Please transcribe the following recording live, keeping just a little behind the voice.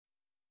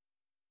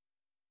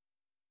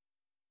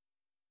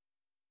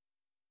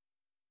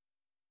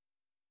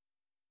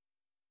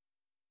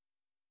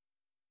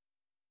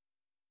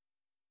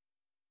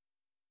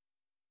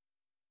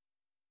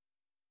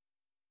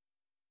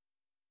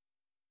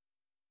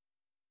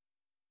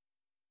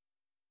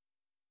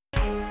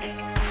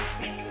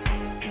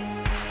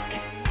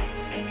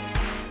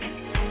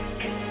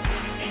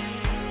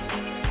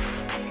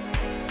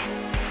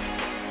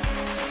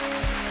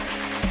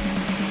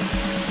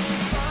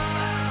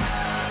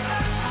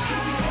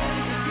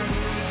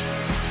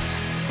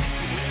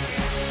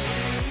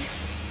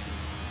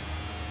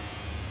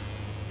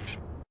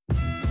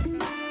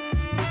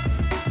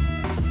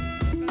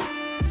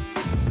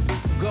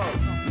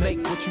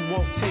what you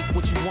want, take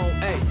what you want,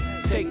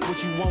 ayy. Take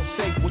what you want,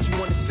 say what you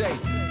wanna say.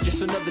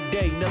 Just another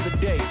day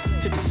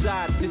to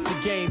decide if this the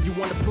game you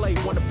wanna play.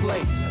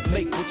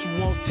 Make what you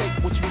want, take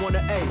what you wanna,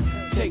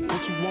 ayy. Take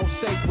what you want,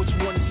 say what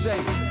you wanna say.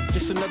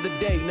 Just another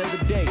day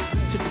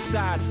to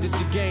decide if this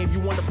the game you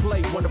wanna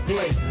play.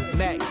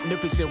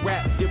 Magnificent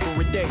rap,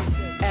 different day.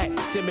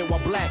 Act timid while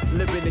black,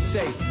 living and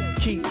say.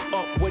 Keep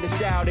up with a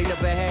style they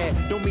never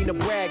had. Don't mean to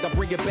brag, I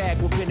bring it back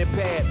with pen and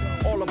pad.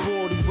 All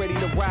aboard who's ready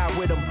to ride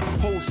with them.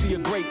 Whole sea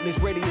of greatness,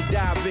 ready to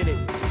dive in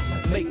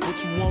it. Make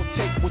what you want,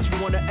 take what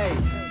you wanna,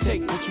 ayy.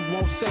 Take what you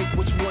want, say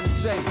what you wanna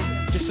say.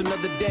 Just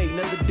another day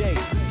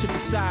to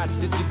decide if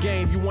this the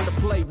game you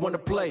wanna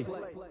play.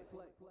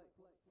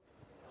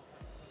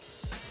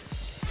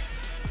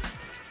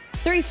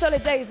 3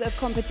 solid days of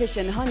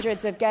competition,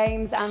 hundreds of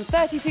games and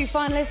 32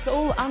 finalists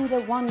all under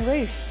one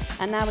roof.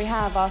 And now we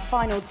have our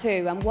final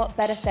 2, and what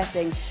better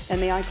setting than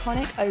the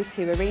iconic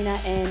O2 Arena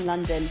in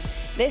London.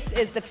 This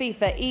is the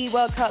FIFA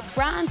eWorld Cup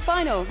Grand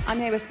Final. I'm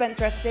here with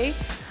Spencer FC.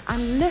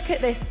 And look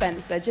at this,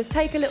 Spencer. Just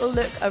take a little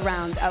look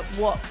around at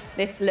what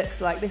this looks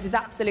like. This is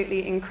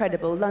absolutely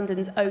incredible.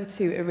 London's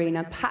O2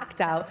 Arena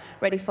packed out,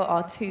 ready for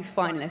our 2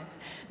 finalists.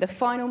 The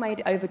final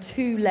made over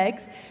 2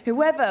 legs.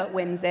 Whoever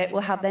wins it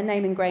will have their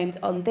name engraved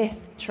on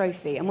this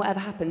trophy. And whatever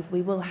happens,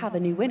 we will have a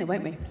new winner,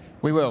 won't we?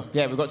 We will.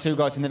 Yeah, we've got 2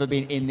 guys who've never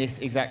been in this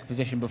exact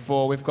position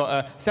before. We've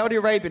got Saudi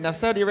Arabia. Now,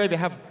 Saudi Arabia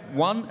have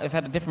won. They've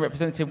had a different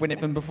representative win it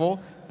from before.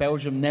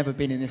 Belgium never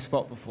been in this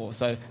spot before,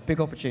 so big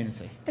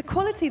opportunity. The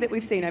quality that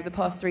we've seen over the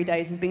past 3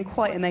 days has been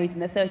quite amazing,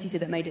 the 32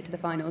 that made it to the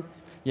finals.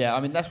 Yeah, I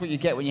mean, that's what you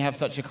get when you have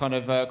such a kind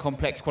of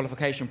complex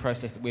qualification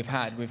process that we've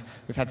had. We've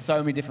had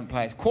so many different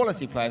players,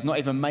 quality players, not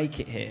even make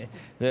it here,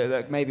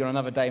 that maybe on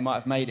another day might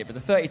have made it, but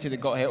the 32 that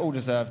got here all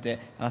deserved it,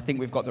 and I think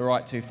we've got the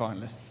right 2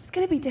 finalists. It's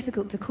going to be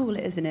difficult to call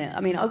it, isn't it? I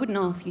mean, I wouldn't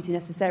ask you to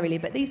necessarily,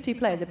 but these 2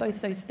 players are both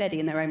so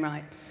steady in their own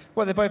right.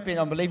 Well, they've both been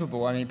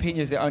unbelievable. I mean,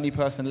 Pinna's the only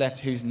person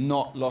left who's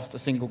not lost a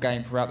single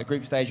game throughout the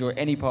group stage or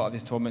any part of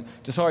this tournament.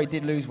 Msdossary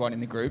did lose one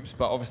in the groups,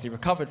 but obviously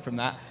recovered from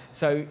that.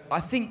 So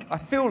I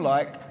feel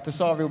like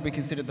Msdossary will be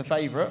considered the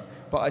favourite,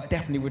 but I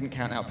definitely wouldn't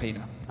count out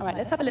Pinna. All right,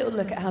 let's have a little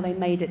look at how they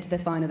made it to the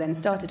final then.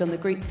 Started on the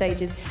group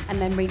stages and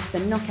then reached the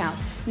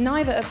knockouts.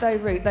 Neither of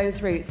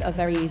those routes are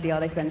very easy, are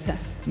they, Spencer?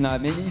 No, I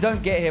mean, you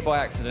don't get here by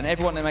accident.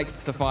 Everyone that makes it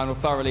to the final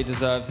thoroughly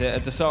deserves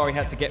it. Msdossary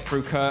had to get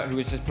through Kurt, who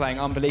was just playing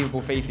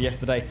unbelievable FIFA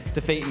yesterday,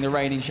 defeating the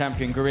reigning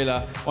champion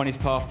Gorilla on his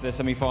path to the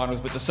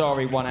semi-finals, but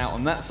Msdossary won out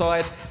on that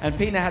side. And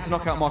Pinna had to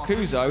knock out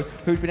Marcuso,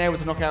 who'd been able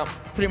to knock out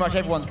pretty much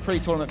everyone's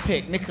pre-tournament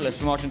pick, Nicholas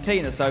from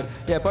Argentina. So,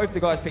 yeah, both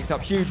the guys picked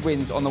up huge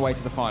wins on the way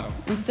to the final.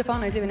 And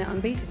Stefano doing it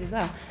unbeaten as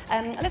well.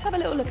 Let's have a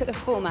little look at the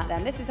format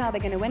then. This is how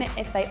they're going to win it,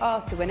 if they are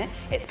to win it.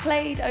 It's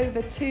played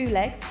over 2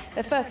 legs.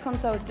 The first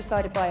console is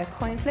decided by a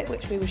coin flip,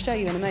 which we will show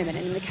you in a moment.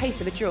 And in the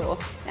case of a draw,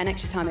 an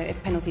extra time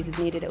if penalties is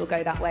needed, it will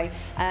go that way.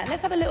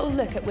 Let's have a little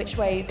look at which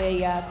way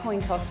the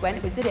coin toss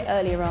went. We did it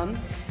earlier on.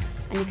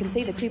 And you can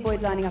see the 2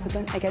 boys lining up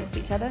against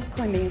each other,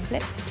 coin being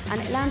flipped, and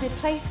it landed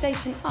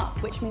PlayStation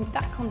up, which means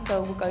that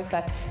console will go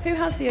first. Who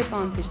has the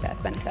advantage there,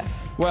 Spencer?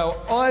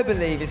 Well, I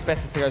believe it's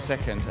better to go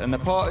second, and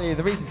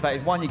the reason for that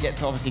is, one, you get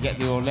to obviously get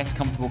your less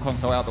comfortable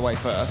console out the way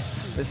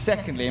first, but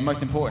secondly, and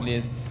most importantly,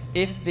 is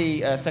if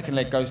the second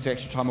leg goes to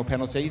extra time or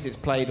penalties, it's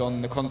played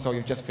on the console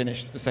you've just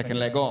finished the second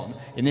leg on.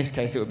 In this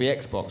case, it would be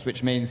Xbox,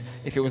 which means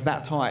if it was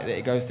that tight that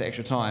it goes to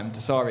extra time,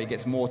 Msdossary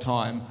gets more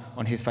time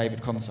on his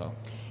favoured console.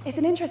 It's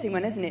an interesting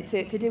one, isn't it,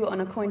 to do it on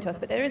a coin toss,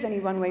 but there is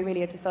only one way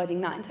really of deciding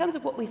that. In terms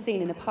of what we've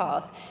seen in the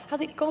past, has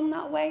it gone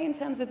that way in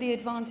terms of the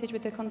advantage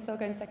with the console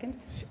going second?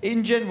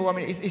 In general, I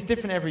mean, it's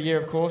different every year,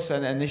 of course,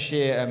 and this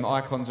year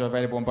icons are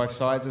available on both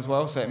sides as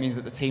well, so it means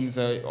that the teams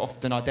are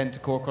often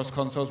identical across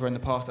consoles, where in the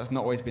past that's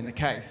not always been the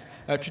case.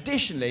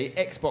 Traditionally,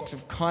 Xbox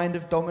have kind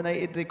of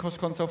dominated the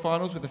cross-console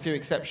finals with a few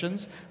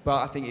exceptions, but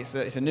I think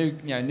it's a new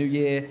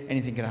year,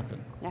 anything can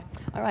happen. Yeah.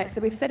 All right,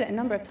 so we've said it a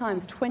number of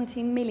times,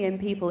 20 million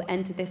people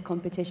entered this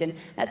competition.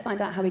 Let's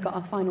find out how we got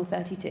our final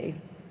 32.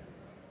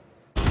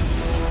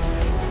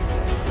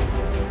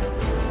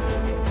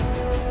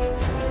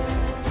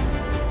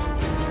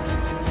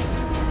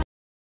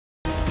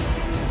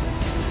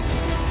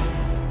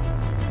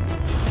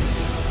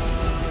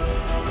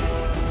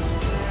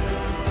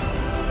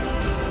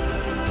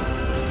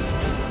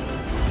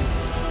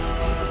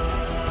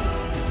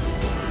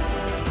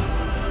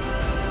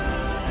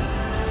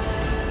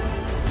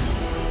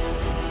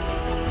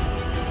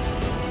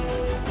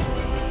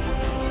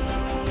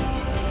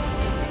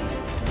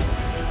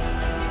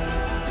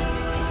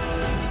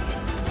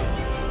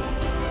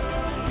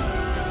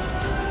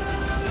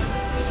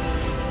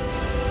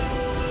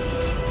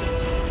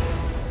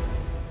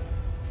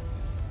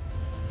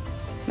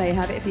 There you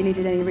have it, if you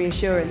needed any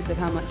reassurance of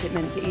how much it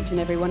meant to each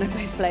and every one of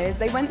those players.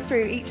 They went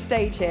through each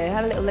stage here,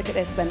 had a little look at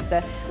this,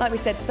 Spencer. Like we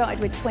said, started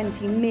with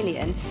 20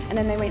 million, and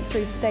then they went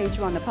through stage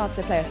 1, the path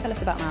to the players. Tell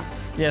us about that.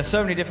 Yeah,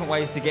 so many different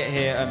ways to get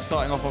here.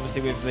 Starting off,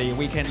 obviously, with the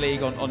Weekend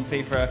League on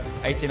FIFA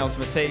 18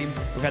 Ultimate Team.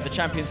 We've had the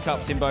Champions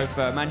Cups in both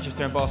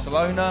Manchester and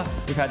Barcelona.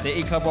 We've had the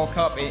E-Club World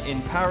Cup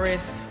in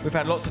Paris. We've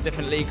had lots of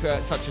different leagues,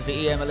 such as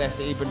the eMLS,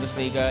 the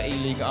E-Bundesliga,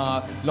 E-Liga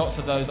R. Lots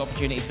of those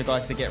opportunities for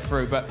guys to get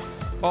through. But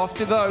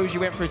after those, you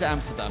went through to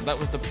Amsterdam. That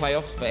was the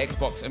playoffs for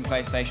Xbox and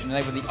PlayStation, and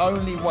they were the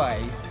only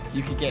way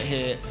you could get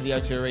here to the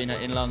O2 Arena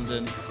in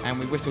London, and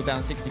we whittled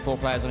down 64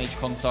 players on each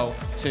console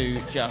to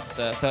just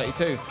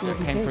 32 that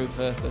came through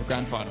for the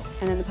grand final.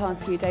 And in the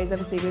past few days,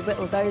 obviously, we've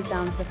whittled those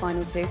down to the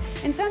final 2.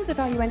 In terms of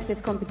how you enter this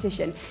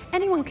competition,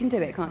 anyone can do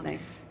it, can't they?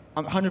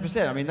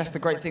 100%. I mean, that's the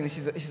great thing. This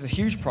is a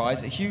huge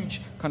prize, a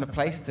huge kind of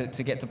place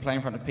to get to play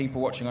in front of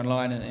people watching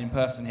online and in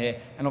person here,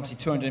 and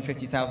obviously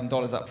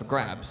 $250,000 up for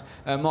grabs.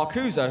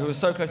 Marcuso, who was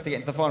so close to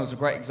getting to the final, is a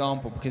great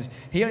example because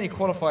he only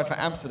qualified for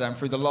Amsterdam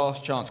through the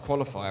last chance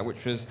qualifier,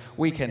 which was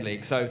Weekend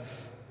League. So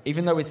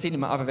even though we'd seen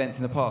him at other events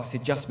in the past,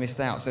 he'd just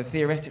missed out. So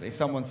theoretically,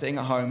 someone sitting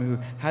at home who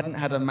hadn't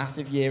had a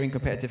massive year in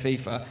competitive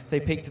FIFA, if they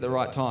peaked at the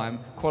right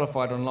time,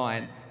 qualified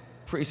online,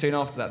 pretty soon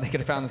after that, they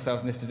could have found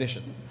themselves in this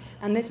position.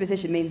 And this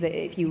position means that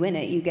if you win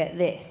it, you get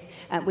this.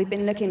 We've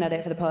been looking at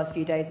it for the past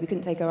few days. We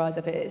couldn't take our eyes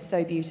off it. It's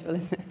so beautiful,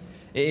 isn't it?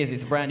 It is.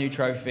 It's a brand new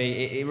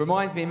trophy. It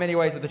reminds me in many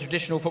ways of the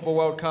traditional Football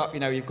World Cup. You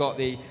know, you've got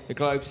the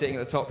globe sitting at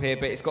the top here,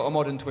 but it's got a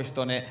modern twist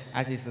on it,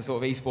 as is the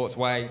sort of esports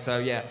way. So,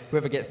 yeah,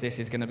 whoever gets this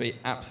is going to be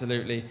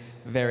absolutely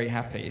very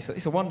happy.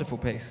 It's a wonderful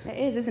piece. It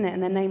is, isn't it?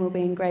 And their name will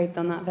be engraved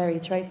on that very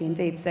trophy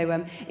indeed.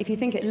 So if you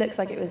think it looks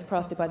like it was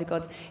crafted by the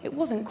gods, it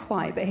wasn't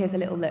quite, but here's a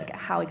little look at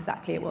how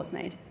exactly it was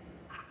made.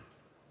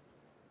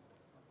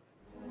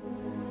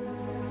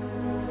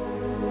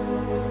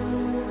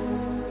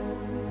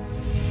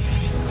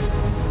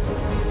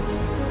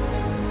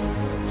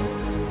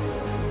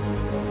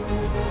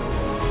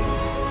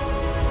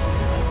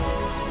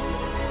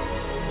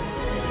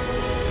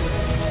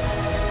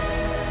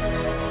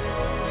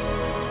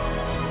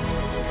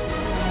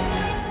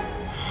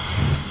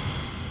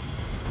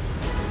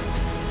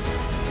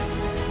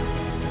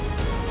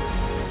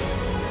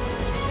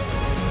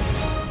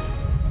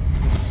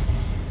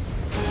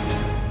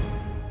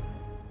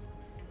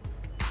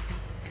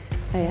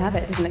 There you have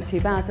it. Doesn't look too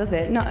bad, does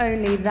it? Not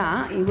only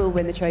that, you will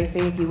win the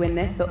trophy if you win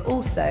this, but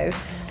also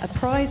a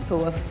prize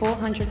pool of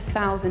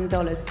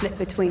 $400,000 split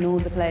between all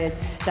the players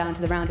down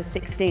to the round of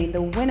 16.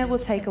 The winner will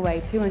take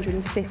away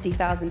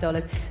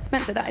 $250,000.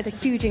 Spencer, that is a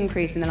huge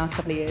increase in the last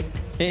couple of years.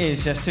 It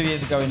is. Just 2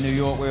 years ago in New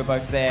York, we were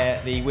both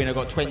there. The winner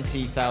got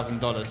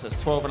 $20,000.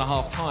 That's 12 and a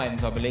half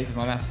times, I believe, if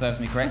my math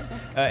serves me correct.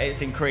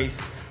 It's increased.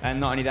 And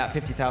not only that,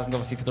 $50,000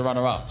 obviously for the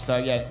runner-up. So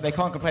yeah, they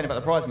can't complain about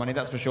the prize money,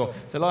 that's for sure.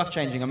 It's a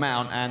life-changing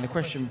amount, and the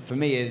question for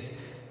me is,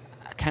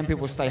 can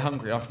people stay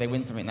hungry after they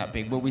win something that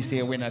big? Will we see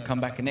a winner come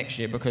back next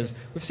year? Because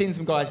we've seen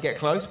some guys get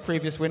close,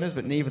 previous winners,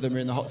 but neither of them are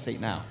in the hot seat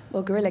now.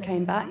 Well, Gorilla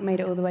came back,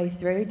 made it all the way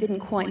through, didn't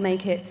quite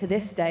make it to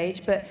this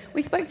stage, but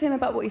we spoke to him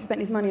about what he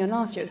spent his money on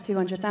last year. It was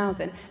 $200,000,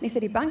 and he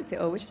said he banked it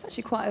all, which is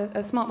actually quite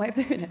a smart way of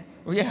doing it.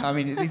 Well, yeah, I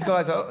mean, these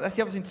guys are, that's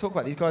the other thing to talk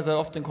about. These guys are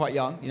often quite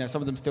young, you know,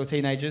 some of them still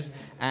teenagers,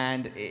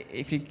 and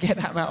if you get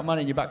that amount of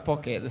money in your back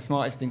pocket, the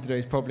smartest thing to do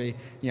is probably,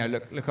 you know,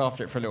 look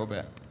after it for a little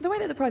bit. The way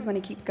that the prize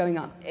money keeps going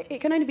up,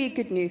 it can only be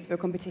good news for a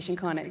competition,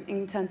 can't it,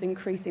 in terms of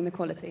increasing the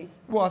quality?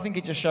 Well, I think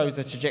it just shows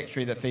the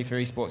trajectory that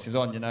FIFA esports is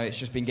on. You know, it's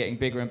just been getting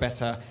bigger and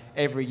better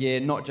every year,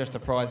 not just the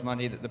prize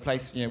money, that the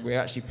place, you know, we're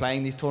actually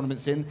playing these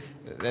tournaments in,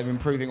 they're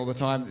improving all the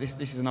time.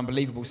 This is an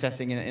unbelievable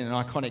setting in an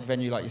iconic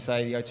venue, like you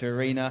say, the O2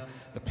 Arena.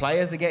 The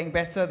players are getting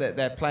better,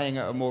 they're playing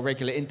at more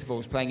regular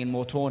intervals, playing in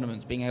more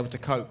tournaments, being able to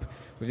cope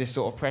with this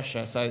sort of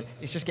pressure. So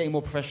it's just getting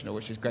more professional,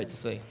 which is great to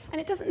see. And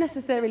it doesn't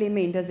necessarily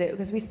mean, does it,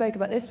 because we spoke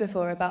about this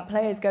before, about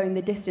players going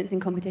the distance in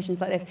competitions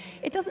like this,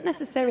 it doesn't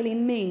necessarily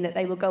mean that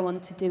they will go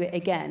on to do it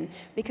again,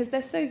 because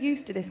they're so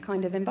used to this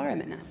kind of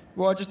environment now.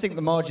 Well, I just think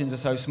the margins are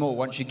so small.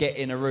 Once you get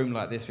in a room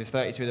like this with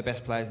 32 of the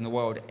best players in the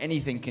world,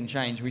 anything can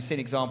change. We've seen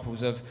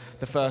examples of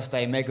the first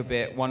day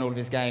Megabit won all of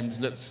his games,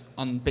 looked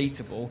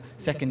unbeatable.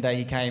 Second day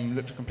he came,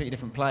 looked a completely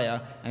different player,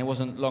 and it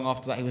wasn't long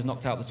after that he was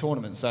knocked out of the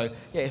tournament. So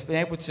yeah, it's been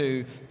able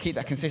to keep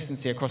that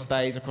consistency across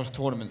days, across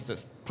tournaments,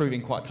 that's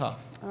proving quite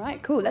tough. All right,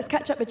 cool. Let's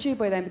catch up with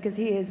Chuboy then, because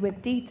he is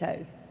with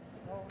Dito.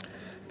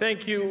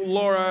 Thank you,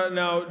 Laura.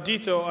 Now,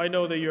 Dito, I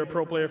know that you're a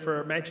pro player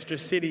for Manchester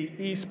City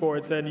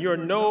esports, and you're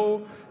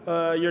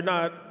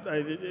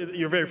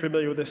very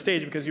familiar with the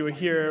stage because you were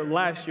here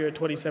last year,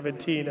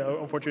 2017,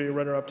 unfortunately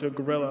runner-up to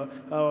Gorilla.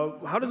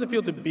 How does it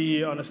feel to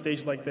be on a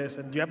stage like this,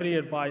 and do you have any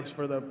advice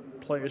for the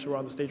players who are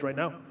on the stage right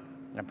now?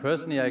 And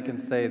personally, I can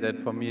say that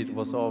for me it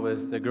was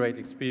always a great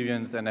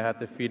experience, and I had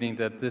the feeling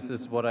that this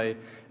is what I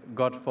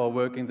got for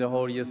working the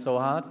whole year so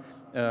hard.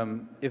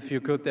 If you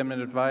could them an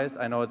advice,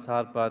 I know it's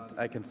hard, but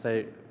I can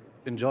say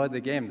enjoy the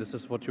game. This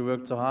is what you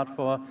worked so hard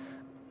for.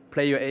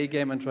 Play your A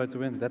game and try to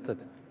win. That's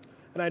it.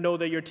 And I know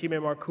that your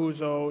teammate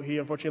Marcuso, he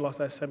unfortunately lost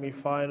that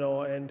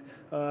semi-final, and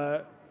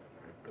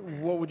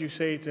What would you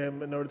say to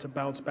him in order to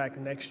bounce back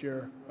next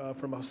year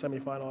from a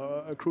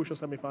semifinal, a crucial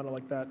semifinal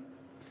like that?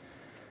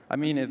 I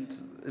mean, it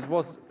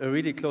was a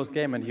really close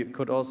game, and he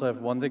could also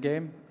have won the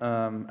game.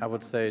 I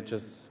would say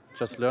just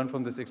learn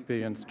from this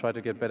experience, try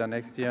to get better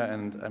next year,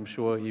 and I'm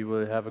sure he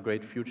will have a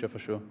great future for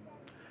sure.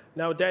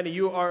 Now, Danny,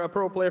 you are a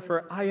pro player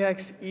for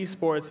Ajax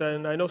Esports,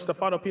 and I know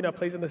Stefano Pinna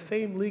plays in the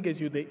same league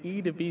as you, the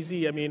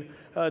E-Divisie. I mean,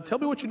 tell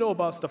me what you know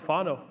about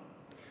Stefano.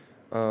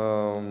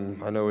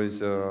 I know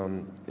he's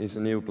a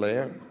new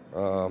player.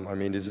 I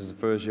mean, this is the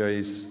first year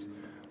he's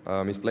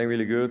playing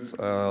really good,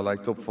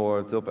 like top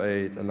 4, top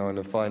 8, and now in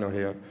the final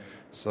here.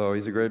 So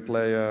he's a great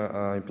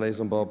player. He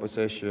plays on ball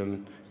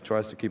possession,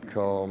 tries to keep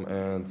calm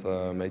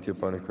and make the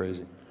opponent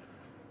crazy.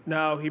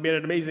 Now, he made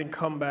an amazing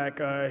comeback.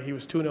 He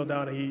was 2-0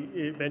 down, and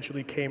he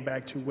eventually came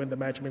back to win the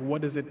match. I mean,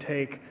 what does it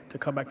take to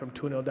come back from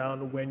 2-0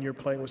 down when you're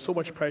playing with so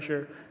much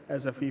pressure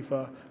as a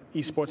FIFA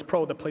esports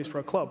pro that plays for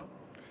a club?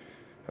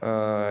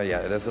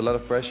 Yeah, there's a lot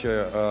of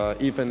pressure.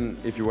 Even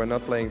if you were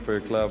not playing for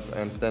a club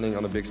and standing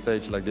on a big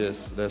stage like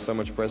this, there's so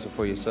much pressure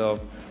for yourself,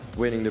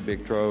 winning the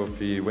big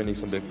trophy, winning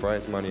some big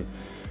prize money.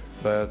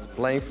 But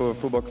playing for a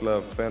football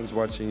club, fans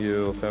watching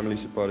you, family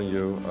supporting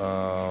you,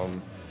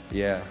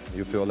 yeah,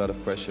 you feel a lot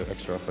of pressure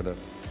extra for that.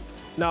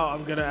 Now,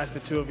 I'm going to ask the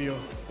two of you,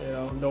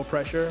 no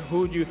pressure.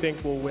 Who do you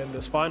think will win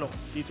this final?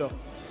 Ito.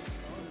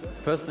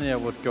 Personally, I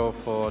would go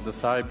for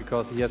Msdossary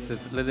because he has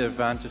this little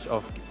advantage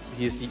of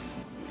he's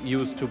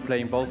used to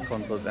playing both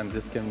consoles, and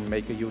this can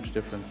make a huge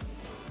difference.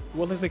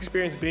 Will his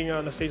experience being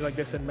on a stage like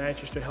this in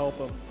Manchester help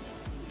him?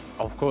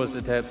 Of course,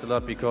 it helps a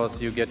lot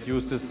because you get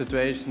used to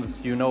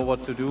situations, you know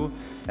what to do,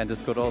 and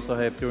this could also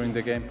help during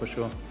the game for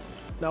sure.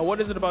 Now,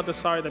 what is it about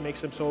Msdossary that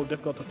makes him so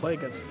difficult to play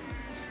against?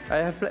 I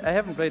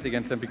haven't played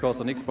against him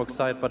because on Xbox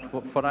side, but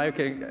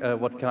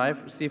what can I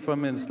see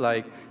from him is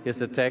like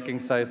his attacking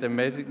side is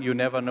amazing. You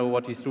never know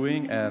what he's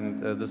doing, and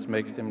this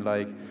makes him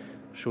like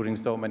shooting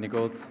so many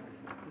goals.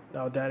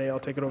 Now, Danny, I'll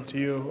take it over to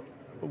you.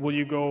 Will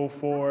you go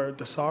for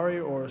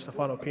Msdossary or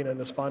Stefano Pinna in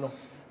this final?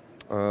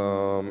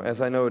 As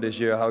I know this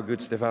year how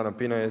good Stefano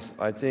Pinna is,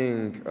 I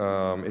think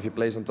if he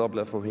plays on top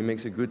level, he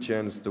makes a good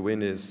chance to win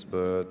this,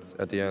 but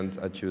at the end,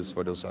 I choose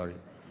for Msdossary.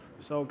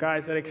 So,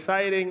 guys, an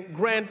exciting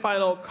grand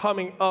final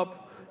coming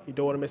up. You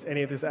don't want to miss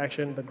any of this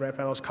action. The grand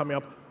final is coming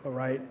up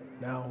right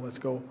now. Let's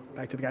go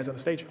back to the guys on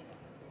the stage.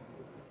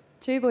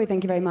 Boy,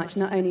 thank you very much.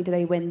 Not only do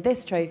they win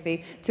this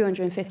trophy,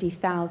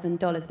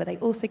 $250,000, but they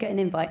also get an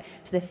invite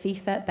to the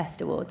FIFA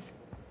Best Awards.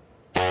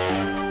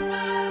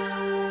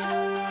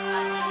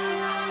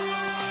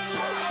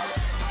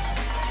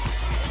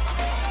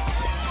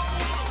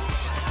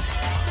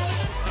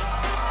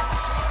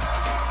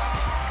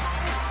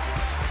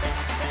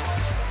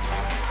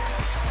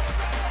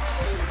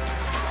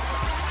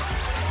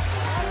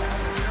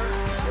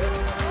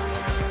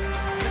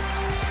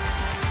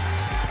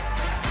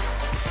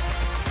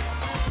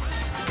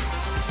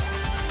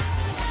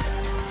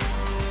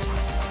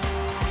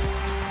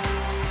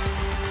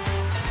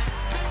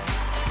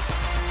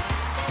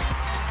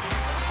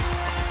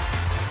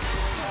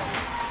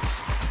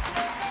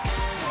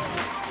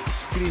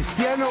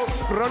 Cristiano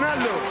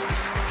Ronaldo.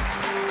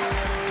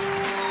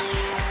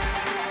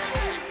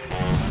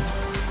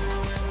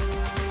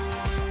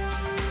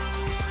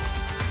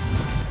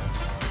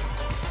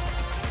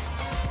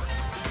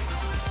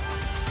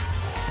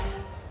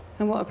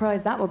 And what a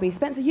prize that will be.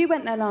 Spencer, you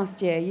went there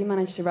last year. You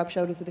managed to rub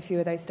shoulders with a few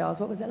of those stars.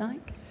 What was it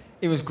like?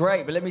 It was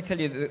great, but let me tell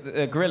you,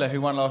 the gorilla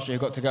who won last year,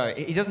 who got to go,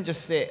 he doesn't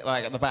just sit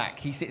like at the back.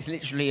 He sits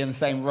literally in the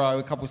same row,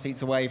 a couple of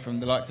seats away from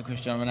the likes of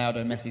Cristiano Ronaldo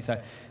and Messi.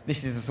 So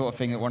this is the sort of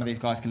thing that one of these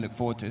guys can look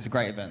forward to. It's a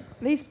great event.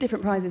 These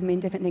different prizes mean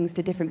different things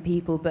to different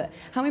people, but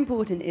how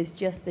important is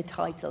just the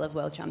title of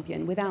world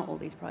champion without all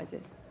these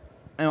prizes?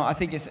 I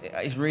think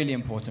it's really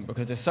important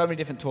because there's so many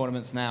different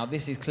tournaments now.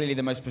 This is clearly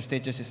the most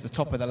prestigious. It's the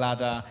top of the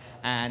ladder.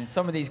 And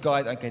some of these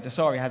guys, okay,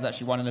 Msdossary has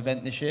actually won an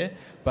event this year,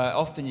 but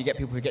often you get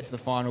people who get to the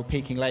final,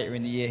 peaking later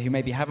in the year, who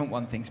maybe haven't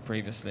won things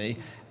previously.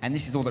 And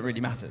this is all that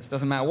really matters.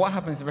 Doesn't matter what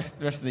happens the rest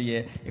of the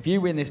year. If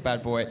you win this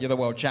bad boy, you're the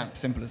world champ.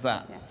 Simple as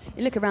that. Yeah.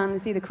 You look around and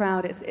see the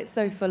crowd. It's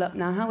so full up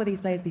now. How will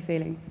these players be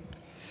feeling?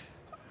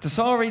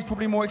 Msdossary's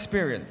probably more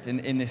experienced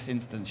in this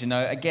instance, you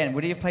know. Again,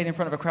 would he have played in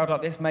front of a crowd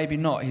like this? Maybe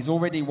not. He's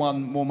already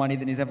won more money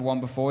than he's ever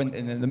won before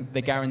in the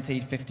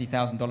guaranteed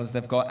 $50,000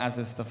 they've got, as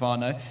is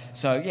Stefano.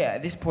 So, yeah,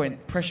 at this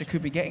point, pressure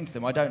could be getting to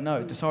them. I don't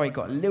know. Msdossary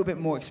got a little bit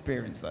more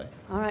experience, though.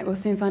 All right, we'll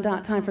soon find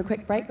out. Time for a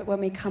quick break, but when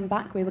we come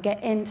back, we will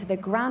get into the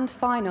grand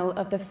final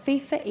of the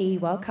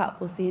FIFA eWorld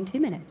Cup. We'll see you in 2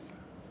 minutes.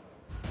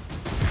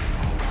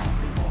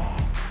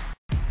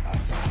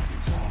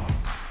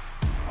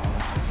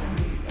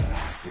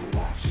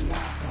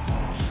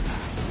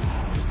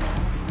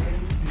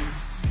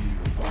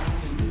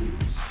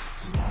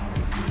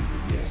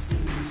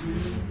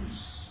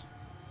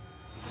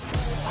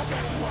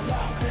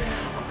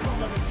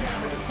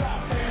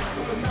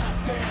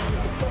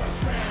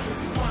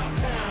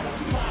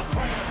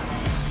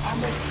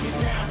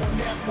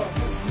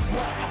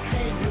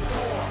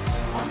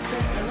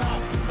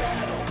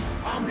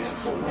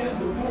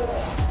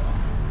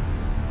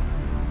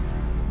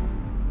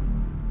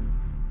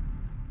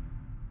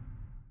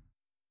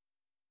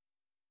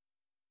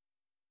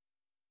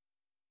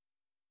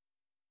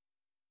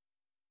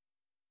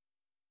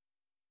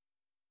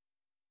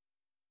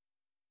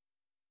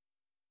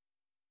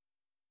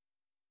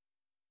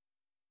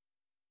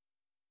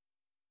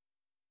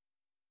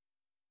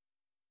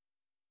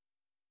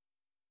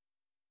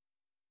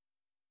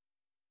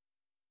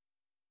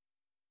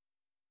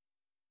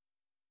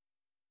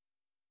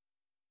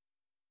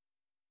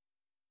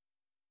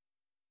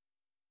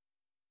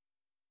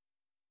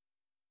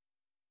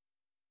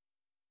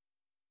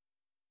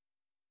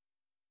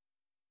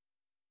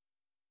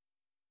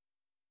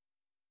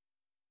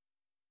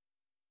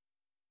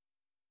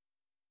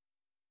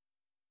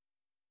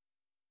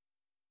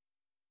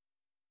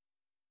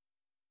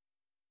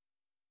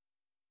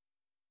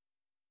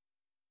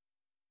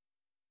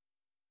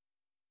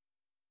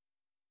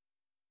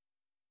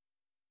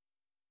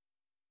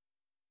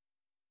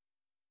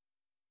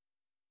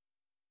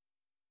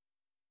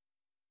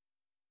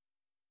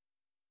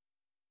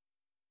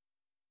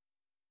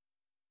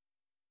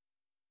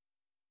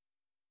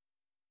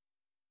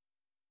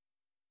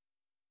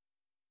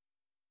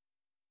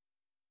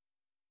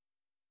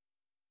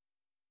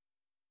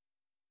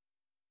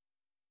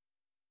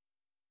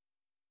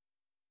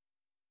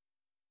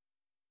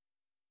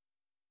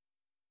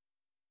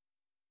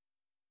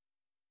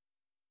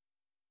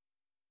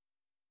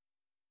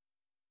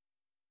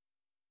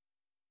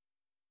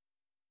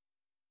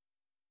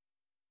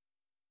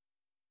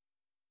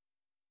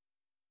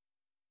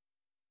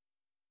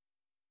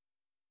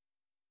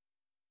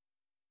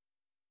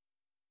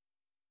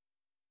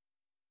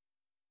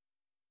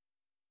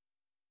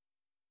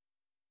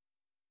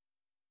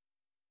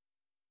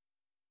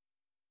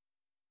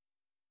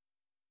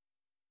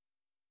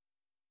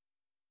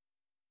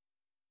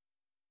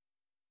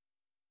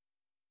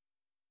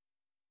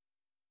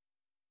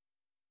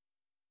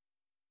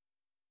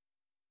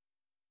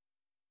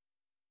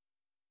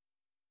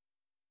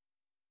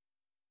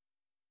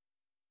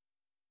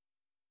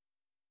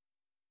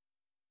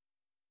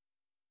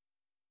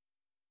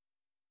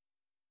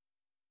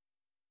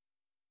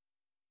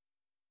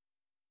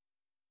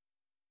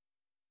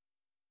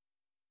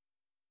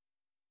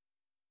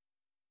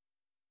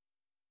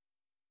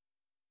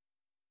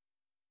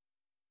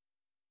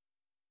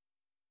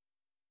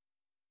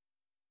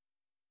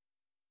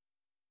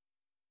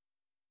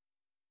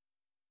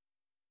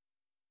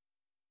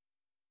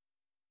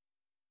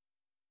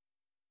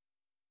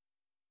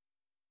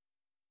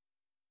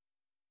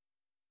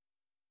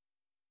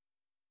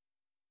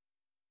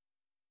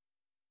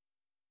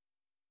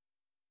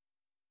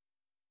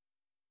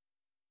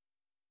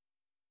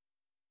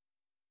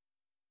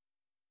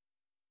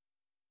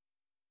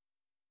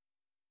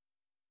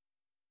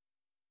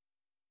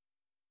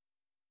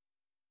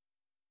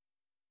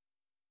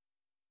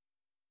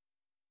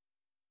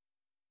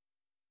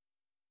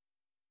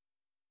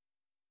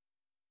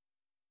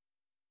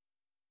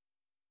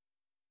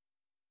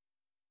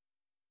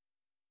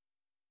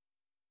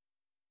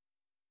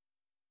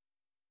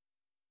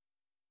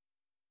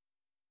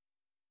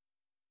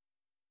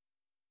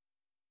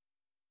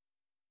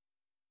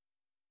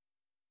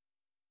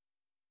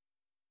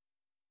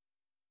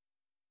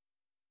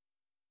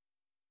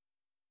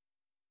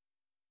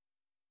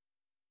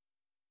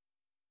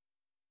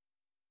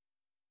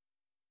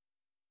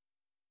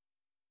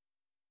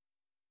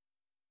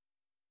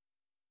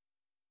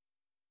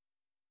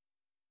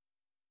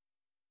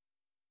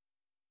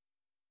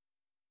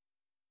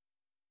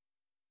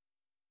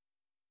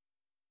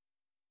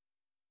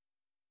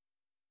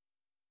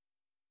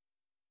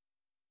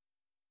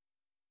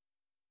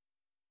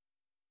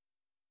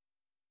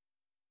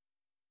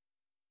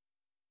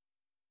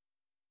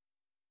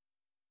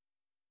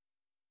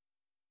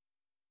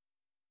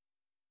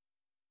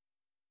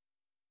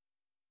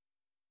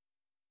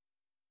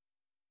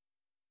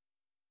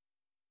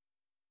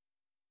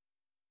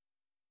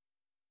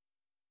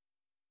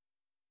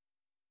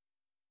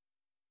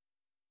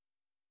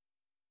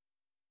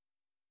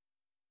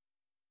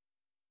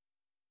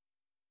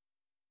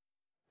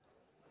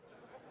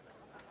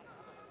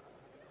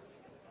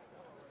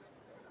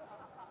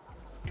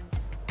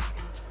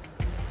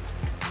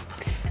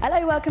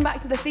 Hello, welcome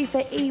back to the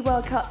FIFA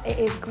eWorld Cup. It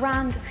is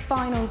grand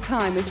final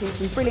time. We've seen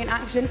some brilliant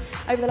action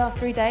over the last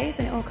 3 days,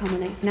 and it all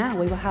culminates now.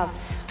 We will have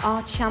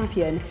our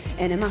champion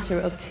in a matter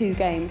of 2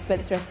 games.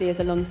 Spencer FC is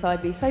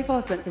alongside me. So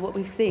far, Spencer, what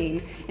we've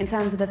seen in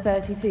terms of the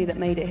 32 that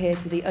made it here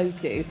to the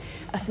O2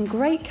 are some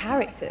great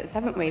characters,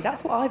 haven't we?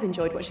 That's what I've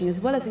enjoyed watching,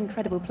 as well as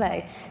incredible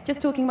play.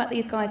 Just talking about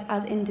these guys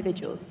as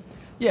individuals.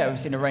 Yeah, we've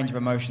seen a range of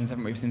emotions,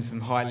 haven't we? We've seen some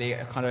highly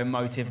kind of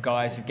emotive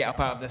guys who get up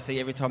out of their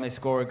seat every time they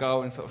score a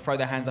goal and sort of throw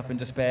their hands up in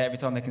despair every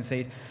time they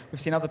concede. We've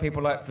seen other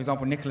people like, for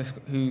example, Nicholas,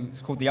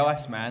 who's called the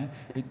Iceman,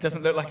 who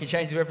doesn't look like he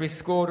changes whether he's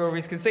scored or if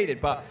he's conceded.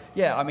 But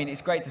yeah, I mean,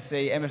 it's great to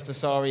see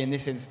Msdossary in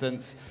this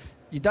instance.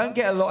 You don't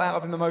get a lot out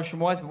of him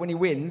emotion-wise, but when he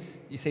wins,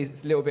 you see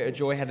a little bit of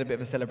joy. Had a bit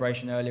of a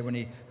celebration earlier when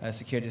he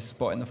secured his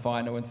spot in the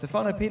final. And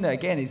Stefano Pinna,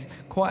 again, is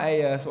quite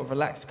a sort of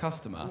relaxed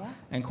customer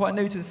and quite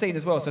new to the scene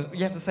as well. So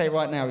you have to say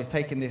right now he's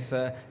taken this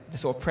sort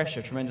of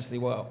pressure tremendously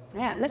well.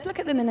 Yeah, let's look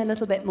at them in a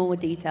little bit more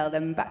detail.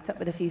 Then backed up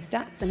with a few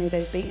stats and who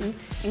they've beaten,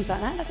 things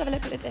like that. Let's have a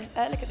look at this,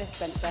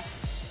 Spencer.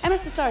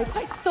 Msdossary,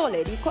 quite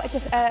solid. He's quite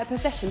a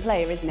possession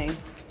player, isn't he?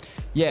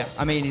 Yeah,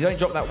 I mean, he's only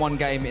dropped that 1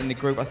 game in the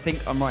group. I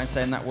think I'm right in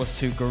saying that was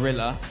to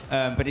Gorilla,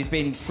 but he's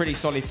been pretty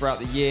solid throughout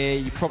the year.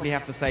 You probably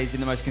have to say he's been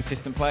the most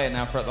consistent player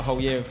now throughout the whole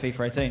year of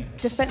FIFA 18.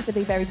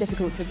 Defensively, very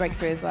difficult to break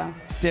through as well.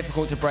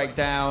 Difficult to break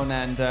down,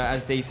 and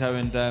as Dito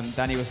and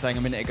Danny was saying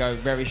a minute ago,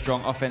 very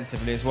strong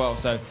offensively as well.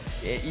 So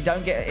you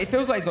don't get. It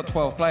feels like he's got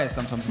 12 players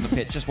sometimes on the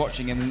pitch. Just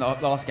watching him in the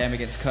last game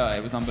against Kerr,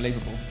 it was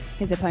unbelievable.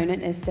 His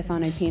opponent is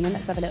Stefano Pinna.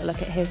 Let's have a little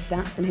look at his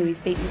stats and who he's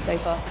beaten so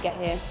far to get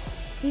here.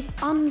 He's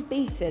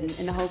unbeaten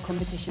in the whole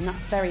competition.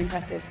 That's very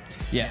impressive.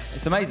 Yeah,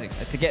 it's amazing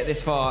to get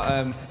this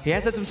far. He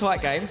has had some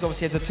tight games.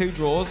 Obviously, he had the 2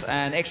 draws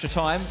and extra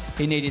time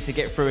he needed to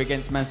get through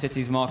against Man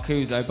City's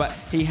Marcuso. But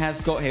he has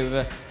got here with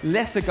a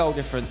lesser goal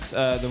difference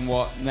than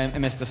what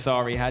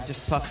Msdossary had,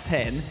 just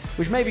 +10,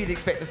 which maybe you'd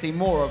expect to see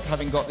more of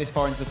having got this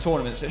far into the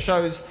tournament. So it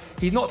shows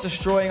he's not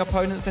destroying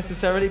opponents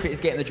necessarily, but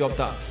he's getting the job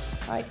done.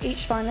 Right,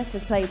 each finalist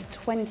has played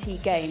 20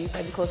 games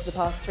over the course of the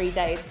past 3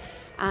 days.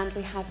 And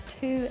we have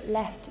 2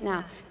 left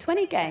now.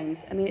 20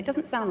 games, I mean, it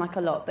doesn't sound like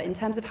a lot, but in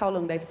terms of how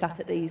long they've sat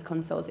at these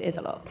consoles, it is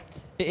a lot.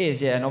 It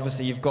is, yeah, and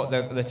obviously you've got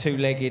the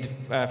 2-legged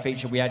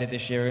feature we added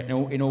this year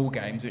in all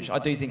games, which I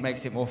do think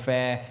makes it more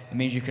fair. It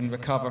means you can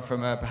recover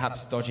from a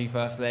perhaps dodgy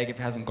first leg if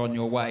it hasn't gone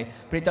your way.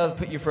 But it does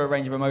put you through a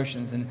range of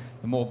emotions, and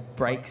the more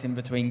breaks in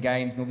between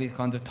games and all these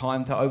kinds of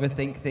time to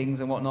overthink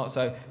things and whatnot.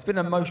 So it's been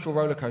an emotional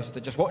roller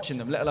coaster just watching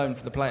them, let alone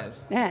for the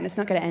players. Yeah, and it's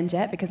not going to end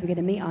yet because we're going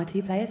to meet our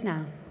 2 players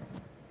now.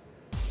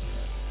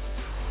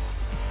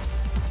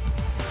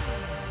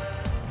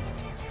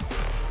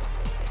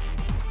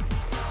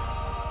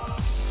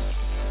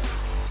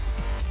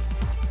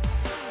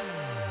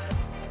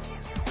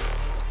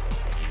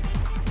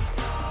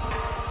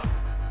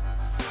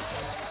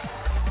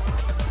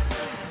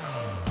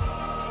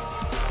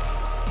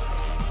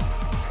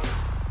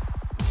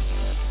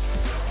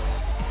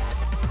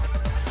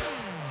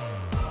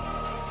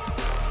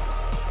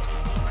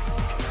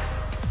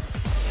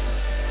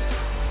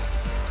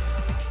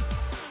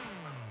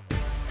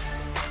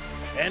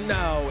 And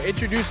now,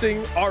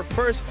 introducing our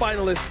first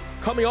finalist,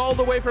 coming all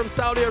the way from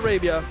Saudi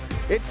Arabia.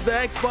 It's the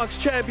Xbox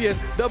champion,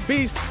 the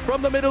beast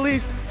from the Middle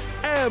East,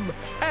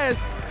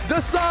 Msdossary!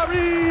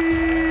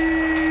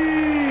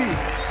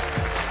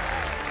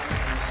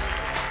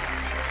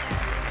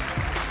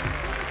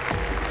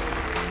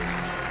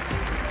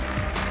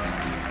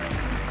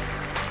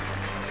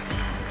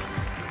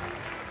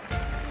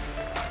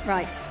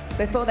 Right,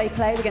 before they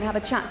play, we're going to have a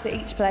chat to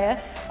each player.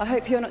 I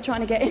hope you're not trying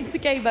to get into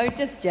game mode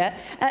just yet.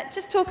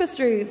 Just talk us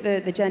through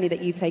the journey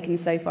that you've taken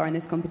so far in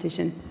this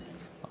competition.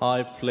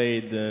 I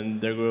played in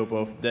the group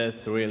of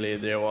death, really.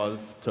 There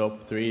was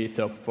top 3,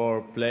 top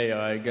 4 player,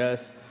 I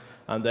guess.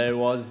 And I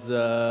was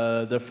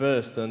the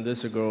first in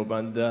this group,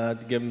 and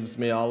that gives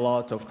me a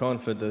lot of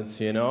confidence,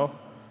 you know.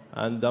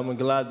 And I'm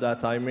glad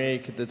that I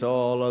make it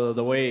all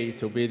the way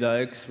to be the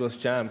Xbox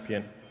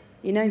champion.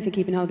 You're known for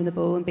keeping hold of the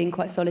ball and being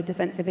quite solid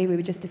defensively. We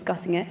were just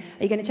discussing it.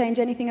 Are you going to change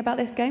anything about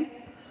this game?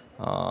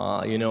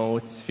 You know,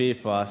 it's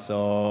FIFA,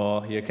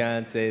 so you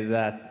can't say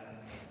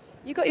that.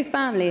 You've got your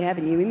family,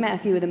 haven't you? We met a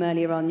few of them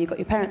earlier on. You've got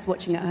your parents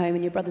watching at home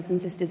and your brothers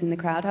and sisters in the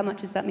crowd. How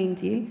much does that mean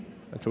to you?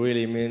 It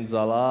really means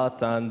a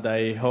lot, and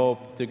I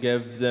hope to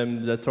give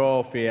them the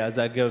trophy as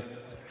a gift.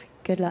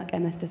 Good luck,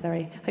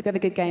 Msdossary. Hope you have a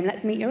good game.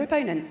 Let's meet your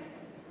opponent.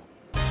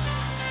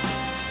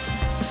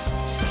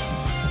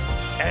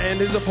 And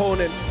his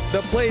opponent, the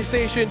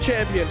PlayStation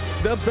champion,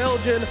 the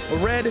Belgian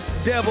Red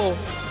Devil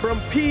from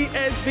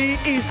PSV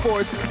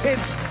Esports,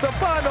 it's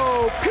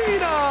Stefano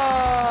Pinna!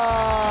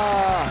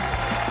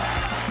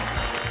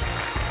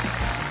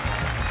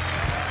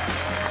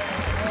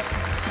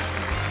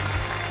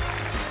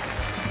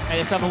 Hey,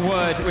 let's have a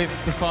word with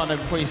Stefano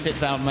before you sit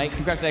down, mate.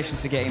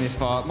 Congratulations for getting this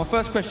far. My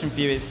first question for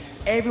you is,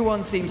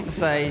 everyone seems to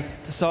say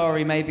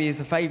Msdossary maybe is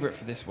the favourite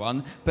for this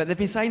one, but they've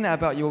been saying that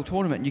about your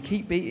tournament, and you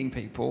keep beating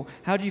people.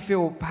 How do you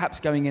feel perhaps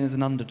going in as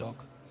an underdog?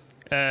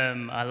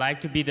 I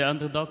like to be the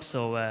underdog,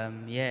 so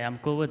yeah, I'm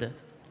cool with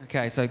it.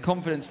 Okay, so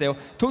confident still.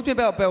 Talk to me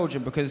about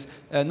Belgium, because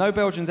no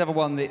Belgian's ever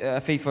won the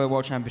FIFA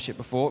World Championship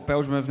before.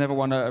 Belgium have never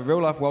won a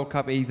real-life World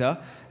Cup either.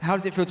 How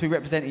does it feel to be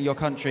representing your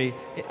country?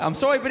 I'm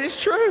sorry, but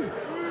it's true.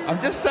 I'm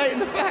just saying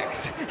the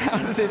facts. How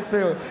does it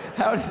feel?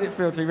 How does it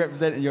feel to be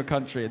representing your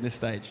country at this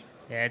stage?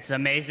 Yeah, it's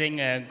amazing.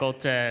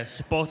 Got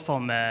support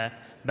from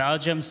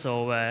Belgium,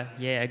 so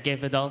yeah, I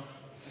gave it all.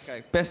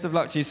 Okay, best of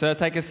luck to you, sir.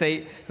 Take a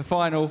seat. The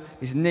final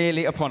is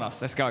nearly upon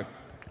us. Let's go.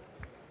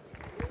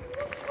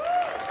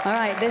 All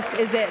right, this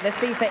is it, the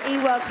FIFA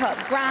eWorld Cup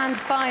Grand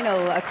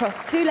Final across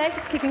 2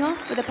 legs, kicking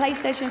off with the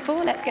PlayStation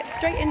 4. Let's get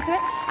straight into it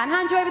and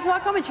hand you over to our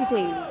commentary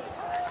team.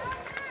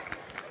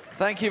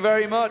 Thank you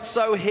very much.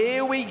 So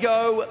here we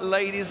go,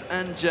 ladies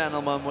and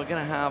gentlemen. We're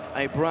going to have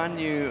a brand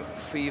new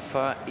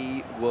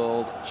FIFA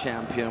eWorld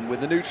champion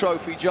with the new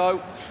trophy,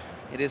 Joe.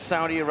 It is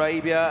Saudi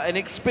Arabia, an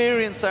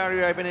experienced Saudi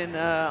Arabian in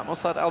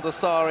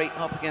Msdossary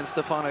up against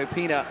Stefano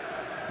Pinna,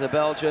 the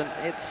Belgian.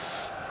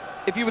 It's,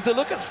 if you were to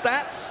look at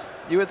stats,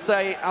 you would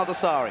say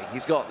Msdossary,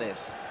 he's got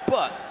this.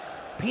 But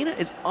Pinna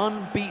is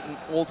unbeaten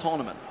all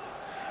tournament.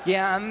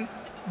 Yeah, and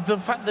the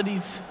fact that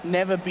he's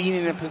never been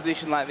in a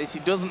position like this, he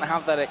doesn't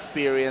have that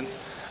experience.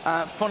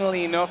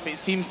 Funnily enough, it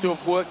seems to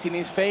have worked in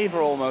his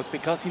favor almost,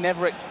 because he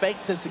never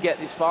expected to get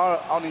this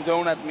far on his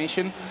own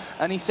admission.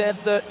 And he said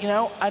that, you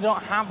know, I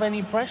don't have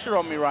any pressure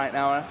on me right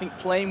now. And I think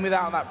playing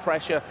without that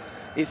pressure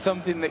is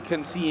something that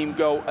can see him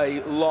go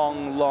a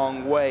long,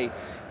 long way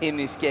in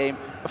this game.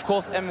 Of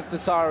course,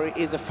 Msdossary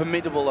is a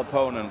formidable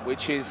opponent,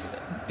 which is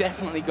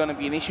definitely going to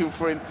be an issue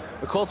for him.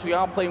 Of course, we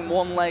are playing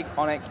 1 leg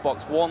on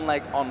Xbox, 1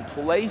 leg on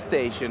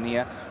PlayStation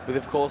here, with,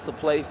 of course, the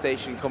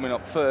PlayStation coming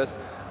up first.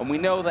 And we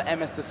know that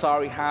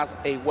Msdossary has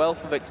a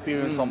wealth of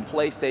experience on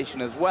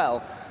PlayStation as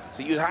well.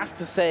 So you'd have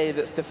to say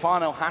that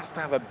Stefano has to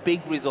have a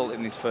big result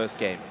in this first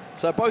game.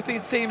 So both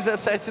these teams are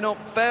setting up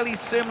fairly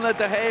similar.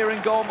 De Gea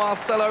in goal,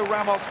 Marcelo,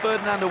 Ramos,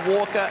 Ferdinand and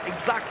Walker,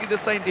 exactly the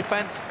same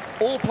defence,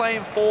 all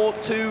playing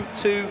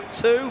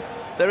 4-2-2-2.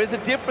 There is a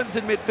difference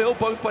in midfield,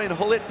 both playing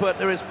Hullet, but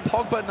there is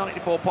Pogba,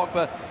 94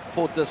 Pogba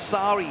for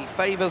Msdossary. He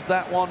favours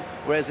that one,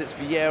 whereas it's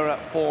Vieira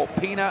for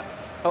Pinna.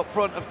 Up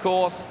front, of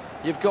course,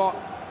 you've got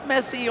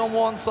Messi on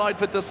one side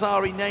for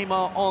Msdossary,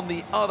 Neymar on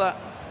the other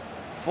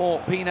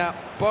for Pinna,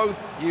 both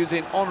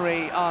using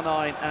Henry,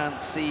 R9 and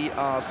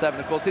CR7.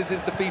 Of course, this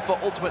is the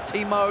FIFA Ultimate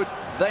Team Mode.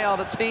 They are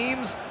the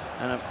teams,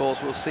 and of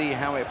course, we'll see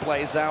how it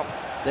plays out.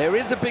 There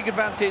is a big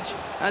advantage,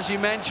 as you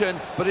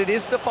mentioned, but it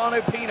is Stefano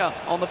Pinna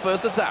on the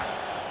first attack.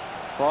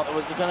 Thought there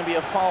was going to be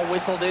a foul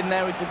whistled in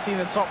there. We can see in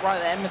the top right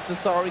there,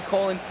 Msdossary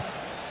calling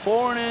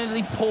for an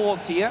early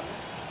pause here.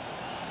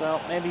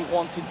 So maybe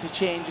wanting to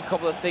change a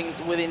couple of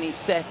things within his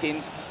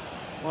settings.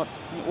 But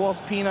it was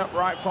Pinna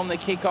right from the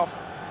kickoff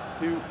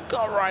who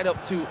got right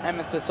up to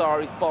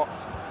Msdossary's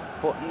box,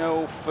 but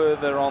no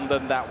further on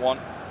than that one.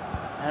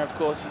 And of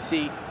course, you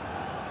see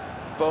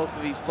both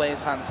of these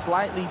players' hands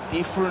slightly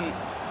different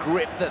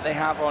grip that they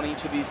have on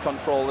each of these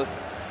controllers.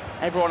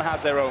 Everyone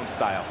has their own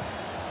style.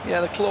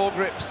 Yeah, the claw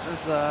grips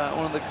is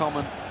one of the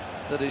common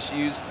that is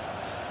used.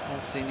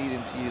 Obviously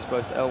needing to use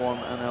both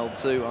L1 and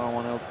L2,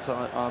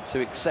 R1,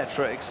 R2,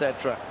 etc.,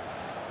 etc.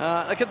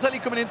 I can tell you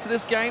coming into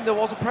this game, there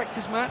was a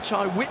practice match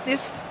I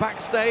witnessed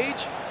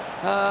backstage.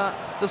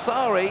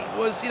 Msdossary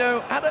was, you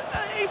know,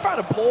 he found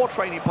a poor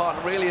training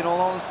partner, really, in all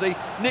honesty.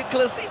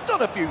 Nicholas, he's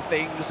done a few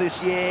things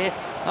this year.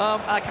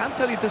 I can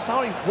tell you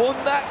Msdossary won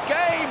that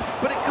game,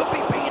 but it could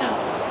be Pinna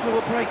who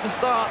will break the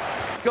start.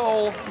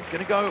 Goal, it's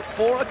going to go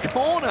for a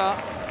corner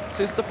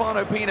to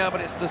Stefano Pinna,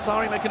 but it's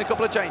Msdossary making a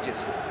couple of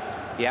changes.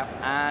 Yeah,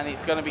 and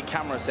it's going to be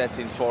camera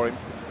settings for him,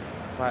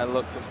 by the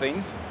looks of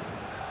things.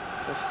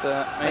 Just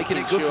making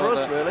it good for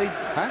us, really.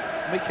 Huh?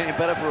 Making it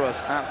better for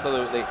us.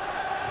 Absolutely.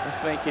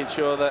 Just making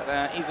sure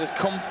that he's as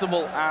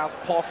comfortable as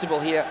possible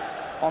here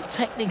on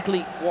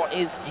technically what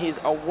is his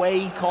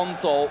away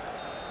console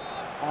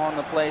on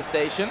the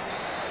PlayStation.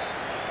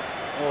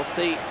 We'll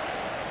see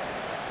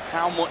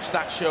how much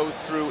that shows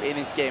through in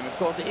his game. Of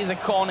course, it is a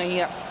corner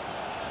here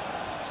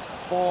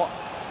for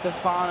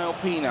Stefano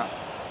Pinna.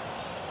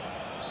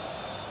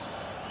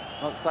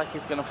 Looks like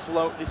he's going to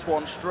float this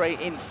one straight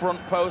in. Front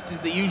post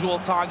is the usual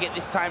target.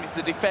 This time it's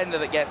the defender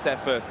that gets there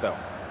first, though.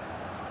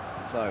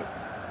 So,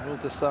 will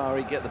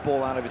Msdossary get the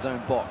ball out of his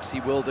own box? He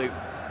will do.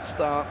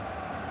 Start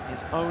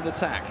his own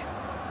attack.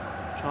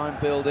 Try and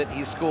build it.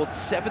 He's scored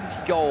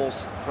 70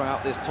 goals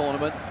throughout this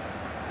tournament.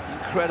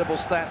 Incredible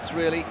stats,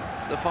 really.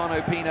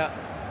 Stefano Pinna,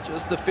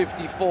 just the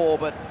 54,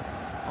 but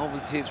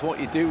obviously it's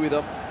what you do with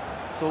them.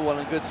 It's all well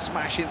and good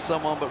smashing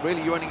someone, but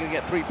really you're only going to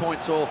get 3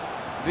 points or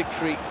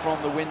victory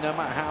from the win, no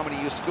matter how many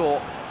you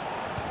score.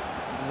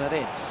 Let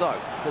in. So,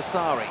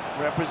 Msdossary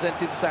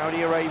represented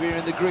Saudi Arabia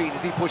in the green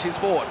as he pushes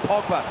forward.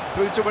 Pogba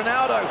through to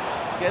Ronaldo.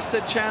 Gets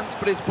a chance,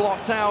 but it's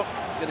blocked out.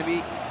 It's going to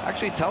be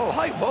actually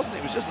Talahai, wasn't it?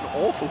 It was just an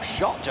awful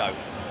shot, Joe.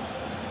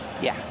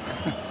 Yeah,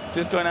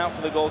 just going out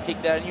for the goal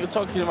kick there. And you were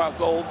talking about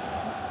goals.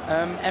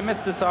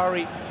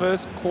 Msdossary,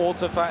 first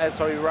quarter,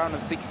 round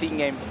of 16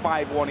 game,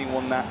 5-1 he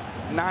won that.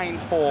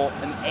 9-4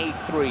 and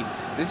 8-3.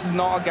 This is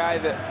not a guy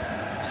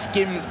that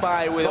skims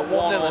by with a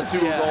 1 or 2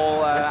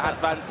 goal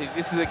advantage.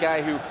 This is a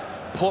guy who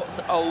puts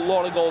a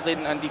lot of goals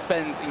in and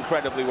defends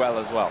incredibly well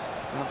as well.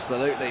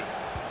 Absolutely.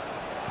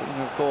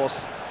 And of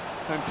course,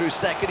 going through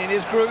second in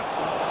his group.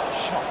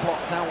 Shot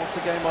blocked out once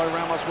again by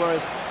Ramos,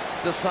 whereas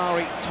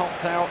Msdossary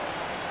topped out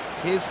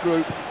his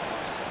group.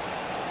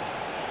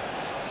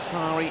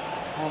 Msdossary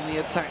on the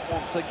attack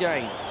once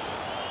again.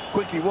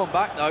 Quickly won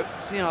back though.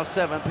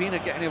 CR7, Pinna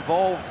getting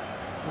involved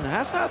and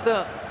has had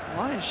the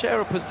lion's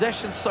share of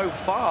possession so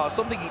far,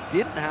 something he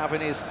didn't have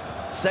in his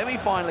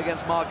semi-final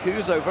against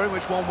Marcuso. Very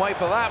much one way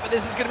for that, but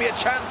this is going to be a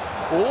chance.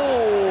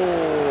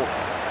 Oh,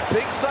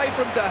 big save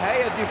from De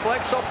Gea,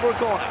 deflects off for a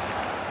corner.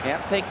 Yeah,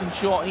 taken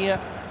short here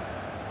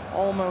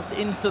almost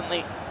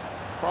instantly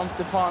from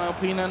Stefano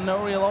Pinna.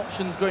 No real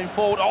options going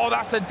forward. Oh,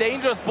 that's a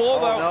dangerous ball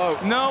though.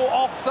 No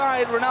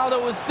offside. Ronaldo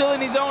was still in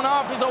his own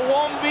half. It's a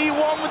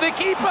 1v1 with the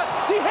keeper.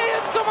 De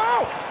Gea's come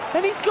out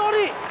and he's got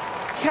it.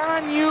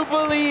 Can you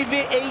believe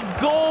it? A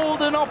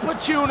golden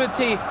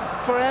opportunity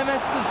for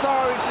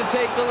Msdossary to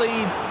take the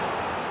lead.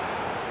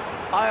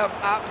 I am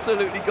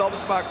absolutely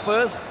gobsmacked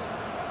first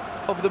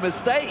of the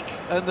mistake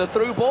and the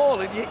through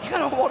ball, and you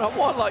get a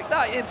one-on-one like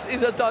that, it's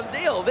a done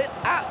deal.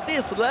 At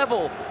this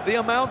level, the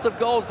amount of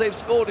goals they've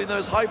scored in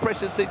those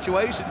high-pressure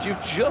situations, you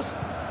just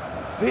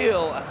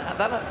feel, and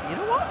that, you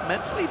know what,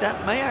 mentally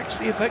that may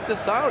actually affect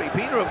Msdossary.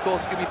 Pinna, of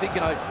course, could be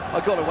thinking, I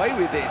got away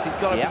with this. He's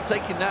got to be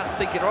taking that and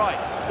thinking, right,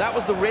 that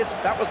was the risk,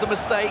 that was the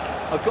mistake.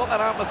 I've got that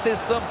out of my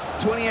system.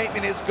 28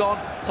 minutes gone,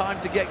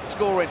 time to get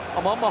scoring.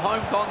 I'm on my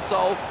home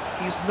console.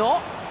 He's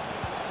not,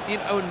 you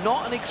know,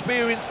 not an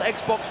experienced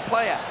Xbox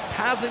player,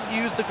 hasn't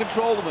used the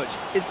controller much.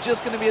 It's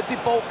just going to be a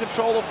default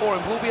controller for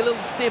him. Will be a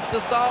little stiff to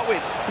start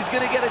with. He's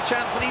going to get a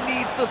chance and he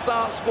needs to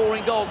start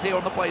scoring goals here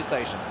on the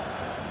PlayStation.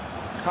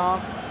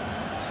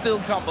 Still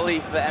can't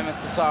believe that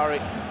Msdossary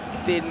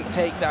didn't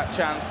take that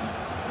chance.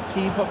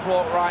 Keeper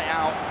brought right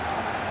out,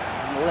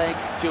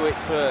 legs to it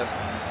first.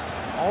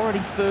 Already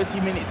 30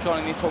 minutes gone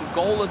in this one,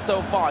 goalless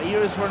so far. Here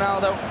is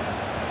Ronaldo,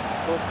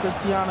 both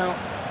Cristiano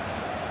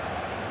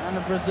and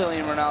the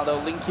Brazilian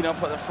Ronaldo linking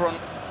up at the front.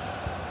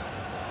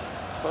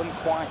 Couldn't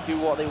quite do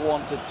what they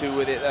wanted to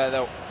with it there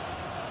though.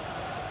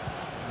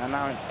 And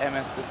now it's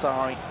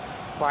Msdossary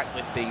back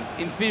with things.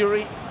 In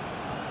theory,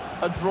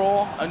 a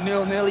draw, a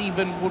 0-0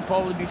 even would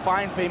probably be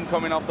fine for him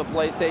coming off the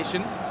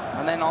PlayStation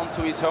and then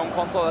onto his home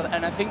console.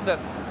 And I think that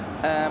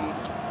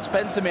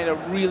Spencer made a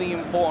really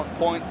important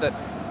point that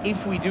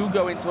if we do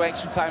go into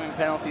extra time and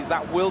penalties,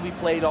 that will be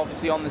played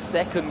obviously on the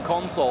second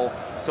console.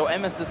 So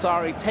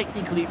Msdossary,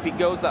 technically, if he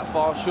goes that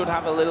far, should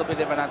have a little bit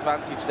of an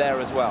advantage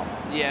there as well.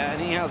 Yeah, and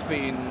he has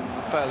been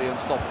fairly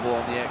unstoppable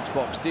on the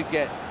Xbox. Did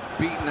get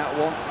beaten at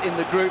once in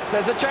the group.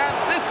 There's a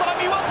chance. This time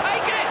he will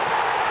take it!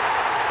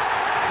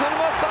 And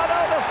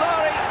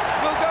Msdossary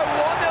will go 1-0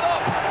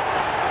 up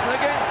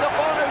against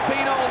Stefano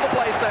Pinna on the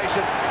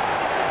PlayStation.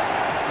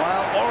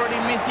 Well, already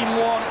missing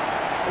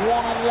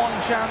one-on-one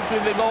chance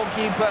with the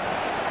goalkeeper.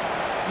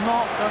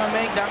 Not going to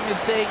make that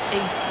mistake a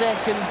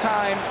second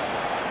time.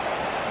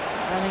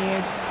 And he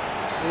is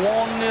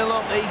 1-0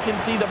 up. There you can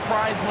see the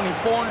prize money,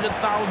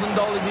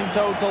 $400,000 in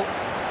total.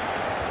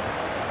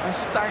 A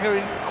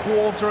staggering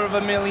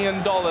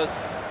 $250,000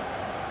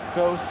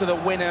 goes to the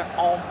winner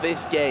of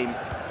this game.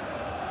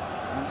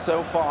 And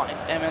so far,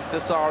 it's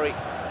Msdossary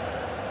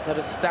that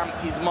has stamped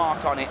his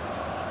mark on it,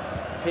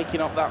 picking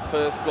up that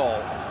first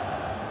goal.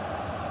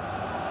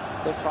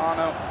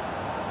 Stefano,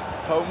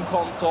 home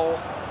console,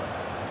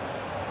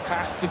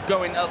 has to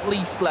go in at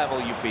least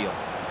level, you feel.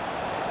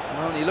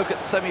 Well, you look at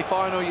the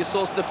semi-final, you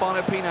saw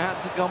Stefano Pinna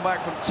had to come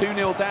back from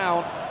 2-0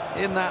 down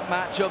in that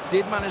matchup.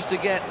 Did manage to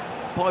get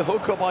by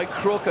hook or by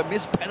crook a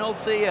missed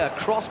penalty, a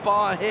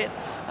crossbar hit,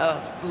 a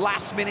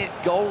last-minute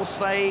goal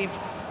save.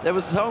 There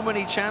was so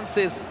many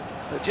chances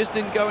that just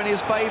didn't go in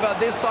his favour.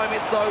 This time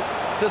it's though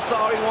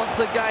Msdossary once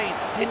again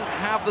didn't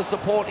have the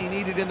support he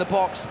needed in the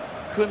box.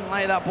 Couldn't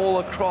lay that ball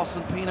across,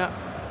 and Pinna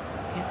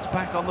gets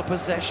back on the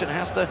possession.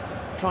 Has to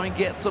try and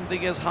get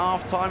something as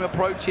half-time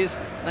approaches.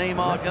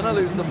 Neymar gonna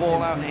lose the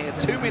ball out here.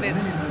 2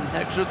 minutes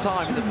extra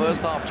time in the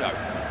first half, Joe.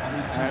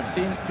 I've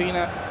seen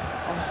Pinna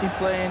obviously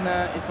playing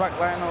his back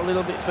line a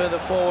little bit further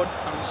forward.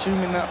 I'm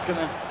assuming that's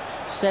gonna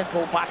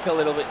settle back a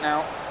little bit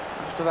now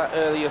after that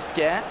earlier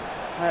scare.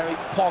 There is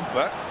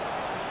Pogba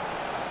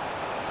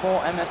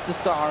for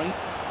Msdossary.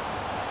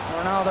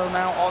 Ronaldo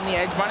now on the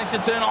edge, managed to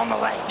turn on the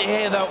left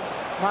here though.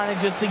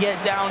 Manages to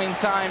get down in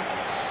time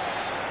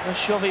to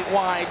shove it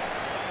wide.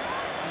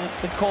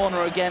 It's the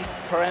corner again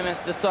for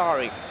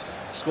Msdossary.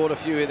 Scored a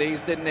few of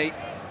these, didn't he,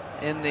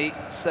 in the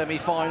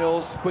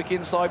semi-finals. Quick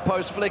inside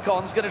post flick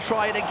on, he's going to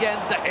try it again.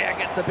 De Gea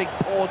gets a big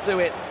paw to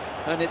it,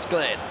 and it's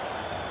cleared.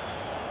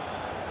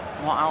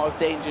 Not out of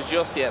danger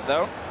just yet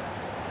though.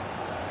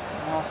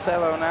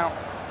 Marcelo now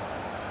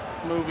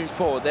moving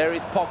forward. There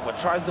is Pogba,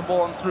 tries the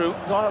ball on through.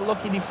 Got a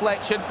lucky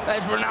deflection.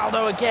 There's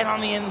Ronaldo again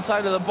on the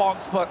inside of the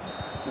box, but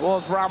it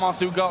was Ramos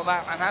who got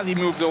that, and as he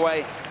moves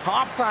away,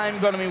 half-time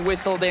going to be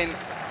whistled in,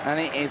 and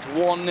it is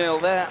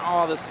 1-0. There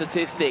are the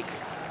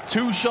statistics.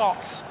 2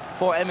 shots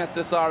for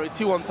Msdossary,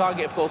 2 on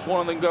target, of course,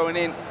 one of them going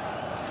in.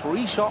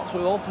 3 shots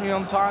with all 3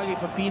 on target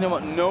for Pinna,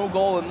 but no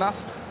goal, and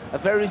that's a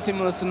very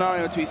similar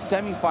scenario to his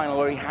semi-final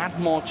where he had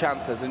more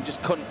chances and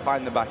just couldn't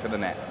find the back of the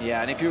net.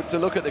 Yeah, and if you were to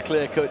look at the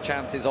clear-cut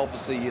chances,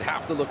 obviously you'd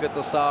have to look at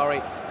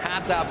Msdossary.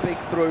 Had that big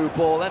through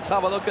ball. Let's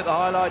have a look at the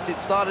highlights. It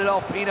started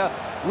off, Pinna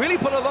really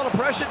put a lot of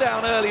pressure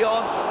down early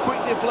on.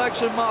 Quick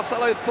deflection,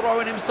 Marcelo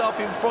throwing himself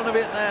in front of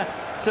it there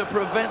to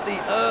prevent the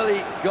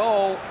early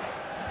goal.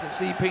 You can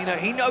see Pinna,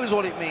 he knows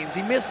what it means.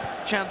 He missed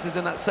chances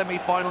in that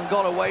semi-final and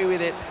got away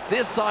with it.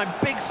 This time,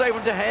 big save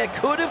from De Gea.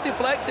 Could have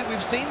deflected.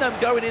 We've seen them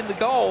going in the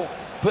goal.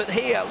 But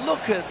here,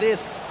 look at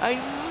this, a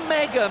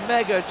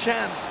mega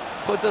chance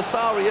for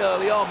Msdossary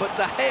early on, but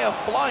De Gea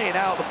flying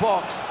out the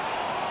box.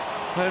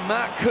 And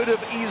that could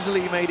have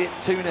easily made it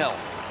 2-0.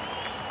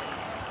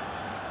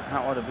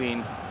 That would have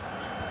been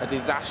a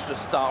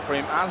disastrous start for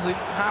him. As it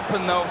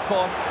happened, though, of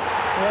course,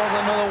 was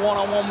another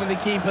one-on-one with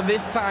the keeper.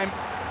 This time,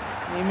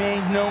 he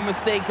made no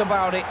mistake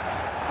about it.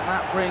 And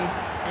that brings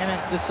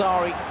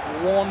Msdossary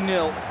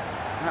 1-0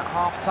 at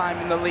half-time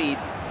in the lead.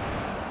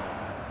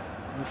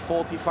 With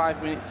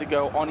 45 minutes to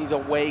go on his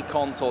away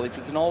console. If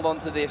he can hold on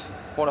to this,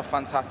 what a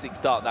fantastic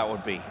start that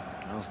would be.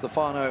 Well,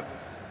 Stefano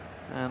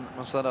and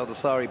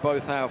Msdossary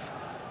both have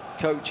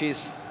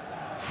coaches,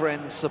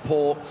 friends,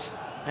 supports,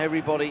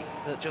 everybody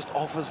that just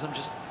offers them,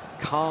 just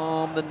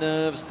calm the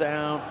nerves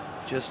down,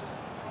 just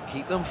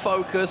keep them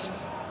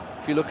focused.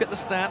 If you look at the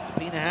stats,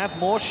 Pinna had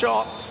more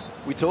shots.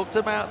 We talked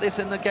about this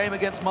in the game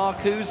against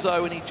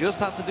Marcuso, and he just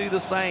had to do the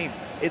same.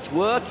 It's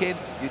working,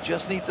 you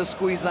just need to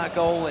squeeze that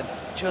goal in.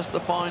 Just the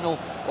final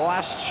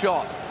last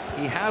shot.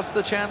 He has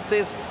the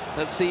chances.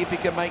 Let's see if he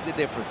can make the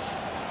difference.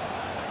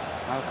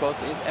 And of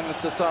course, it's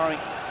Msdossary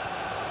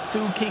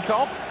to kick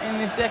off in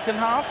the second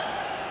half.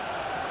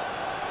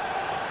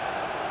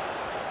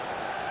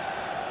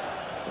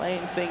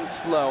 Playing things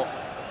slow.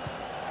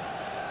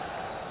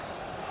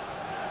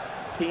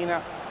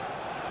 Pinna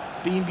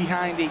been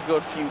behind a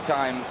good few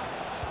times.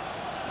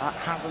 That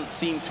hasn't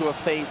seemed to have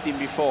fazed him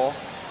before.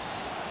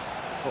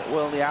 But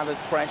will the added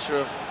pressure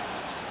of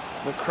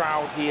the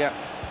crowd here,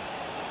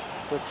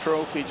 the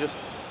trophy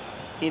just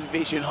in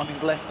vision on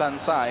his left-hand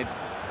side,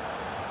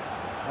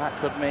 that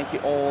could make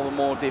it all the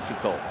more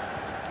difficult.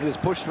 He was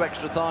pushed to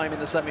extra time in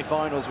the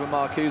semi-finals with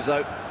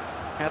Marcuso.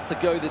 Had to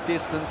go the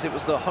distance. It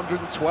was the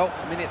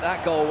 112th minute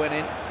that goal went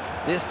in.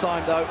 This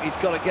time, though, he's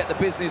got to get the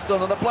business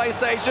done on the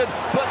PlayStation.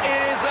 But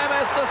it is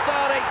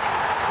Msdossary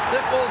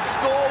that will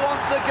score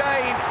once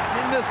again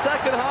in the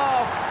second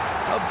half.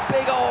 A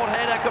big old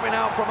header coming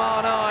out from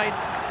R9.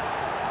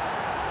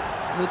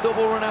 The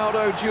double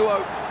Ronaldo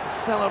duo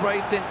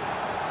celebrating.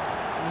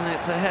 And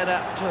it's a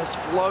header, just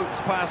floats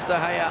past De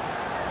Gea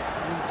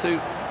into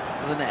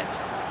the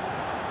net.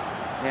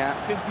 Yeah,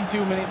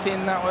 52 minutes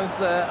in, that was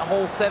a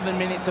whole 7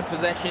 minutes of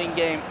possession in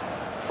game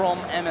from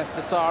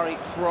Msdossary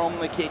from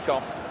the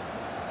kickoff.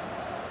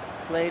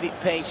 Played it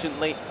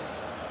patiently,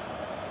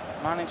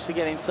 managed to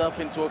get himself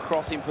into a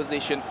crossing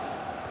position.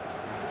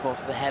 Of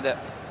course, the header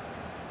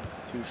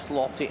to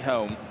slot it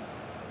home.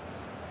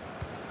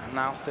 And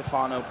now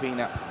Stefano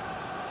Pinna.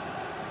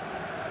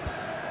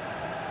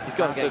 He's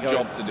got a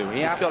job to do.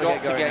 He has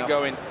got to get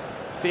going.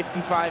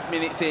 55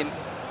 minutes in,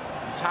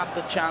 he's had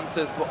the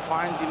chances, but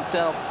finds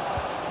himself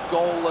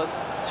goalless,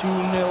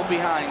 2-0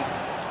 behind.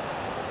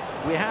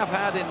 We have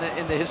had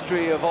in the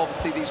history of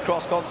obviously these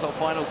cross-console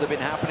finals that have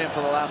been happening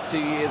for the last 2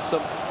 years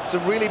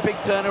some really big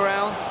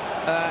turnarounds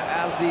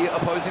as the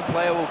opposing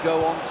player will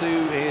go on to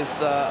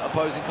his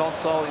opposing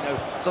console, you know,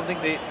 something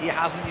that he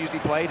hasn't usually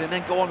played, and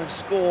then go on and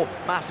score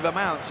massive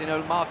amounts. You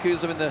know,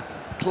 Marcuso in the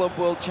Club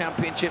World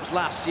Championships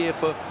last year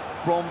for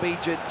Bromby,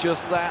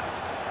 just that.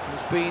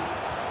 There's been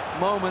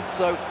moments,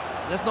 so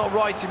let's not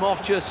write him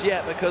off just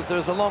yet, because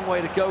there's a long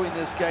way to go in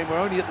this game. We're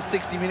only at the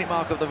 60-minute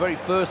mark of the very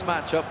first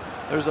matchup.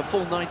 There's a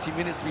full 90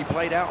 minutes to be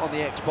played out on the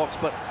Xbox,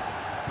 but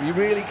he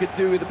really could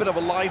do with a bit of a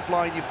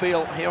lifeline, you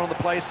feel, here on the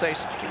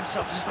PlayStation, to get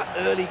himself just that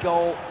early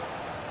goal,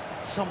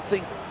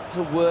 something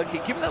to work in.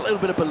 Give him that little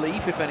bit of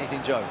belief, if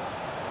anything, Joe.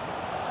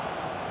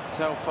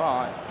 So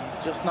far, he's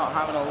just not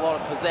having a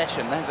lot of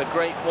possession. There's a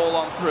great ball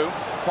on through.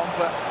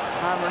 Pogba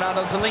and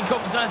Ronaldo to link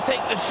up. He's going to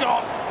take the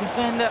shot.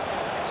 Defender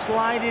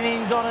sliding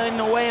in, got in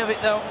the way of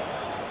it, though.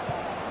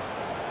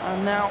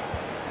 And now,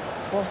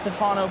 for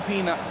Stefano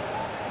Pinna,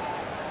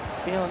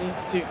 feel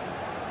needs to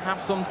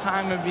have some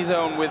time of his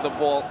own with the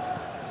ball,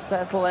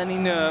 settle any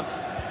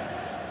nerves,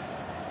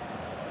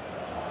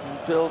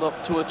 and build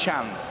up to a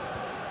chance.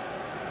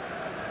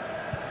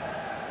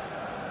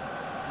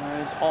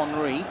 There's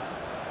Henry.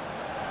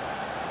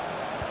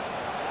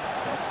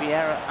 There's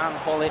Vieira and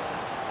Hullet.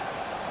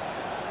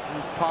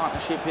 His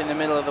partnership in the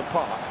middle of the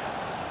park.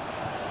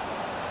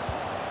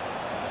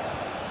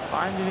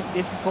 Finding it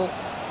difficult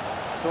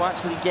to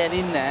actually get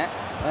in there.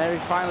 There he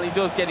finally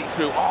does get it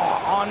through.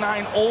 Oh,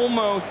 R9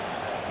 almost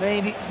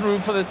made it through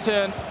for the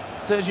turn.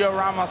 Sergio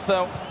Ramos,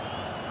 though,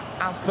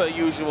 as per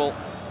usual,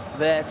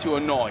 there to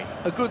annoy.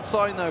 A good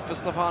sign, though, for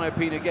Stefano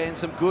Pinna, getting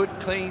some good,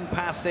 clean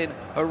passing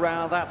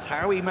around. That's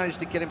how he managed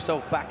to get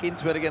himself back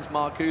into it against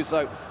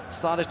Marcuso.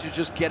 Started to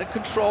just get a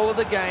control of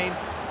the game,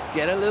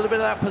 get a little bit of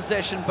that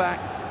possession back,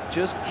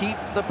 just keep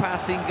the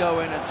passing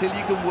going until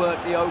you can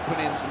work the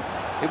openings. And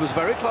it was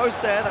very close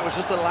there. That was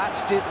just a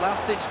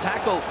last-ditch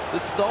tackle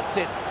that stopped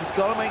it. He's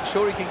got to make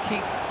sure he can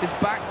keep his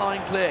back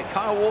line clear.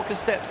 Kyle Walker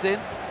steps in.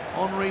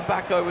 Henry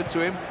back over to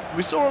him.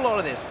 We saw a lot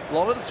of this. A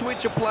lot of the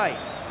switch of play.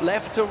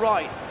 Left to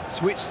right.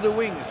 Switch to the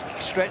wings.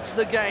 Stretch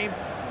the game.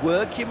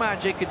 Work your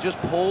magic and just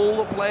pull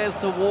the players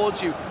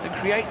towards you and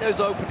create those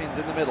openings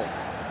in the middle.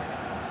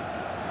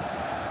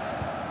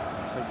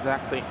 That's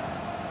exactly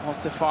what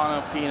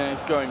Stefano Pinna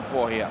is going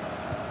for here.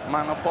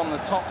 Man up on the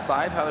top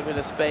side, had a bit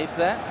of space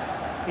there.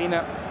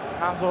 Pinna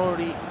has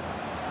already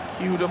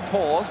cued a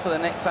pause for the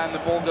next time the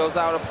ball goes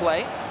out of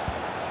play.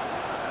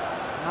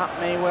 That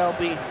may well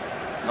be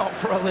not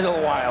for a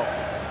little while.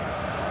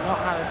 Not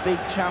had a big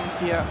chance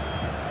here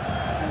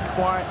in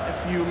quite a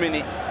few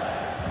minutes.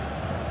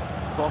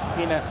 Of course,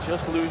 Pinna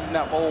just losing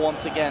that ball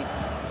once again.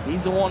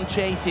 He's the one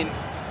chasing.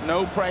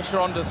 No pressure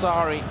on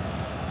Msdossary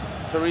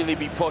to really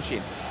be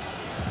pushing.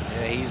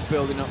 Yeah, he's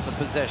building up the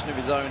possession of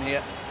his own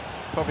here.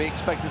 Probably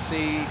expect to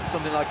see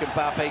something like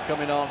Mbappe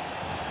coming on.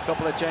 A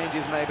couple of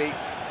changes maybe.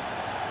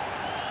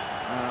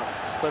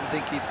 Don't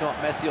think he's got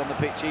Messi on the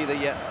pitch either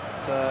yet,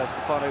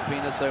 Stefano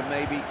Pinna, so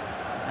maybe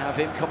have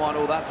him come on.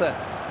 Oh, that's a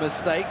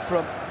mistake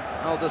from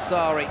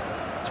Msdossary.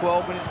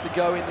 12 minutes to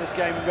go in this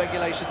game in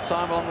regulation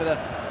time, along with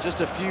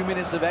just a few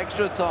minutes of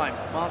extra time.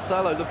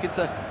 Marcelo looking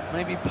to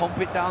maybe pump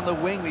it down the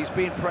wing. He's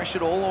being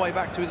pressured all the way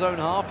back to his own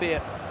half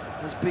here.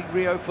 As big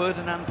Rio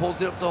Ferdinand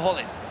pulls it up to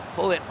Hullet.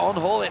 Hullet on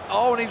Hullet.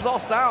 Oh, and he's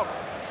lost out.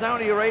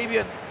 Saudi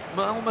Arabian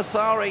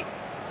Msdossary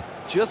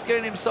just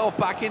getting himself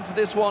back into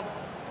this one.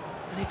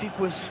 And if he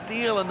could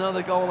steal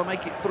another goal and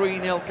make it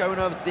 3-0 going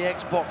over to the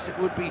Xbox, it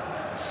would be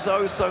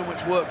so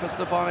much work for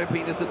Stefano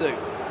Pinna to do.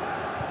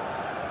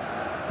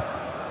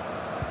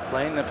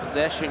 Playing the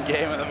possession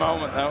game at the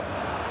moment, though.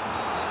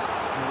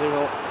 As he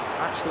will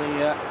actually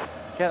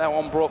get that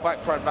one brought back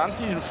for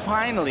advantage. And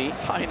finally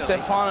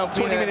Stefano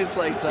Pinna, 20 minutes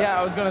later. Yeah,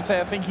 I was going to say,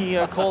 I think he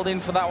called in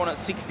for that one at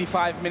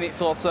 65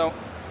 minutes or so.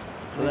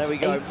 So there we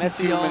go.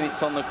 Messi on.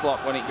 Minutes on the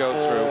clock when it goes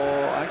through.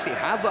 Actually,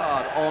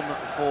 Hazard on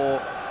for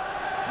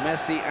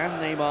Messi and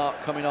Neymar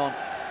coming on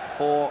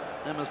for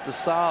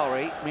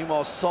Msdossary.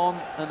 Meanwhile, Son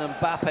and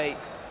Mbappe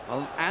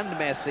and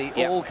Messi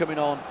all coming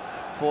on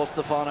for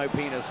Stefano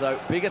Pinna. So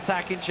big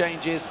attacking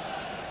changes.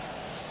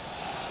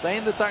 Stay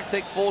in the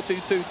tactic,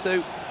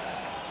 4-2-2-2.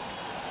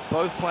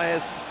 Both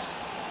players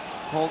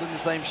holding the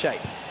same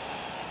shape.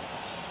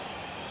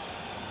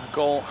 A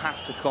goal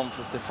has to come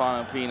for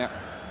Stefano Pinna.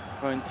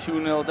 Going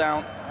 2-0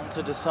 down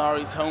onto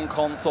Msdossary's home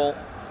console.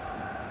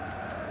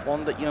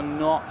 One that you're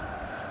not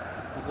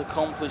as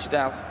accomplished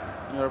as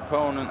your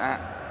opponent at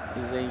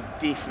is a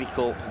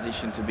difficult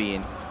position to be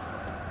in.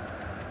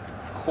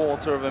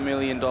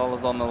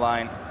 $250,000 on the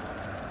line.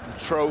 The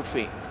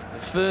trophy, the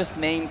first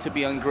name to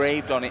be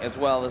engraved on it as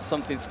well. There's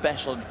something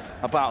special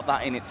about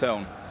that in its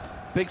own.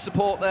 Big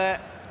support there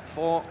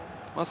for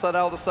Masad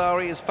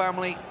Msdossary, his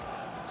family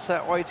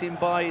sat waiting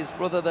by, his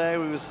brother there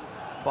who was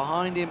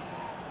behind him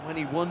when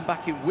he won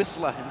back in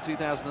Whistler in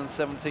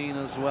 2017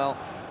 as well.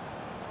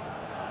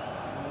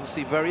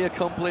 Obviously very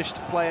accomplished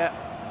player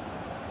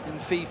in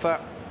FIFA,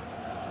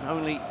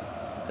 only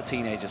a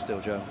teenager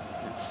still, Joe.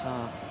 It's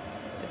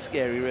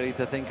scary really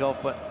to think of,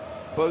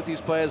 but both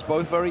these players,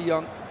 both very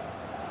young.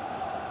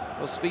 Of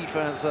course,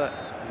 FIFA has a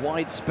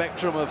wide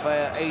spectrum of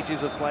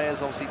ages of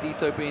players, obviously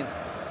Dito being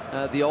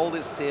the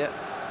oldest here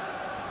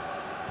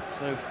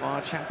so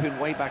far, champion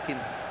way back in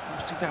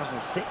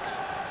 2006.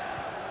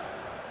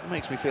 It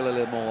makes me feel a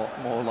little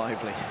more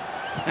lively.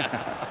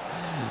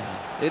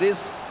 It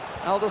is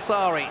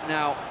Msdossary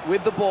now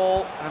with the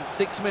ball and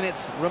 6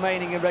 minutes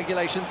remaining in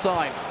regulation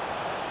time.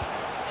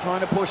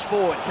 Trying to push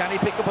forward. Can he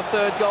pick up a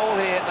third goal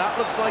here? That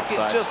looks like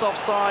it's just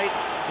offside.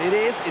 It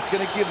is. It's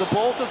going to give the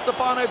ball to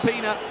Stefano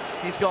Pinna.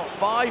 He's got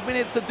 5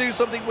 minutes to do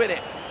something with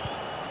it.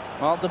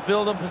 Well, the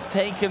build-up has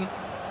taken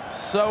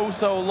so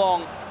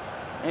long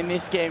in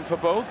this game for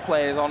both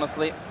players,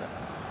 honestly.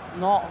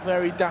 Not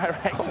very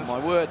direct. Oh my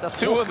word, that's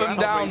two of them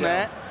down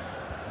there.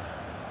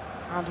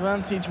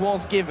 Advantage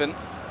was given.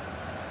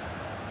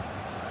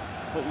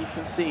 But you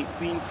can see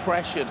being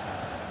pressured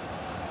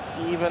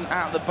even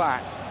at the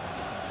back,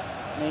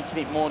 making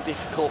it more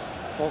difficult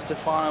for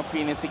Stefano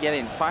Pinna to get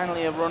in.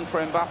 Finally a run for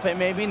Mbappe,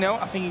 maybe? No,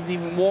 I think he's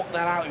even walked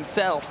that out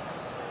himself.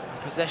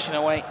 Possession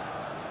away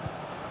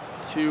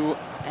to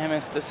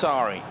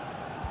Msdossary.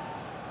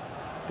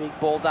 Big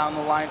ball down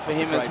the line for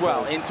him as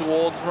well. In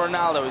towards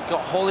Ronaldo. He's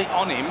got Hullet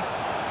on him.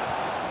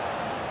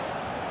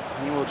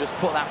 And he will just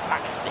put that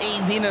back.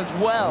 Stays in as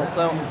well.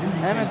 So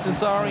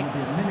Msdossary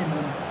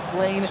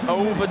playing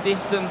over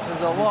distance.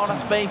 There's a lot of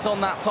space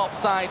on that top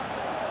side.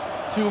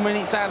 2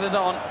 minutes added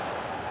on.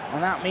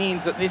 And that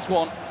means that this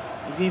one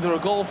is either a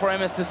goal for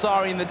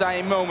Msdossary in the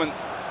dying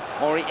moments,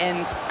 or it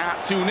ends at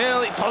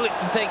 2-0. It's Hullet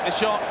to take the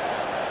shot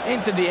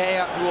into De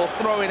Gea, who will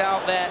throw it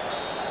out there.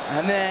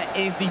 And there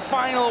is the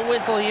final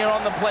whistle here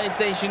on the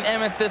PlayStation.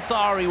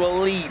 Msdossary will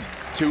lead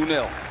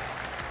 2-0.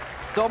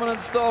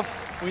 Dominant stuff.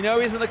 We know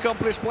he's an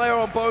accomplished player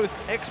on both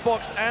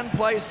Xbox and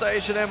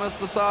PlayStation,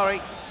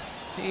 Msdossary.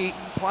 He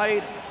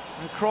played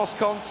across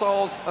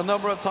consoles a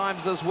number of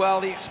times as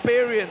well. The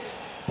experience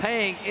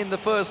paying in the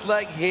first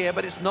leg here,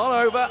 but it's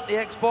not over. The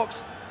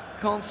Xbox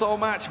console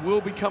match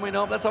will be coming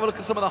up. Let's have a look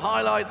at some of the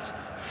highlights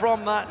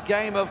from that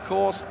game, of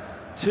course.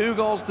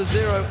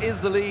 2-0 is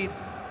the lead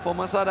for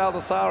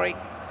Msdossary,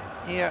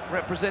 here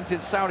representing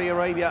Saudi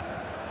Arabia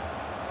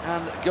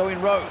and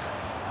going rogue.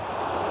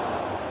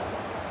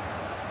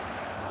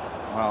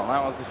 Well,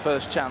 that was the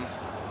first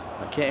chance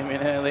that came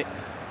in early.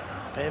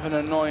 Bit of an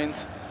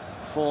annoyance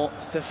for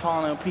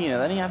Stefano Pinna.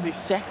 Then he had the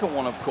second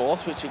one, of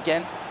course, which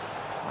again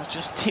was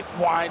just tipped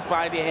wide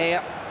by De Gea.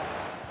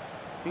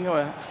 I think there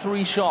were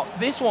 3 shots.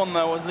 This one,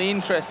 though, was the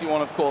interesting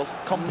one, of course.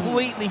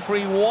 Completely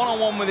free,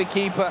 one-on-one with the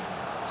keeper.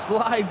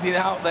 Slides it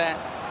out there.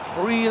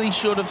 Really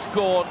should have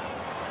scored.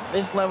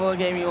 This level of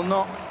game, you'll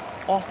not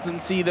often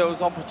see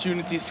those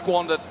opportunities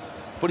squandered,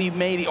 but he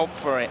made it up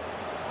for it.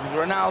 With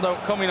Ronaldo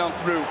coming on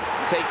through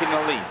and taking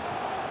the lead.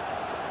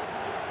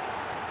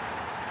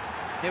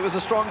 It was a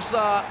strong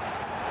start.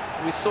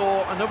 We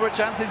saw a number of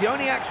chances. He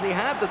only actually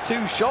had the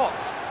 2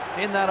 shots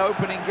in that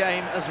opening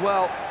game as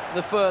well,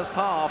 the first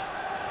half.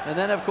 And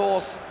then, of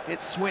course,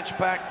 it switched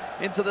back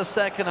into the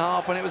second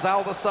half, and it was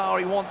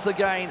Msdossary once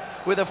again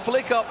with a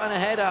flick up and a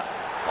header.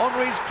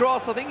 Henry's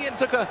cross, I think it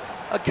took a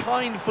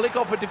kind flick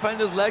off a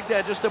defender's leg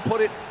there just to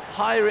put it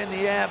higher in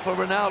the air for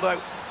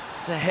Ronaldo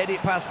to head it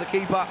past the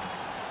keeper.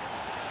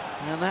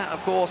 And that,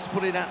 of course,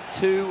 put it at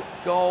 2-0,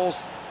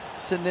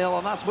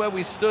 and that's where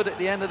we stood at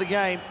the end of the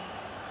game,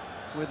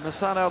 with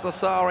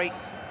Msdossary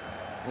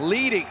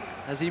leading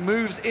as he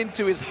moves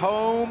into his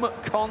home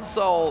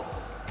console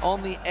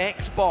on the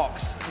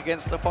Xbox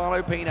against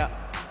Stefano Pinna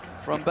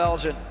from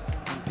Belgium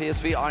and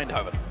PSV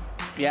Eindhoven.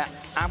 Yeah,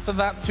 after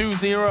that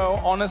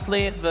 2-0,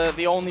 honestly,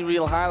 the only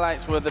real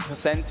highlights were the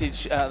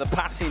percentage, the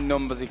passing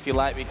numbers, if you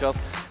like, because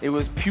it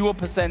was pure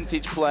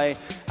percentage play.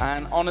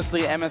 And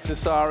honestly,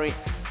 Msdossary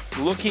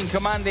looking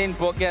commanding,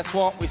 but guess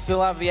what? We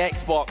still have the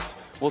Xbox.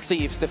 We'll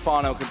see if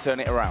Stefano can turn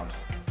it around.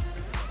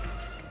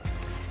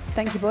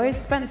 Thank you, boys.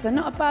 Spencer,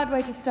 not a bad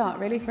way to start,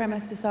 really, for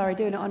Msdossary,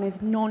 doing it on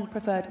his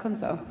non-preferred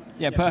console.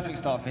 Yeah, perfect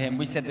start for him.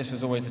 We said this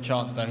was always a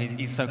chance, though.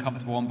 He's so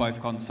comfortable on both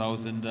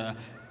consoles, and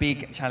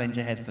big challenge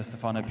ahead for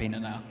Stefano Pinna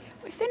now.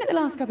 We've seen it the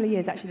last couple of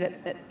years, actually,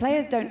 that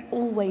players don't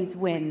always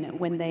win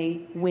when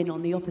they win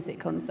on the opposite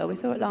console. We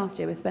saw it last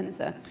year with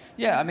Spencer.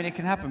 Yeah, I mean, it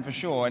can happen for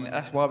sure, and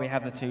that's why we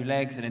have the 2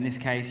 legs, and in this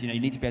case, you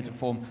need to be able to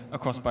perform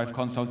across both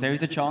consoles. There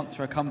is a chance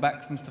for a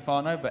comeback from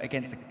Stefano, but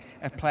against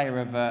a player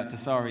of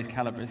Dossary's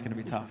calibre, it's going to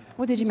be tough.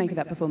 What did you make of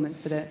that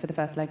performance for the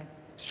first leg?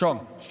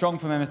 Strong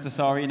from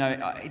Msdossary.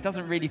 It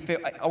doesn't really feel.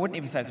 I wouldn't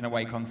even say it's an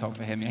away console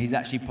for him. He's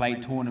actually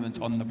played tournaments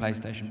on the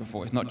PlayStation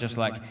before. It's not just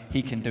like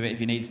he can do it if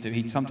he needs to.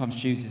 He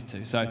sometimes chooses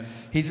to. So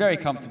he's very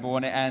comfortable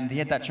on it, and he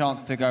had that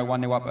chance to go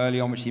 1-0 up early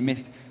on, which he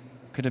missed.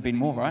 Could have been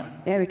more, right?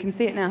 Yeah, we can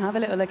see it now. Have a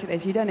little look at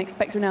this. You don't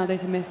expect Ronaldo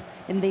to miss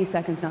in these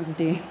circumstances,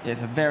 do you? Yeah,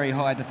 it's a very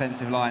high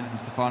defensive line from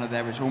Stefano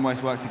there, which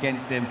almost worked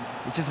against him.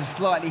 It's just a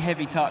slightly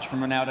heavy touch from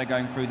Ronaldo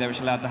going through there,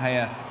 which allowed De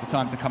Gea the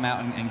time to come out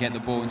and get the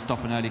ball and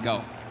stop an early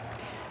goal.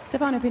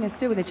 Stefano Pinna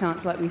still with a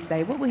chance, like we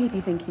say. What will he be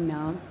thinking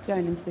now,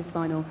 going into this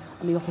final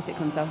on the opposite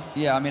console?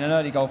 Yeah, I mean, an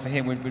early goal for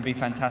him would be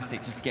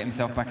fantastic just to get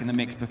himself back in the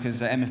mix,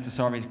 because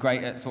Msdossary is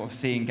great at sort of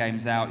seeing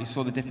games out. You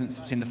saw the difference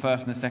between the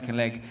first and the second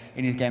leg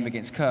in his game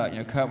against Kurt.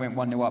 Kurt went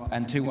 1-0 up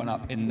and 2-1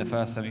 up in the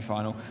first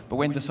semi-final, but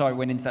when Dossary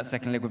went into that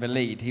second leg with a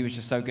lead, he was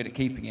just so good at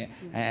keeping it,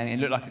 and it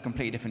looked like a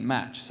completely different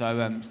match.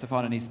 So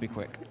Stefano needs to be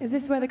quick. Is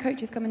this where the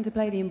coaches come into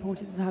play, the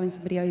importance of having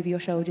somebody over your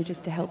shoulder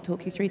just to help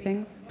talk you through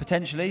things?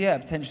 Potentially, yeah.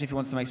 Potentially if he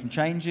wants to make some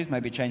changes,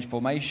 maybe change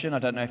formation. I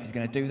don't know if he's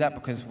going to do that,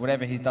 because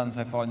whatever he's done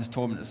so far in this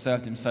tournament has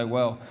served him so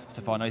well,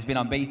 Stefano. He's been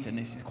unbeaten.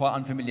 This is quite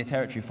unfamiliar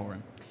territory for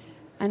him.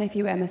 And if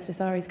you were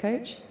Msdossary's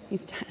coach,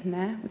 he's chatting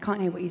there, we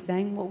can't hear what he's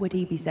saying, what would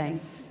he be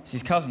saying? It's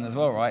his cousin as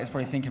well, right? He's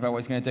probably thinking about what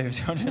he's going to do with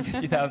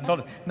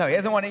 $250,000. No, he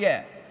hasn't won it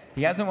yet.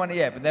 He hasn't won it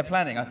yet, but they're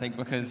planning, I think,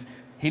 because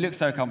he looks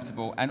so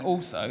comfortable. And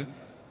also,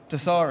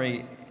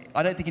 Dossary,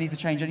 I don't think he needs to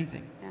change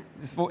anything.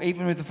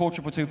 Even with the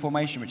 4-2-2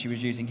 formation which he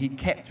was using, he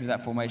kept with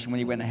that formation when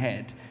he went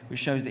ahead, which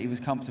shows that he was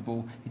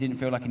comfortable. He didn't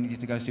feel like he needed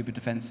to go super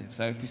defensive.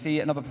 So if you see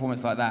another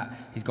performance like that,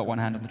 he's got one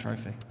hand on the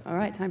trophy. All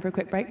right, time for a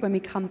quick break. When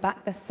we come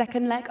back, the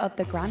second leg of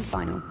the grand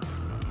final.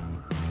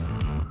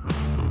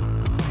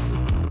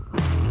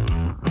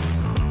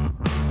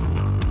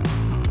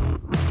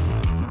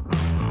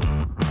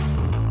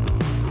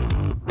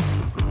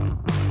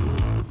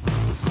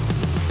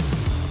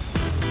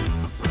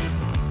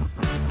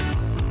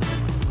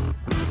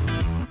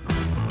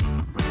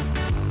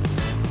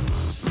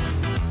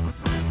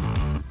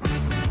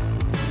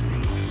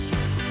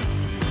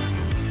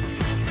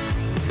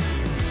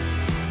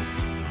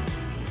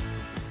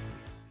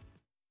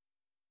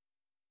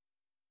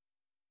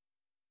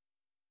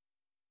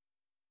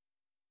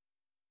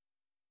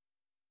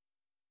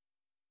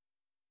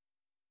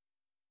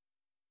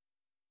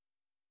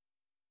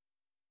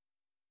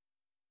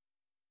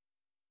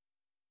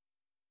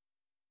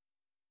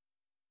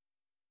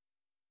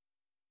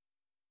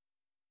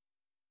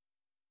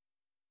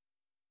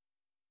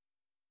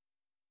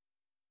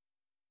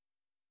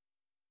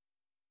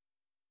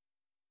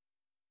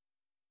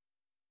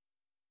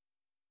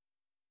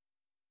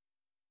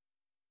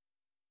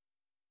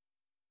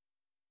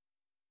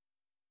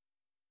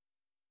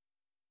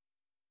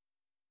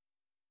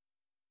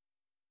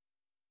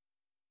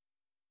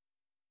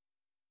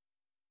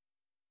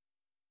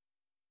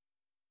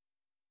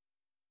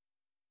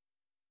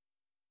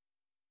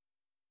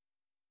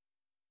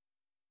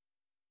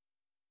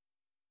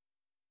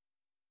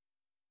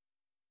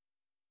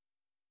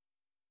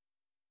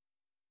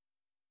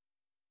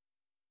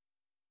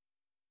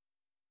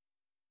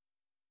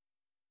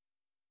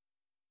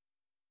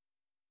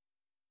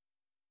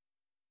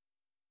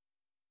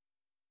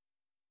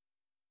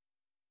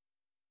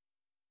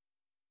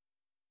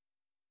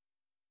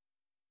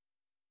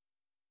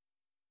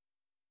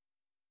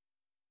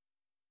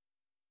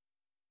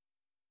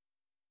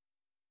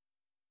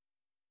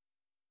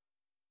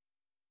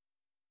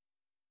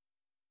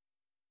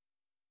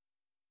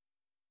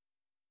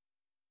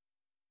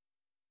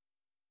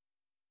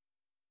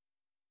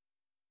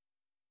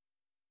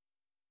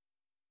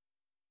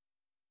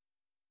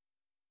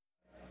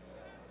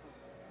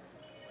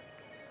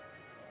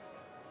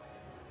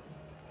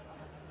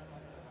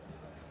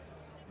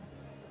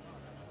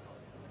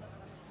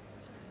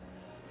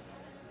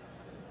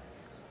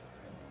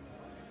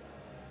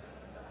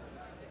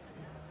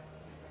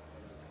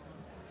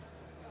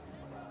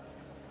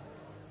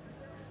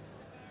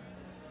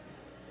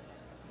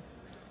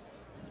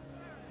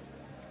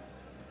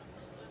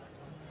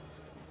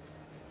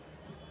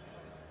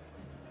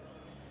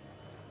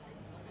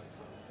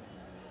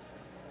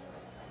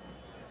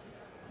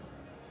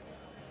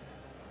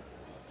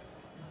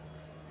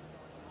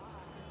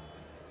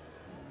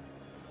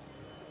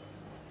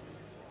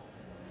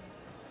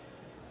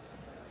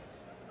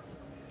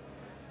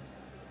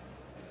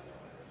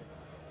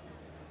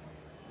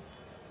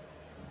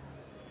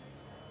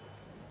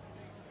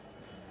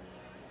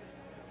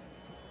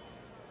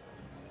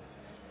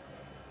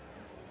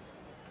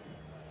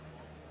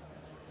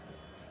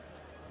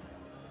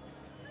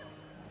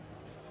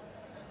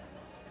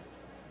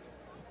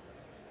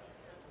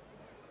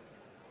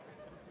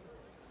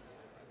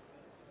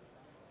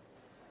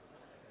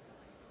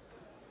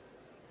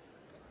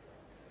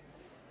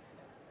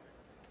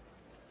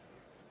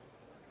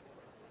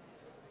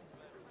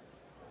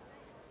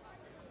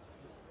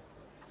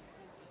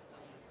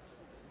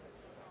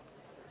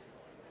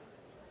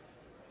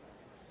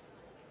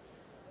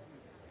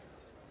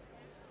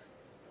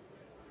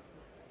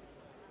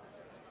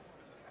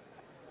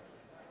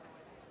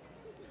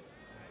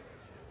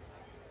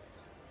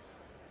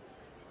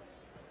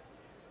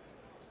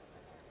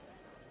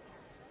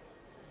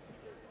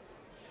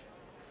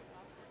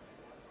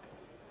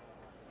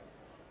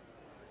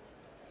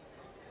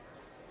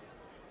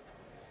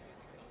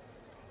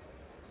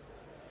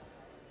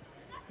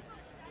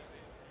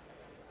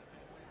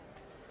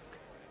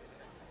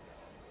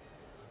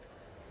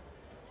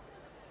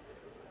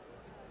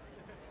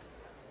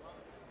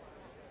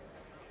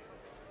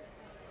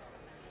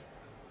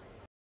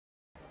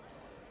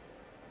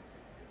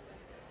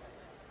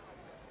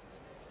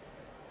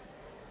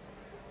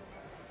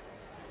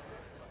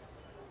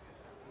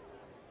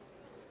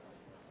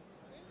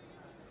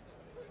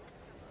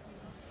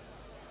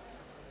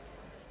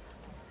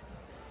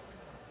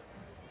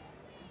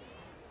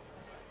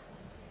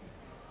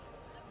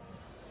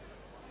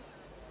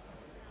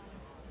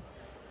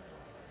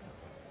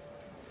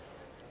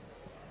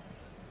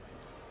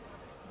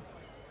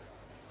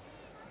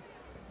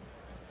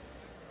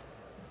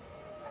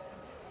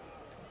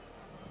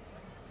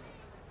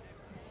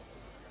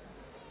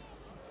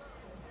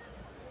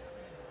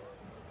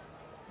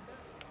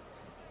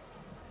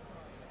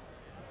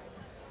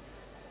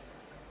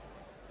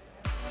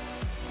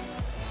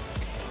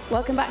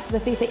 Welcome back to the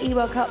FIFA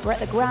eWorld Cup. We're at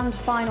the grand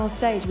final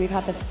stage. We've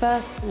had the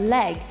first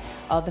leg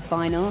of the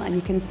final, and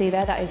you can see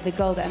there that is the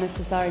goal that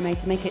Msdossary made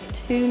to make it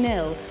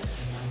 2-0.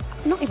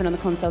 Not even on the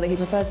console that he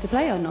prefers to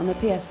play on the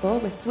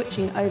PS4. We're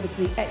switching over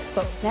to the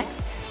Xbox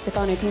next.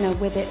 Stefano Pinna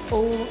with it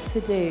all to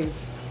do.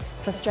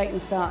 Frustrating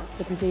start to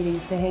the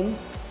proceedings for him.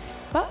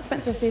 But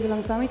Spencer FC is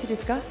alongside me to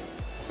discuss.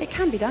 It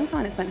can be done,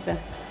 can't it, Spencer?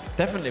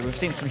 Definitely. We've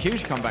seen some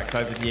huge comebacks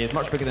over the years,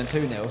 much bigger than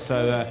 2-0,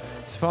 so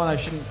Stefano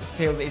shouldn't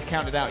feel that he's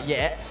counted out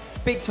yet.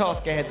 Big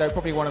task ahead, though,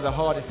 probably one of the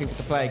hardest people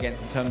to play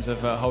against in terms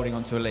of holding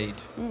on to a lead.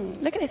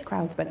 Look at this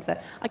crowd, Spencer.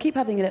 I keep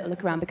having a little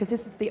look around because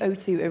this is the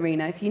O2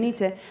 Arena. If you need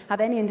to have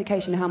any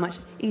indication of how much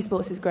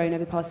esports has grown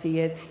over the past few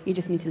years, you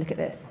just need to look at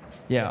this.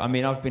 Yeah, I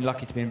mean, I've been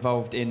lucky to be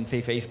involved in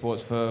FIFA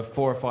esports for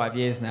 4 or 5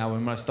 years now,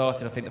 and when I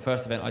started, I think the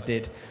first event I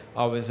did,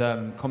 I was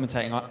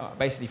commentating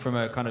basically from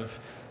a kind of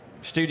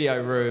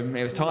studio room.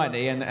 It was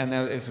tiny, and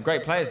there was some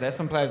great players there.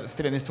 Some players that are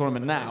still in this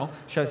tournament now.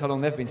 Shows how long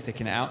they've been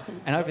sticking it out.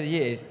 And over the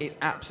years, it's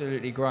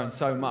absolutely grown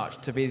so much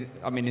to be,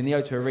 I mean, in the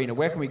O2 Arena.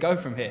 Where can we go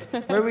from here?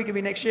 Where are we going to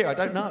be next year? I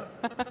don't know.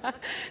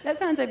 Let's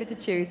hand over to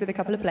Choose with a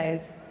couple of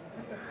players.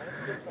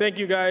 Thank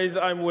you, guys.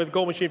 I'm with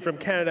Goal Machine from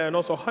Canada and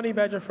also Honey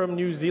Badger from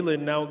New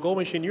Zealand. Now, Goal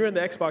Machine, you're in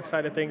the Xbox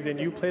side of things, and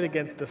you played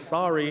against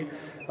Msdossary.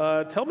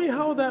 Tell me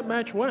how that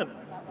match went.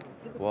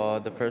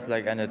 Well, the first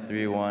leg ended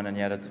 3-1, and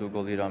he had a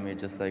 2-goal lead on me,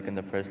 just like in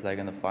the first leg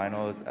in the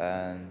finals.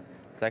 And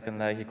second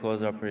leg, he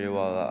closed up pretty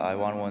well. I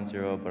won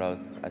 1-0, but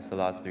I still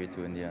lost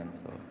 3-2 in the end.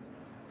 So.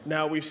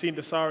 Now, we've seen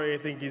Msdossary.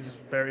 I think he's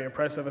very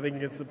impressive. I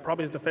think it's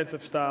probably his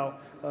defensive style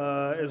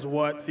is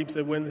what seems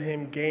to win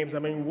him games. I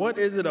mean, what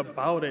is it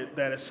about it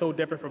that is so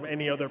different from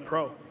any other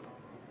pro?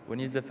 When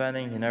he's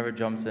defending, he never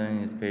jumps in,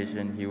 he's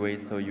patient. He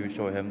waits till you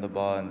show him the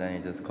ball, and then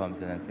he just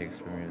comes in and takes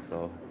from you.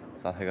 So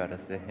that's all I got to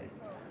say.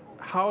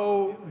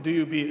 How do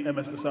you beat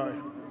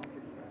Msdossary?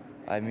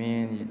 I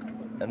mean,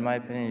 in my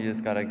opinion, you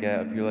just got to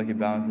get a few lucky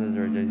bounces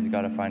or just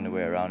got to find a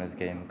way around his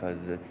game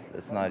because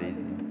it's not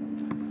easy.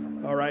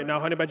 All right, now,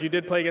 Honey Badger, you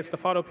did play against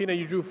Stefano Pinna.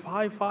 You drew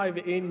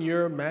 5-5 in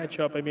your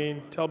matchup. I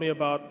mean, tell me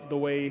about the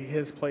way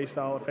his play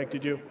style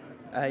affected you.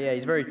 Yeah,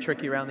 he's very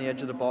tricky around the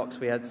edge of the box.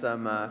 We had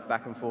some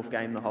back and forth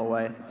game the whole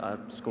way. I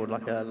scored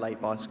like a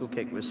late bicycle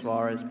kick with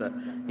Suarez, but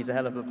he's a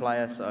hell of a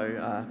player,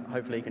 so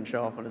hopefully he can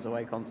show up on his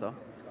away console.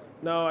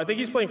 No, I think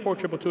he's playing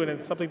 4-2-2, and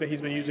it's something that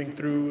he's been using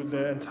through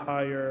the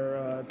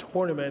entire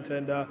tournament,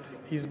 and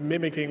he's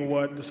mimicking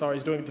what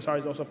Msdossary's doing.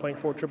 Msdossary's also playing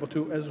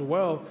 4-2-2 as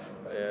well.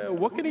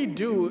 What can he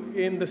do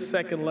in the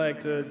second leg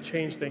to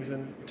change things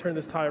and turn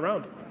this tie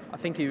around? I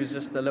think he was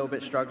just a little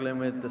bit struggling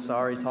with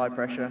Msdossary's high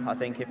pressure. I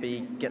think if he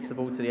gets the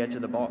ball to the edge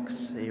of the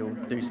box, he'll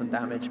do some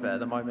damage, but at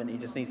the moment he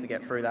just needs to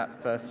get through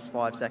that first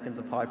 5 seconds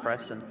of high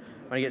press, and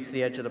when he gets to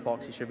the edge of the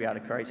box, he should be able to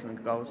create some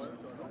goals.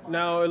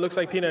 Now, it looks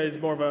like Pinna is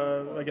more of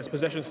a, I guess,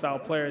 possession-style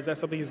player. Is that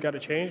something he's got to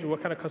change? What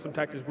kind of custom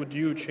tactics would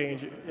you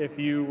change if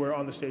you were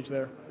on the stage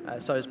there?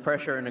 So his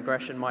pressure and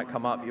aggression might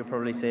come up. You'll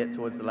probably see it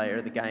towards the later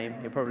of the game.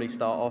 He'll probably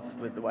start off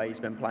with the way he's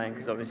been playing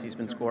because obviously he's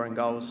been scoring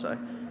goals. So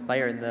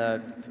later in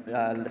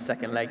the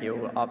second leg,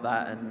 he'll up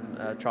that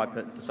and try to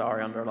put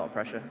Msdossary under a lot of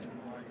pressure.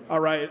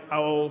 All right. I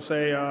will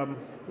say,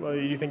 well,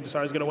 you think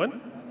Msdossary's going to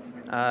win?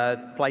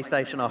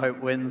 PlayStation, I hope,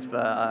 wins,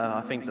 but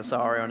I think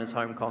Msdossary on his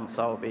home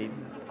console will be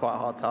quite a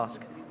hard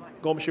task.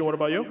 Goal Machine, what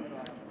about you?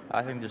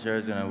 I think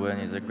Msdossary's going to win.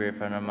 He's a great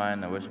friend of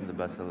mine. I wish him the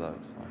best of luck.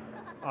 So.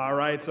 All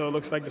right, so it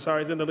looks like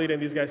Msdossary's in the lead, and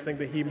these guys think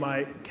that he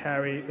might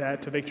carry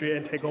that to victory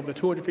and take home the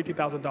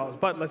 $250,000.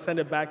 But let's send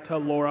it back to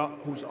Laura,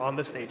 who's on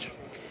the stage.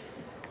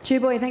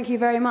 Boy, thank you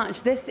very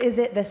much. This is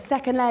it, the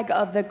second leg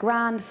of the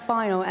grand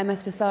final.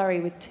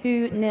 Msdossary with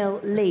 2-0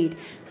 lead.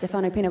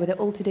 Stefano Pinna with it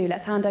all to do.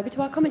 Let's hand over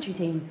to our commentary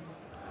team.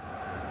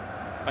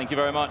 Thank you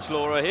very much,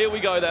 Laura. Here we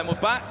go then. We're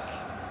back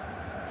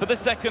for the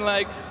second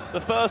leg. The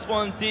first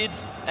one did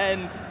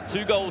end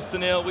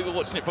 2-0. We were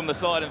watching it from the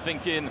side and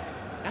thinking,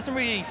 hasn't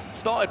really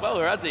started well,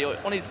 has he?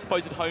 On his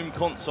supposed home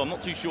console. I'm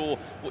not too sure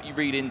what you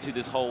read into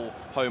this whole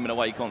home and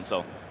away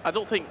console. I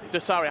don't think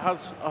Msdossary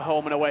has a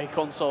home and away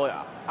console.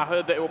 I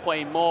heard that he was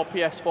playing more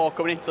PS4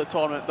 coming into the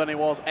tournament than he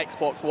was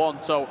Xbox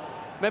One. So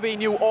maybe he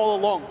knew all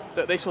along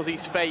that this was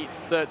his fate,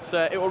 that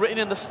it was written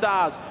in the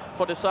stars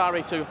for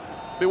Msdossary to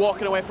be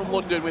walking away from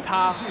London with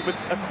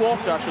a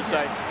quarter, I should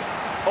say,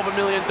 of $1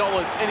 million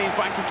in his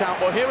bank account.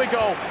 But here we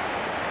go,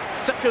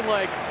 second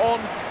leg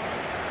on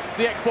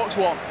the Xbox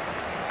One.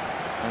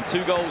 And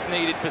 2 goals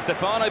needed for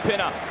Stefano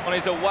Pinna on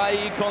his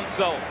away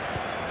console.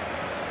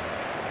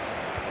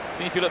 I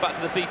think if you look back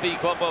to the FIFA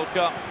eWorld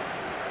Cup,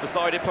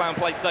 Msdossary did play on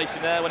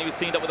PlayStation there when he was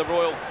teamed up with the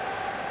Royal.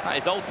 That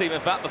is old team,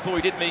 in fact, before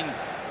he did mean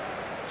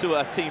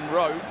to Team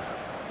Rogue.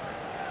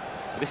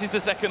 This is the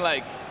second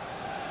leg.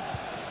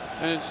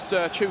 And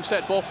as Chu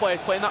said, both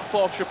players playing that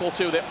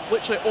 4-2-2. That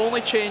literally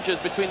only changes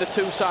between the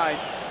two sides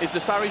is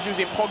Msdossary's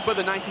using Pogba,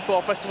 the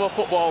 '94 Festival of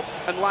Football,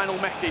 and Lionel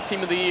Messi,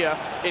 Team of the Year,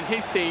 in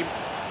his team.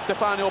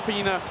 Stefano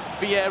Pinna,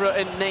 Vieira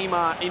and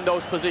Neymar in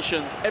those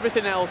positions.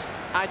 Everything else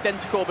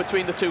identical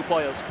between the two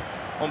players.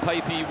 On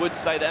paper, you would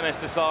say that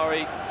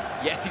Msdossary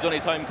Yes, he's on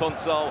his home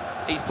console.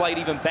 He's played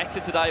even better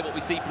today. What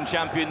we see from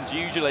champions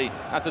usually,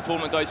 as the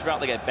tournament goes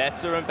throughout, they get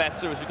better and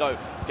better as we go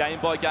game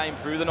by game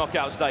through the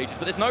knockout stages.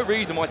 But there's no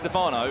reason why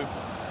Stefano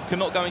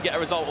cannot go and get a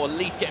result, or at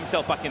least get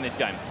himself back in this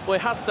game. Well,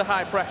 he has to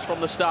high press from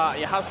the start.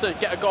 He has to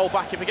get a goal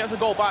back. If he gets a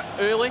goal back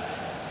early,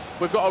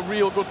 we've got a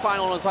real good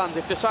final on his hands.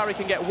 If Msdossary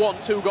can get 1,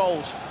 2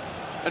 goals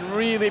and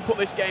really put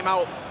this game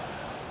out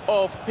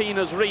of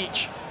Pinna's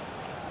reach,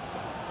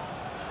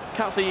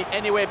 can't see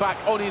any way back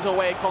on his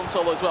away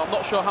console as well. I'm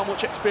not sure how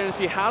much experience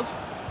he has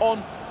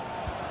on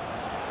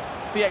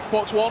the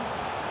Xbox One.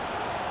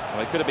 Well,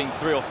 it could have been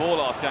 3 or 4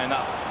 last game,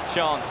 that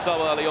chance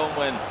so early on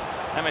when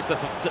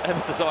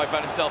Msdossary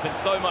found himself in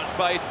so much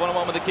space,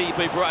 one-on-one with the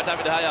keeper. He brought out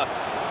David De Gea.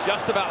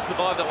 Just about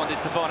survived that one, did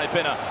Stefano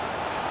Pinna.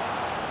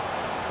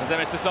 As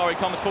Msdossary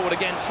comes forward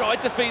again,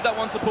 tried to feed that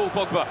one to Paul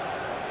Pogba.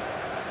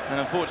 And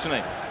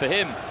unfortunately for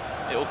him,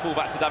 it will fall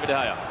back to David De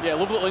Gea. Yeah,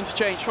 lovely little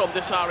interchange from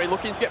Msdossary,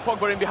 looking to get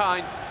Pogba in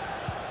behind.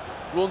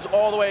 Runs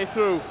all the way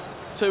through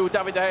to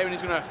David De Gea, and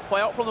he's going to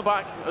play out from the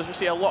back, as you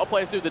see a lot of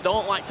players do. They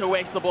don't like to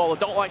waste the ball, they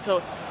don't like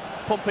to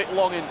pump it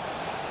long and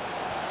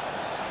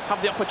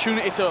have the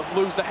opportunity to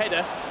lose the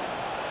header.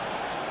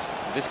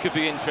 This could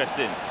be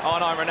interesting.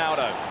 R9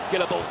 Ronaldo,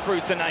 killer ball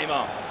through to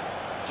Neymar.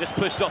 Just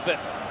pushed off it.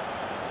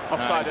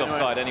 Offside, no,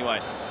 offside anyway.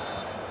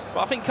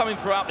 But I think coming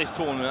throughout this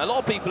tournament, a lot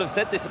of people have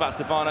said this about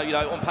Stefano, you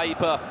know, on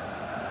paper,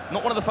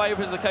 not one of the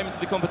favourites that came into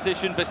the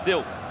competition, but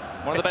still,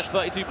 one of the best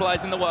 32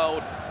 players in the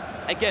world.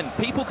 Again,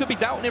 people could be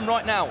doubting him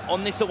right now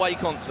on this away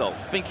console,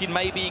 thinking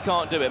maybe he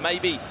can't do it,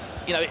 maybe,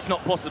 you know, it's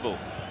not possible.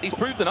 He's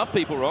proved enough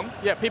people wrong.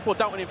 Yeah, people were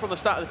doubting him from the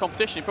start of the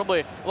competition.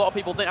 Probably a lot of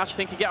people didn't actually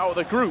think he'd get out of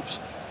the groups.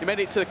 He made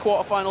it to the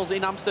quarterfinals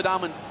in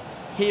Amsterdam, and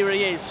here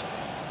he is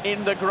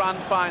in the grand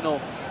final.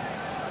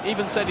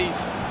 Even said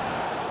he's...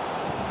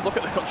 Look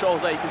at the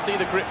controls there. You can see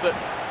the grip that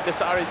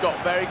Msdossary's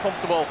got, very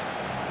comfortable.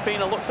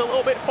 Pinna looks a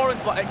little bit foreign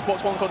to that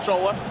Xbox One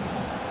controller.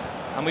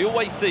 And we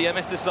always see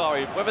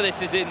Msdossary, whether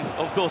this is in,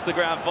 of course, the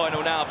grand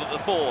final now, but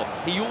before,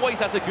 he always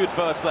has a good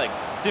first leg.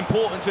 It's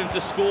important to him to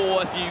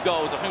score a few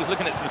goals. I think I was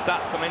looking at some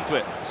stats come into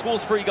it.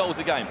 Scores 3 goals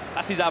a game.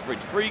 That's his average,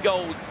 3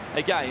 goals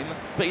a game.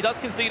 But he does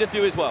concede a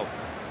few as well.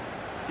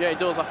 Yeah, he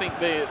does. I think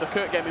the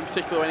Kurt game in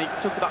particular, when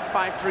he took that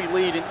 5-3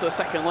 lead into the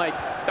second leg,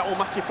 that was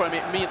massive for him.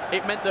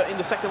 It meant that in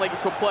the second leg he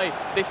could play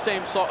this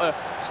same sort of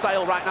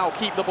style right now.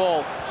 Keep the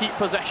ball, keep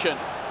possession.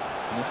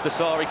 And if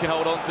Msdossary can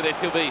hold on to this,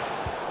 he'll be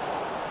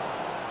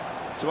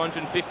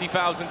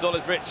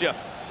 $250,000 richer,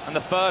 and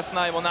the first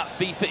name on that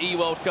FIFA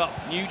eWorld Cup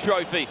new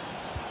trophy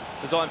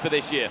designed for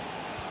this year.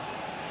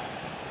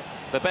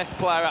 The best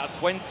player out of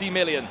 20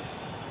 million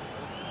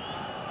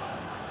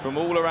from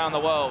all around the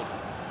world.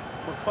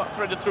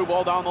 Threaded through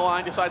ball down the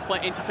line, decides to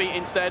play into feet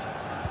instead.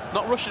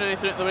 Not rushing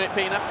anything at the minute,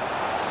 Pinna.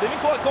 Seeming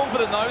quite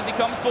confident though as he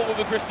comes forward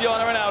with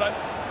Cristiano Ronaldo.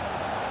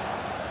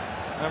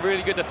 And a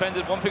really good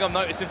defender. One thing I'm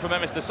noticing from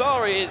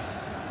Msdossary is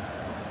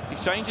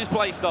he's changed his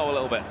play style a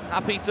little bit.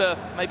 Happy to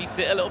maybe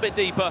sit a little bit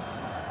deeper,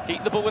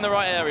 keep the ball in the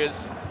right areas.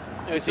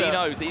 Because he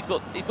knows that he's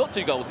got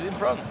 2 goals, he's in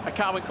front. A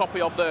carbon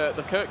copy of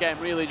the Kurt game,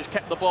 really just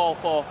kept the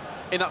ball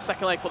in that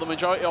second leg for the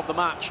majority of the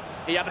match.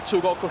 He had a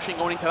 2-goal cushion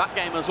going into that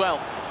game as well.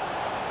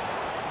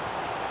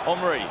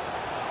 Omri,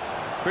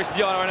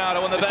 Cristiano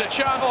Ronaldo on the bench.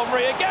 Chance.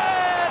 Omri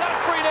again,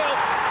 that's 3-0.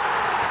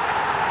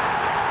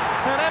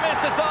 And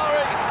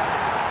Msdossary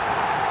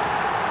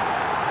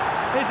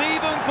is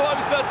even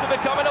closer to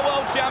becoming a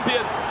world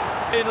champion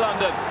in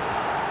London.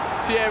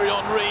 Thierry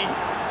Henry,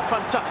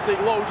 fantastic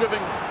low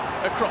driven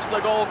across the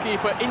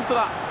goalkeeper into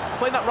that,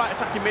 playing that right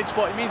attacking mid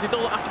spot. It means he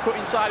doesn't have to cut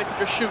inside, he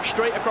can just shoot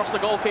straight across the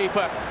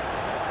goalkeeper.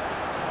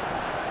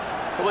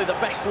 Probably the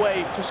best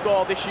way to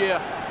score this year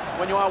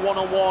when you are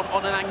one-on-one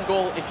on an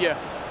angle. If you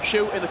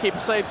shoot and the keeper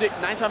saves it,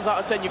 9 times out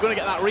of 10 you're going to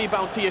get that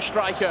rebound to your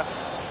striker.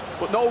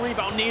 But no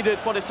rebound needed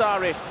for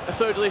Msdossary. A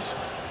third of this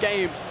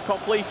game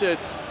completed.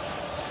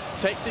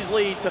 Takes his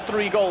lead to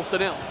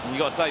 3-0. You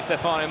got to say,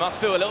 Stefano must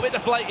feel a little bit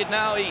deflated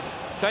now. He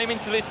came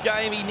into this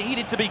game, he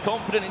needed to be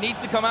confident, he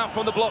needs to come out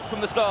from the block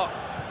from the start.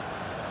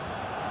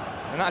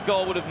 And that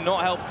goal would have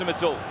not helped him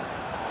at all.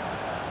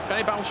 Can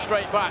he bounce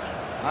straight back?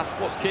 That's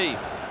what's key.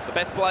 The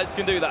best players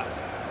can do that.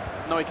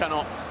 No, he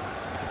cannot.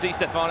 You can see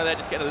Stefano there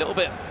just getting a little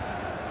bit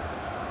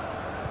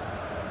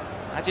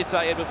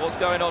agitated with what's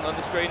going on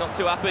the screen, not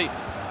too happy.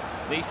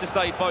 Needs to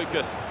stay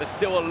focused. There's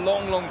still a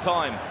long, long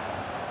time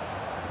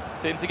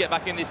for him to get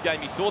back in this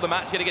game. You saw the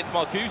match yet against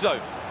Marcuso.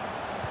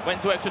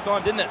 Went to extra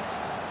time, didn't it?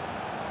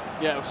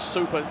 Yeah, it was a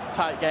super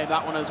tight game,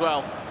 that one as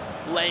well.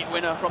 Late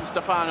winner from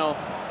Stefano,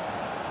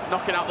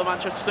 knocking out the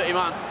Manchester City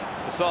man.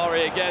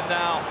 Msdossary again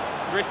now.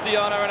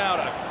 Cristiano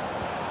Ronaldo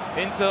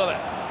into it.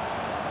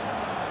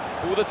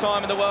 All the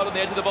time in the world on the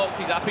edge of the box.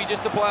 He's happy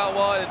just to play out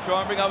wide and try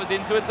and bring others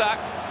into attack.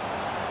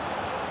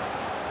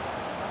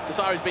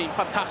 Msdossary's been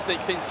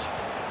fantastic since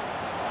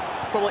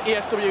probably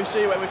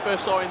ESWC when we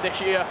first saw him this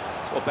year.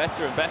 It's got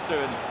better and better,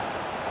 and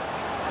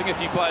I think a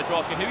few players were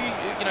asking who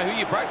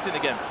you practicing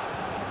against.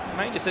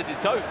 Main just says his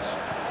coach.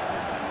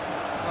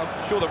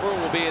 I'm sure the rule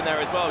will be in there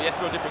as well. Yes,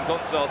 there are different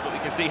consoles, but we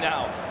can see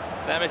now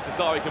then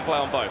Msdossary can play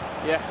on both.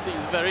 Yeah,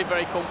 seems very,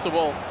 very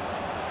comfortable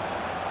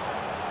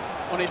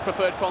on his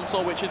preferred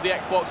console, which is the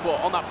Xbox, but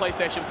on that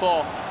PlayStation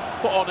 4,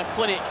 put on a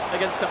clinic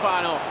against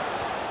Stefano.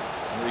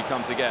 Here he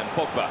comes again,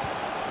 Pogba.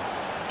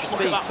 Just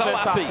look at that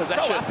first half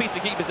possession. So happy to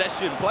keep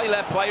possession. Play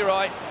left, play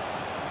right.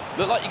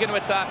 Look like you're going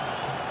to attack,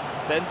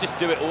 then just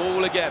do it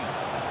all again.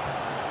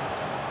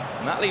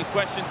 And that leaves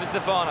questions to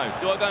Stefano.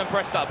 Do I go and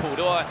press that ball?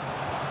 Do I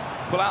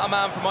pull out a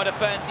man from my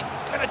defence? He's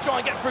going to try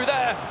and get through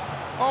there.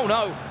 Oh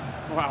no.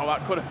 Wow,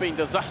 that could have been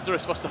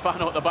disastrous for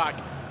Stefano at the back.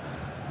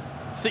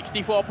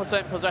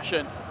 64%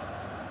 possession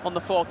on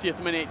the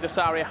 40th minute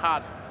Msdossary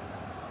had.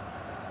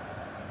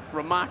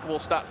 Remarkable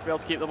stats to be able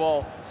to keep the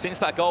ball. Since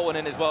that goal went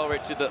in as well,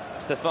 Richard, that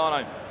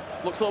Stefano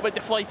looks a little bit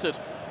deflated.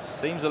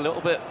 Seems a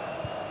little bit...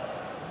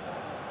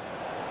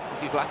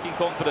 He's lacking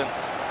confidence.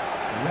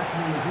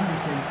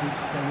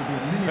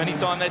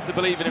 Anytime there's to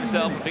believe in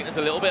himself, I think there's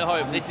a little bit of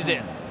hope. This is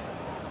it.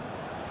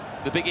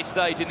 The biggest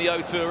stage in the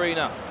O2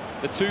 Arena.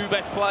 The two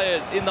best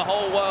players in the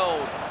whole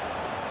world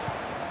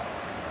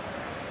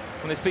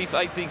on this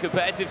FIFA 18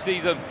 competitive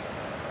season.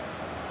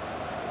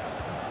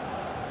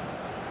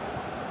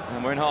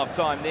 And we're in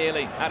half-time,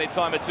 nearly. Added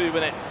time of 2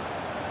 minutes.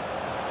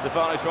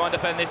 Stefano, try and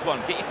defend this one.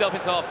 Get yourself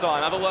into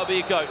half-time. Have a word with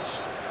your coach.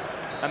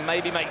 And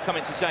maybe make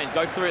something to change.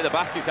 Go through at the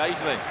back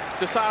occasionally.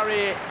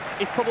 Msdossary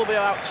is probably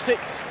about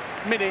 6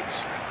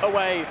 minutes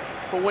away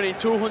from winning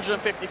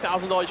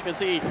 $250,000. You can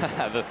see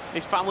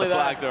his family the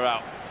there. flags are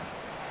out.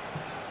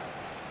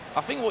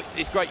 I think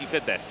it's great you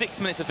said there. 6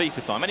 minutes of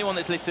FIFA time. Anyone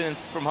that's listening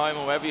from home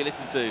or wherever you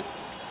listen to, you're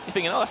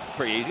thinking, oh, that's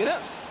pretty easy, isn't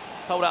it?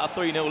 Hold out a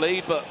 3-0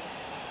 lead, but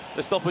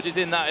the stoppage is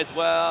in that as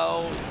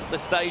well. The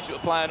stage that we're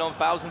playing on,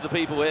 thousands of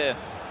people here.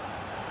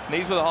 And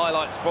these were the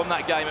highlights from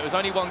that game. It was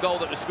only 1 goal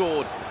that was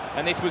scored,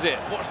 and this was it.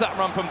 Watch that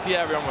run from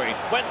Thierry Henry.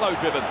 Went low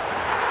driven,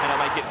 and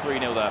I'll make it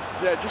 3-0 there.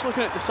 Yeah, just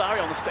looking at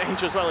Msdossary on the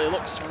stage as well, he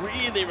looks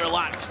really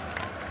relaxed.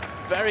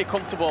 Very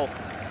comfortable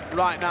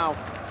right now.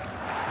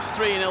 It's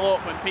 3-0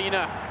 up, and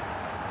Pinna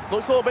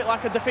looks a little bit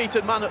like a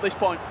defeated man at this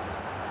point.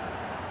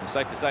 It's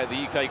safe to say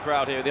the UK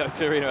crowd here at the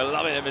O2 Arena are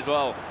loving him as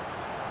well.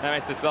 Now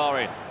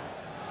Msdossary.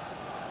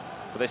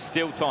 But there's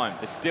still time.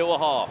 There's still a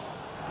half.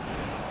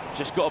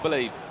 Just got to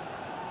believe.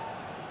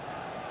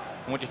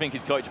 And what do you think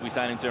his coach will be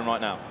saying to him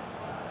right now?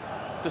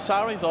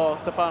 Msdossary's or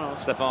Stefano's?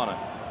 Stefano.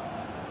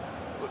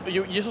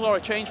 You just saw a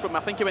change from him.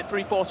 I think he went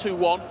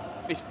 3-4-2-1.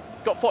 He's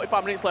got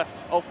 45 minutes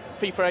left of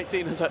FIFA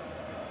 18 as a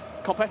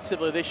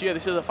competitively this year.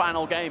 This is the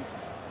final game.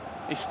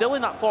 He's still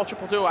in that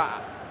 4-2-2.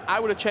 I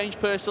would have changed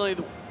personally.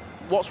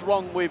 What's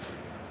wrong with,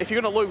 if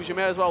you're going to lose, you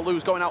may as well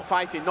lose going out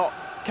fighting, not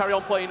carry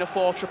on playing a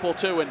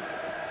 4-2-2 and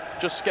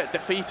just get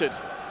defeated.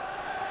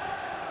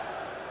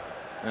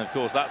 And of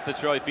course, that's the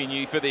trophy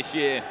new for this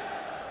year.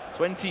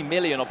 20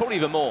 million, or probably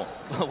even more,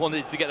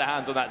 wanted to get their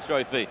hands on that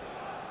trophy. It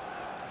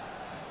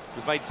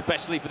was made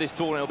specially for this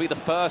tournament. It'll be the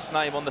first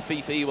name on the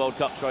FIFA eWorld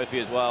Cup trophy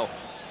as well,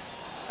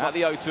 at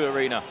the O2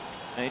 Arena.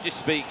 And it just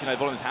speaks,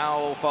 volumes,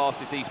 how fast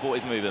this esport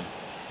is moving.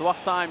 The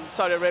last time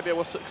Saudi Arabia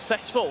was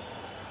successful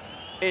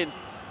in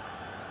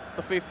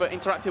the FIFA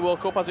Interactive World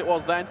Cup as it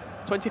was then,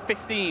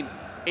 2015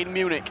 in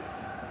Munich.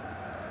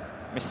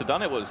 Mr.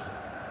 Dunn it was.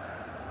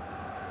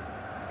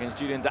 Against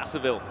Julian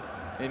Dasseville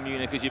in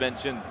Munich, as you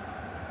mentioned.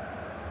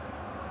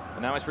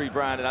 And now it's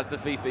rebranded as the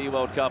FIFA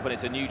eWorld Cup, and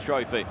it's a new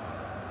trophy.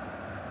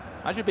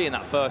 Imagine being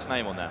that first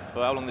name on there,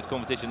 for how long this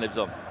competition lives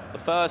on. The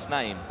first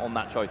name on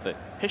that trophy.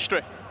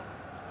 History.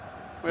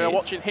 We are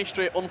watching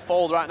history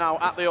unfold right now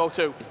at the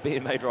O2. It's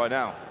being made right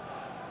now.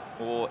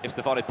 Or if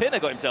Stefano Pinna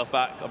got himself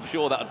back, I'm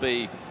sure that would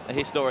be a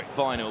historic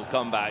final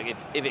comeback,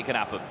 if it can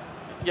happen.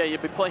 Yeah,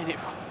 you'd be playing it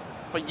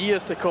for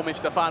years to come if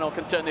Stefano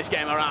can turn this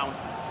game around.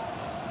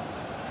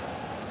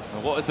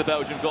 And what has the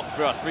Belgian got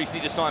for us?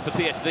 Recently just signed for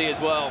PSV as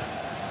well.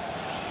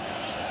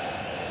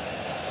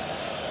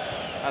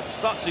 Had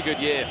such a good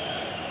year.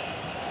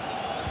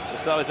 But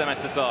so is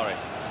Msdossary.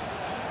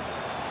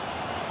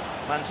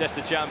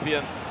 Manchester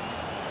champion.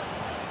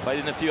 Played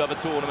in a few other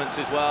tournaments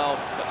as well,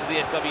 such as the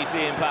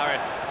SWC in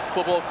Paris.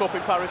 Club World Cup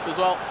in Paris as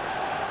well.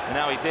 And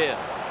now he's here,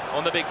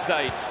 on the big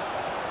stage,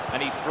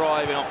 and he's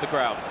thriving off the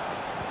crowd.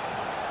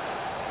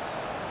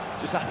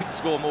 Just happy to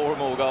score more and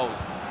more goals.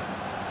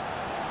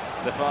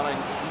 Stefano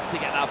needs to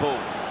get that ball.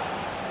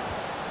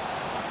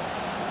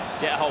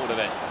 Get a hold of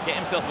it, get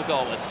himself a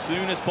goal as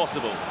soon as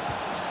possible.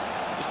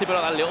 Just to put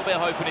that little bit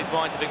of hope in his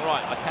mind to think,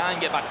 right, I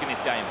can get back in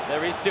this game.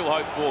 There is still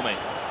hope for me.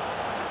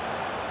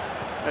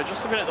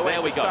 Just looking at the way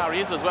Msdossary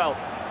is as well.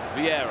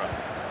 Vieira.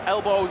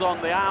 Elbows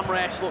on the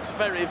armrest, looks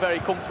very, very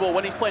comfortable.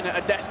 When he's playing at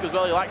a desk as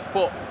well, he likes to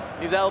put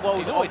his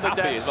elbows on the desk. He's always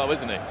happy as well,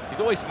 isn't he? He's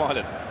always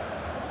smiling.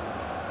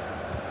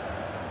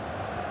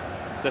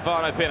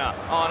 Stefano Pinna,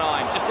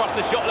 R9, just rushed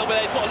the shot a little bit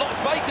there. He's got a lot of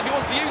space if he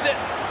wants to use it.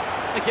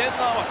 Again,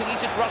 though, I think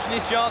he's just rushing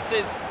his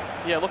chances.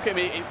 Yeah, look at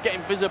him, he's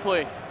getting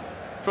visibly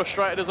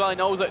frustrated as well. He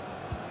knows that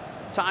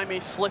time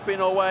is slipping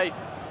away,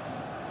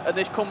 and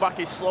this comeback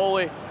is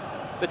slowly,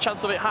 the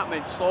chance of it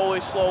happening,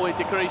 slowly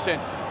decreasing.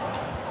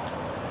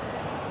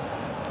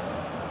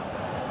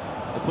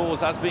 The pause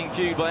has been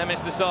cued by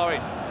Msdossary.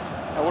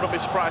 I wouldn't be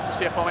surprised to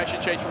see a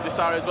formation change from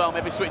Msdossary as well.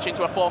 Maybe switch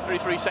into a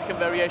 4-3-3 second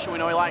variation. We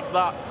know he likes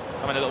that.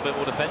 Something a little bit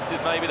more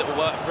defensive maybe that will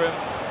work for him.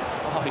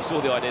 Oh, he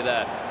saw the idea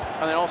there.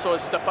 And then also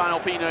as Stefano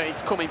Pinna,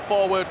 he's coming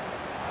forward,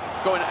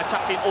 going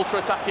attacking, ultra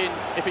attacking.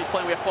 If he's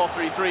playing with a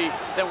 4-3-3,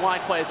 then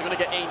wide players are going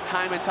to get in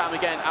time and time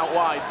again out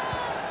wide.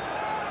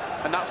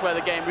 And that's where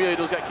the game really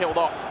does get killed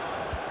off.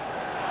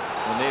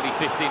 Well, nearly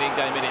 15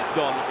 in-game minutes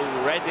gone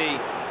already.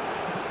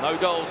 No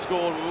goals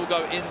scored. We will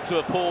go into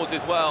a pause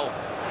as well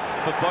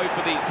for both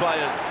of these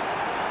players.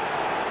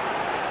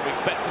 We're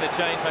expecting a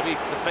change maybe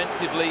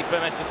defensively for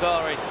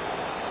Msdossary.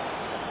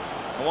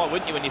 And why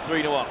wouldn't you when you're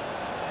 3-0 up?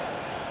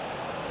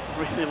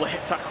 Really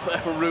late tackle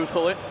there from Ruud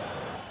Gullit.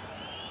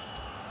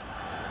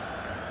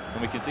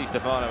 And we can see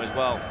Stefano as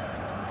well.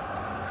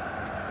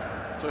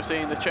 So we're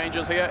seeing the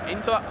changes here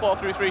into that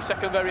 4-3-3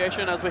 second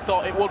variation, as we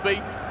thought it would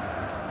be,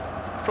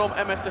 from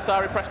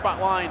Msdossary press back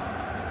line.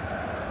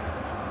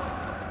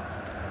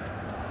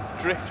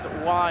 Drift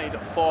wide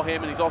for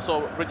him, and he's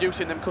also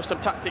reducing them custom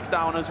tactics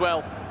down as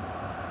well.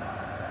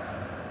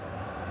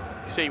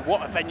 You see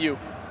what a venue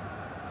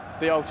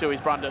the O2 is,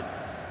 Brandon.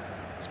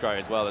 It's great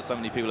as well. There's so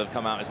many people have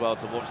come out as well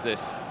to watch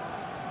this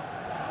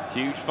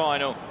huge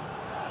final.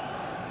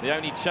 The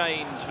only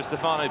change for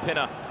Stefano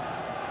Pinna,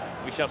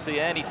 we shall see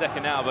any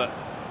second now, but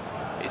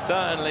it's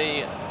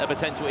certainly a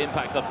potential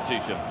impact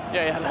substitution.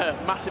 Yeah, he had a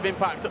massive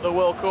impact at the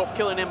World Cup,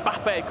 killing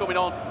Mbappe coming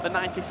on, the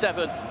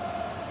 97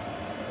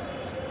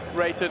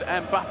 rated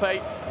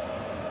Mbappe.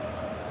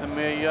 And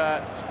we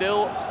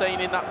still staying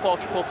in that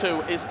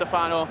 4-2-2 is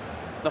Stefano.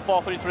 The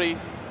 4-3-3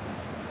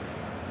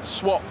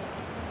 swap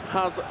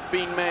has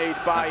been made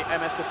by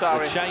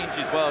Msdossary. The change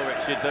as well,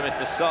 Richard, for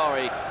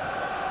Msdossary.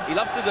 He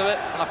loves to do it,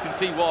 and I can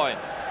see why.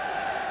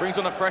 Brings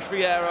on a fresh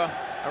Vieira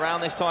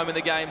around this time in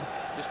the game,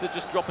 just to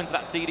drop into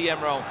that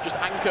CDM role. Just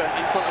anchor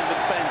in front of the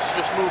defence,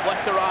 just move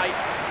left to right,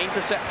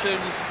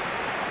 interceptions,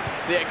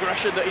 the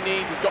aggression that he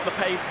needs. He's got the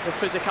pace, the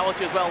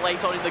physicality as well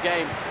late on in the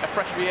game. A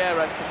fresh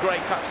Vieira, it's a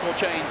great tactical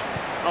change.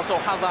 And also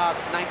Hazard,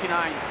 99,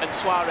 and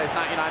Suarez,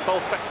 99,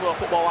 both festival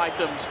football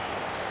items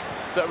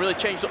that really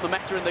changed up the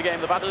meta in the game.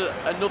 They've added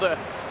another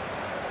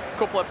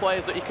couple of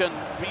players that you can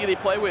really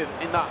play with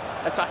in that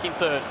attacking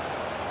third.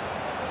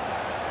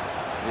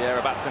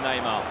 Vieira back to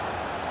Neymar.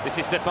 This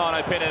is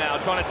Stefano Pinna now,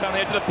 trying to turn the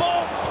edge of the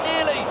box,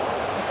 nearly.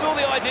 You saw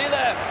the idea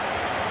there.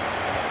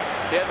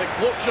 Yeah,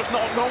 the luck's just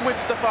not gone with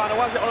Stefano,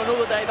 has it? On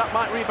another day, that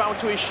might rebound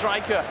to his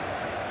striker.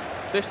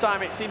 This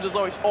time it seems as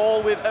though it's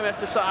all with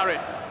Msdossary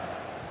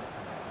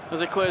as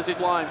he clears his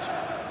lines.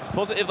 It's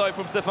positive though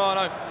from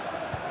Stefano.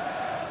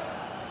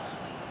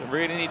 But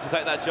really needs to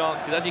take that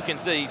chance, because as you can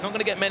see, he's not going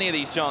to get many of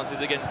these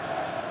chances against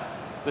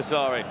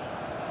Msdossary.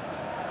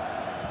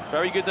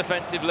 Very good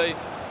defensively.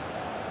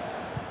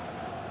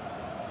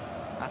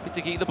 Happy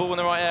to keep the ball in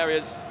the right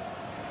areas.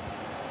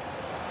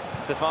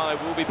 Stefano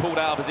will be pulled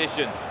out of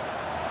position.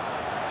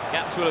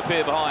 Gaps will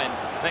appear behind.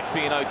 Next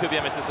thing you know, could be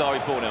Msdossary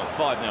 4-0,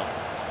 5-0.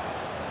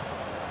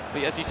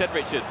 But as you said,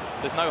 Richard,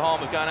 there's no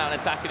harm of going out and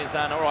attacking and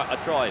saying, all right, I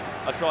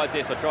tried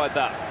this, I tried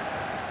that.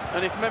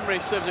 And if memory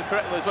serves me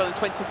correctly as well, in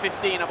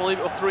 2015, I believe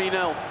it was 3-0,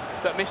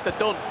 that Mr.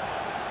 Dunn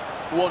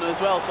won as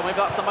well. So maybe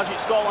that's the magic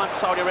scoreline for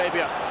Saudi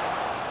Arabia.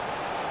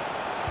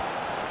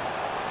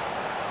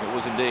 It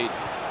was indeed.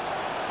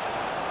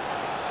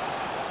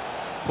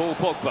 Paul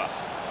Pogba.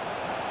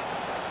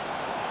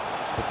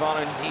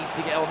 Stefano needs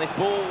to get on this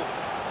ball.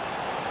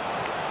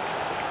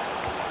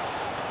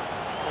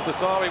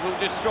 Msdossary will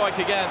just strike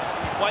again.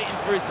 He's waiting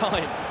for his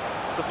time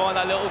to find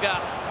that little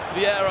gap.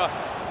 Vieira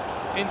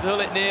into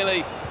Gullit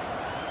nearly.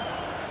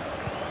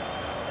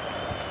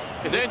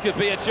 This could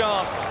be a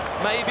chance.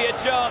 Maybe a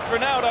chance.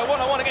 Ronaldo,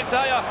 1-on-1 against De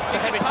Gea. It's a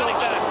heavy touch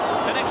there.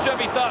 An extra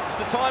heavy touch.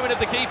 The timing of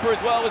the keeper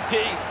as well was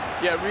key.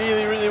 Yeah,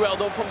 really, really well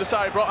done from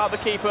Msdossary. Brought out the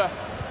keeper.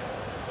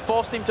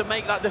 Forced him to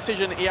make that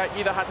decision. He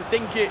either had to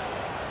dink it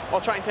or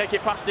try and take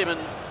it past him, and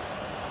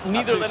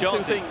neither of them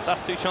two things.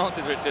 That's two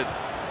chances, Richard.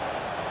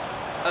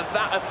 Are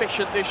that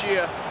efficient this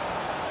year.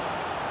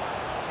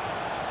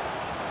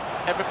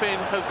 Everything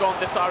has gone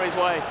Msdossary's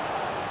way.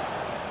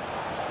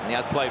 And he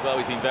has played well.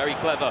 He's been very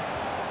clever.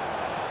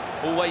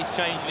 Always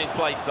changing his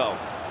play style.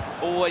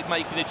 Always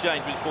making a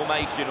change with his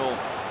formation or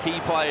key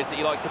players that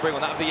he likes to bring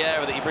on. That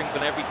Vieira that he brings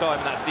on every time,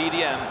 and that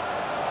CDM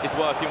is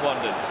working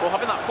wonders. Well,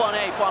 having that plan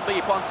A, plan B,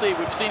 plan C,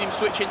 we've seen him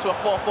switch into a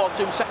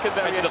 4-4-2 second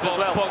variation as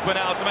well. Pogba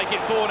now to make it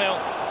 4-0.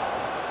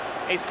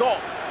 He's got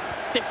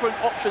different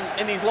options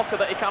in his locker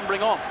that he can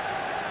bring on.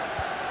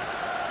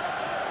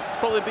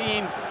 Probably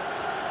being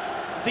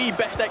the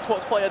best Xbox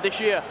player this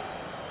year.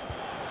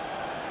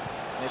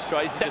 It's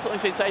crazy. Definitely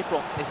since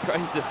April. It's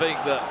crazy to think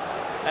that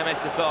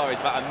Msdossary is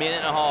about a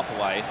minute and a half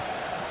away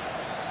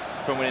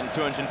from winning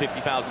 $250,000.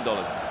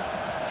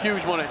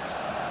 Huge money.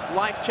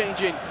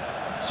 Life-changing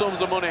sums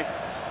of money.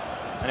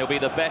 And he'll be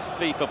the best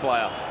FIFA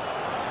player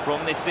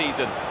from this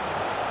season.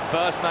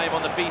 First name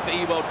on the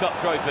FIFA eWorld Cup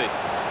trophy.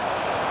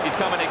 He's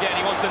coming again,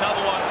 he wants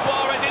another one.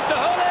 Suarez into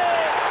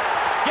Gullit!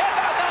 Get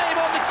that name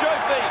on the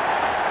trophy!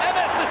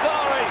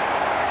 Msdossary!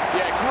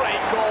 Yeah,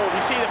 great goal.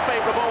 You see the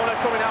favourite owner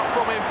coming out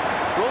from him.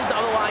 Runs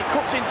down the line,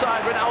 cuts cuts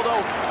inside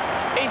Ronaldo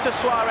into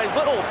Suarez,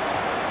 little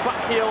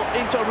back heel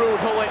into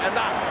Ruud Gullit, and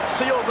that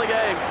seals the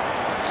game.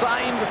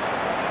 Signed,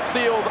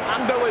 sealed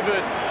and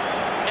delivered,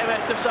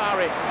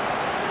 Msdossary.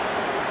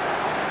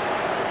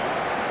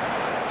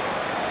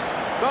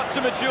 Such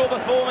a mature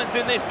performance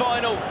in this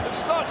final of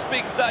such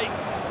big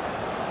stakes.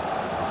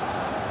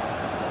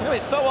 You know,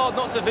 it's so hard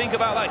not to think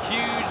about that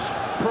huge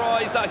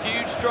prize, that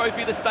huge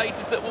trophy, the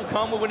status that will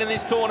come with winning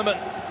this tournament.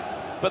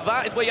 But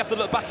that is where you have to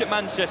look back at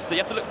Manchester.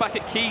 You have to look back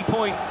at key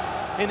points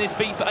in this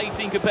FIFA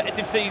 18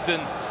 competitive season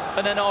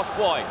and then ask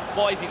why.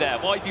 Why is he there?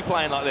 Why is he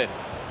playing like this?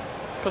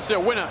 Because he's a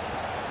winner.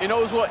 He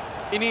knows what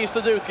he needs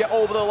to do to get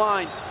over the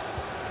line.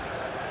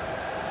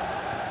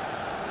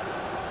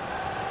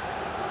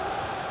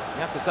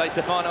 You have to say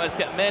Stefano has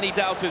kept many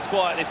doubters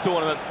quiet this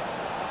tournament.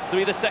 To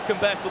be the second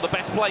best or the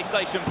best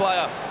PlayStation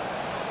player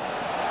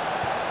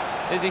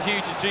is a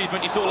huge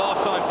achievement. You saw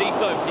last time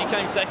Dito, he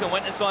came second,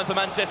 went and signed for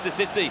Manchester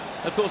City.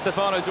 Of course,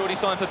 Stefano's already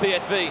signed for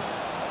PSV.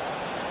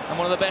 And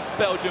one of the best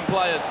Belgian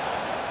players.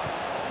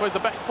 Well, he's the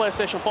best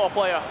PlayStation 4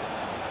 player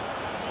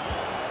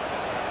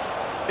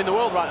in the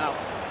world right now.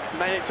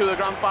 Made it to the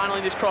grand final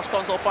in this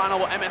cross-console final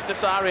with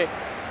Msdossary.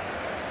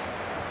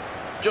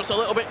 Just a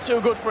little bit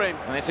too good for him.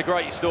 And it's a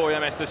great story,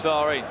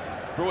 Msdossary.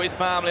 Brought his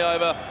family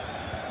over.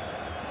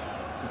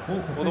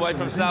 All the way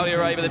from Saudi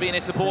Arabia. They've been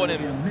here supporting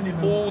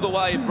him all the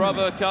way.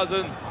 Brother,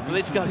 cousin, the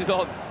list goes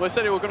on. We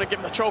said we were going to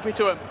give the trophy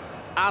to him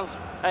as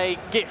a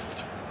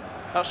gift.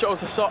 That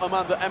shows the sort of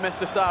man that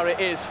Msdossary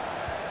is.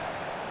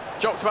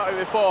 Joked about it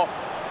before.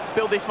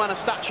 Build this man a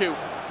statue.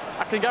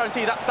 I can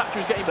guarantee that statue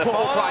is getting put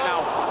up right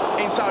now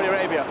in Saudi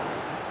Arabia.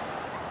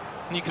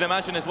 And you can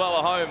imagine as well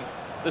at home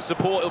the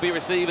support he'll be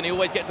receiving. He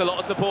always gets a lot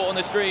of support on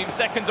the stream.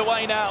 Seconds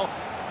away now.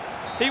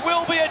 He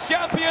will be a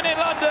champion in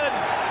London.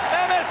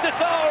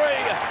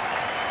 Msdossary,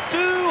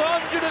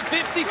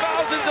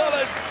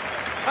 $250,000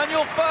 and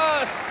your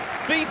first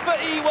FIFA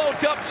eWorld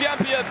Cup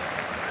champion.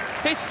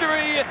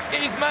 History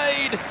is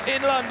made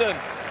in London.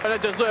 And a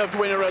deserved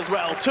winner as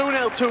well.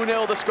 2-0,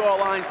 2-0 the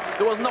scorelines.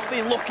 There was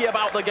nothing lucky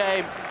about the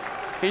game.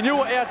 He knew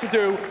what he had to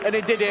do and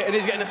he did it, and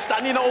he's getting a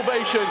standing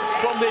ovation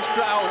from this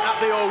crowd at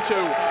the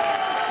O2.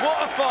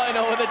 What a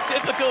final and a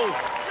typical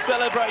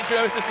celebration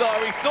of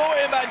Msdossary. Saw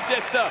it in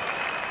Manchester.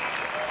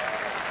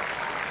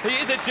 He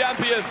is a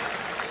champion,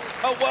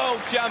 a world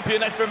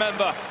champion, let's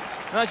remember.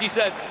 And as you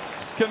said,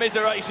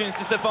 commiserations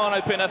to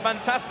Stefano Pinna.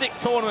 Fantastic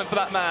tournament for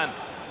that man.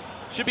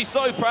 Should be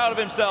so proud of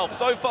himself.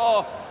 So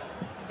far,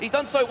 he's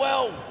done so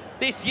well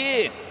this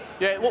year.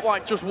 Yeah, it looked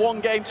like just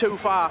one game too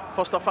far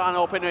for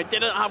Stefano Pinna. He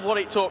didn't have what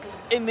it took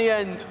in the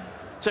end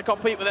to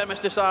compete with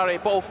Msdossary,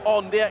 both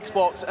on the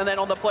Xbox and then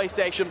on the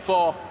PlayStation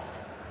 4.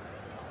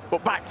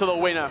 But back to the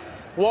winner.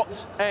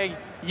 What a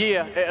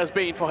year it has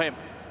been for him.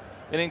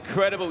 An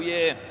incredible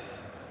year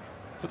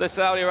for the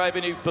Saudi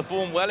Arabian, who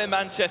performed well in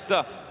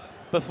Manchester,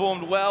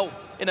 performed well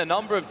in a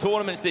number of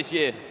tournaments this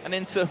year, and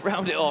then to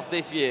round it off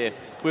this year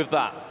with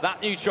that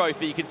new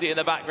trophy. You can see it in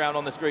the background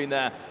on the screen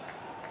there.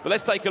 But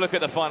let's take a look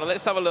at the final.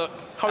 Let's have a look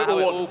how it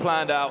all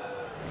planned out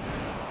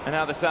and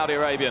how the Saudi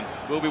Arabian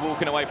will be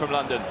walking away from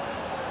London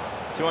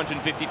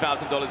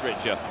 $250,000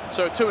 richer.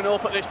 So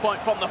 2-0 at this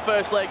point from the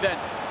first leg then.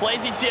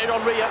 Plays into Thierry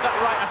Henry at that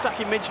right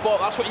attacking mid-spot.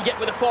 That's what you get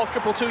with a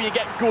 4-2-2. You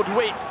get good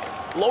width.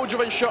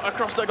 Low-driven shot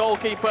across the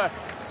goalkeeper.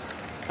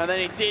 And then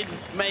he did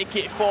make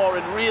it 4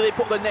 and really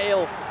put the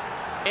nail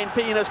in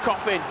Pinna's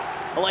coffin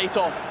late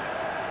on.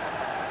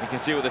 You can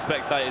see all the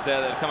spectators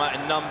there that have come out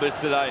in numbers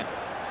today.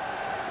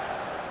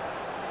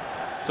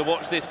 So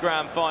watch this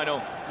grand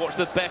final. Watch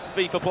the best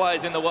FIFA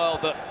players in the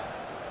world that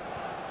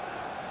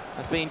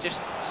have been just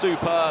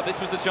superb. This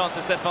was the chance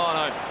for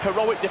Stefano.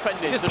 Heroic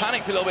defending. He just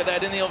panicked a little bit there,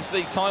 didn't he?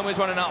 Obviously, time was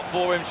running out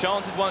for him.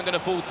 Chances weren't going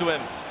to fall to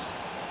him.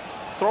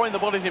 Throwing the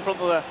bodies in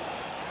front of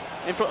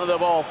the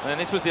ball. And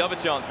this was the other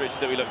chance, Richard,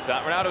 that we looked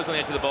at. Ronaldo was on the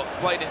edge of the box,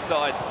 played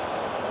inside.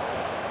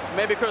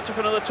 Maybe could have took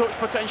another touch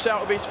potentially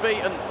out of his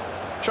feet and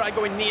tried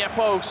going near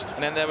post.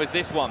 And then there was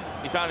this one.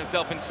 He found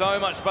himself in so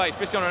much space.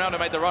 Cristiano Ronaldo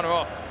made the runner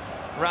off.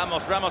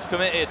 Ramos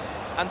committed.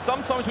 And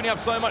sometimes when you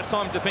have so much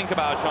time to think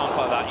about a chance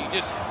like that, you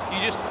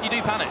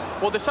do panic.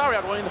 Well, Dessary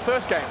had one in the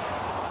first game.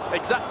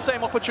 Exact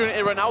same opportunity,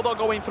 Ronaldo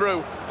going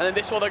through, and then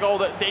this was the goal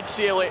that did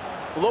seal it.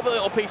 Lovely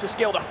little piece of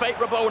skill. The fake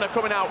Rabona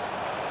coming out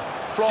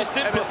from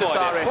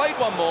Msdossary. Played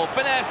one more,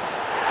 finesse,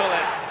 pull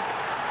it.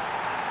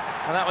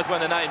 And that was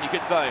when the name, you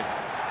could say,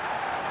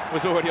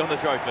 was already on the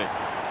trophy.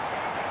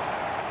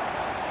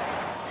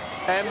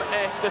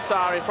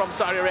 Msdossary from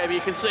Saudi Arabia.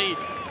 You can see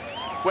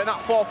when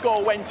that fourth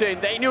goal went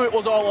in, they knew it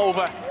was all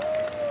over.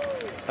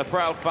 A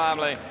proud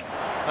family.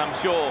 I'm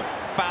sure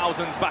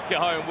thousands back at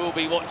home will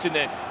be watching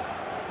this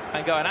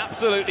and going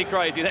absolutely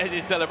crazy. There's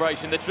his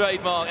celebration, the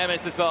trademark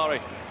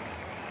Msdossary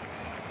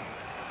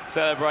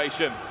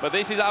celebration. But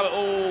this is how it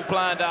all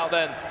planned out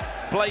then.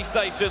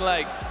 PlayStation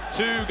leg,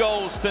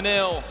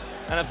 2-0.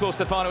 And of course,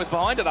 Stefano was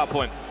behind at that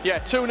point. Yeah,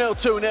 2-0,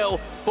 2-0,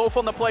 both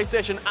on the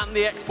PlayStation and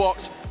the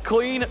Xbox.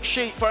 Clean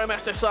sheet for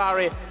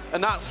Msdossary,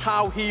 and that's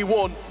how he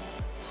won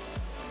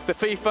the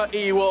FIFA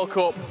eWorld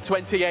Cup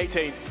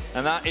 2018.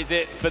 And that is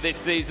it for this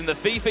season. The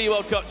FIFA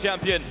World Cup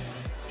champion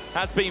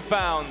has been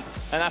found,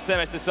 and that's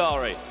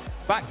Msdossary.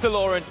 Back to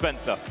Laura and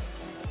Spencer.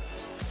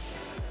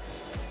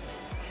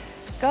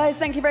 Guys,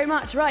 thank you very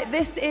much. Right,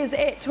 this is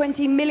it.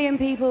 20 million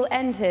people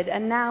entered,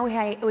 and now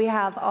we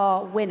have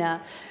our winner.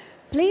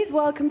 Please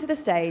welcome to the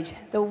stage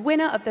the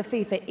winner of the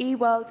FIFA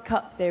eWorld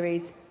Cup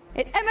Series.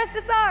 It's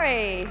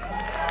Msdossary.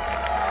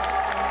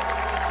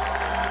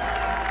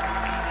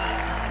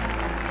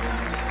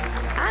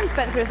 And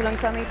Spencer is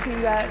alongside me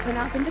to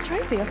announce him the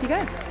trophy. Off you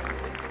go.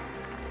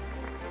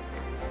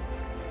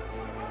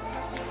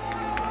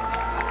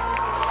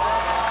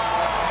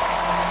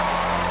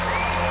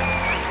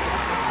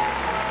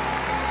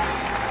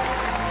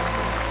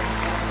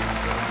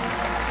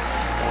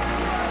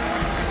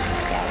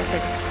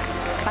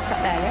 Back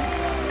up there, yeah?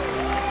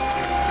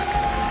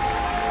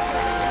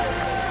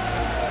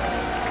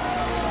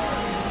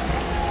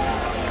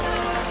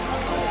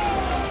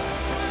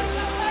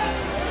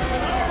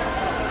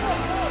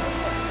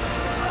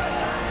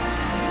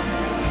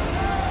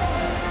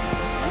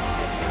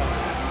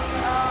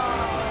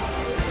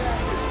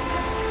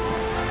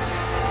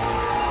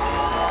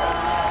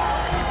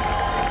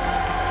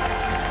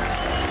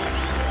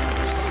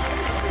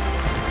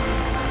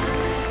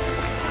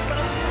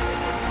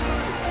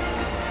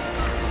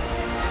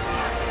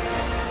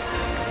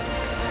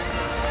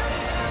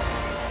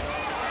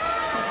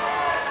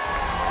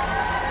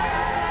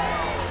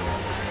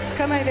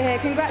 Come over here.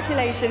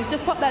 Congratulations.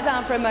 Just pop that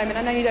down for a moment.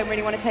 I know you don't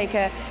really want to take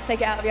it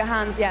out of your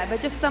hands yet, but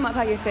just sum up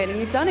how you're feeling.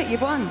 You've done it.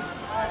 You've won.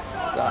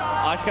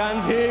 I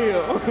can't hear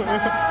you.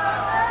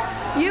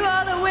 You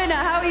are the winner.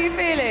 How are you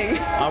feeling?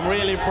 I'm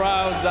really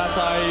proud that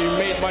I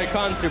made my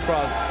country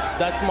proud.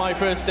 That's my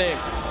first aim.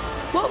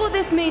 What will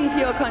this mean to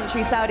your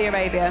country, Saudi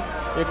Arabia?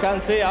 You can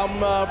see I'm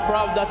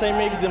proud that I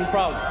make them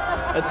proud.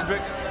 It's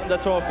the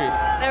trophy.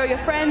 There are your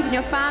friends and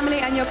your family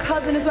and your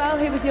cousin as well,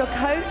 who was your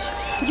coach.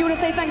 Do you want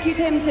to say thank you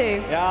to him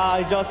too? Yeah,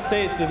 I just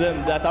said to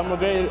them that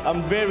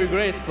I'm very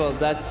grateful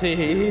that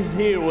he's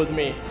here with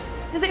me.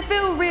 Does it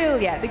feel real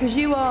yet? Because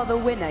you are the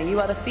winner. You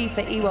are the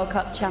FIFA eWorld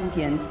Cup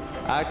champion.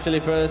 Actually,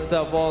 first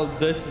of all,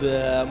 this is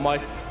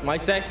my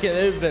second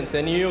event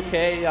in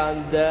UK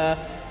and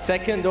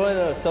second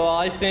winner. So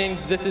I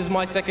think this is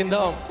my second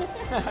home.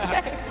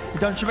 You've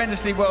done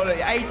tremendously well. Look,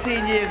 you're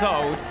 18 years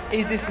old.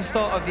 Is this the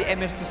start of the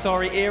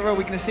Msdossary era?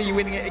 We're going to see you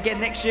winning it again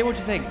next year. What do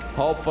you think?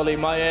 Hopefully,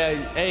 my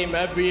aim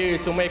every year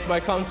to make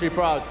my country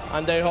proud.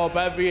 And I hope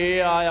every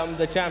year I am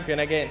the champion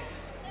again.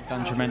 You've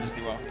done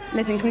tremendously well.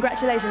 Listen,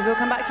 congratulations. We'll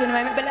come back to you in a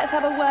moment, but let's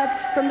have a word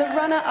from the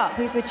runner-up.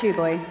 Who's with you,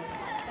 boy?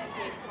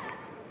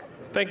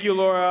 Thank you,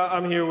 Laura.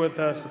 I'm here with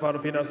Stefano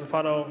Pinna.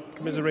 Stefano,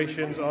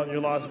 commiserations on your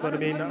loss. But I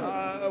mean,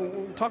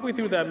 talk me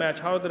through that match.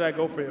 How did that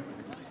go for you?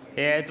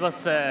 Yeah, it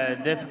was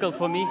difficult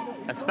for me,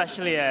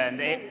 especially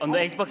on the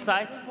Xbox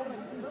side.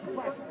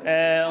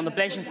 On the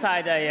PlayStation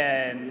side,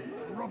 I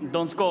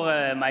don't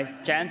score my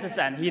chances,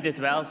 and he did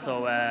well.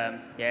 So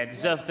yeah,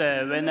 deserved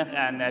the winner,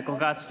 and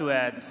congrats to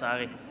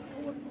Msdossary.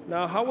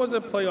 Now, how was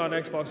it playing on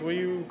Xbox? Were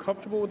you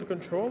comfortable with the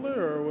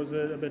controller, or was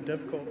it a bit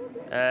difficult?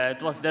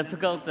 It was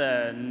difficult,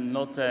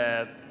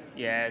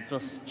 yeah, it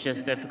was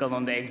just difficult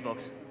on the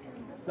Xbox.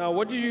 Now,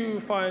 what did you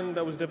find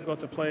that was difficult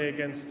to play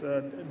against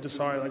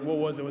Msdossary? Like, what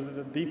was it? Was it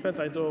the defense?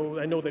 I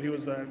know that he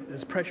was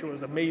his pressure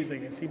was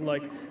amazing. It seemed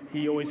like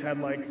he always had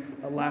like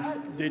a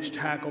last-ditch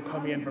tackle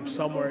coming in from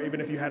somewhere, even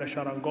if you had a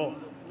shot on goal.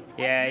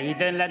 Yeah, he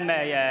didn't let me.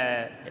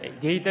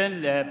 He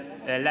didn't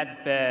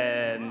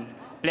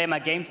play my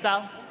game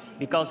style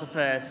because of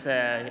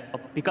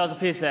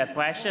his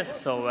pressure.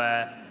 So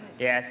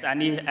yes,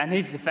 and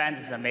his defense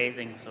is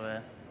amazing. So.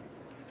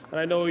 And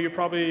I know you're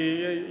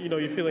probably,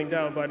 you're feeling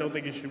down, but I don't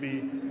think you should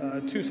be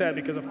too sad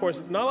because, of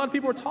course, not a lot of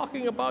people were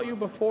talking about you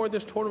before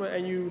this tournament,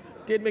 and you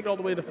did make it all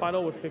the way to the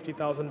final with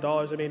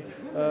 $50,000. I mean,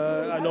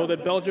 I know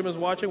that Belgium is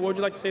watching. What would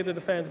you like to say to the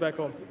fans back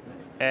home?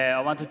 I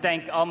want to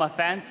thank all my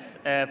fans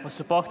for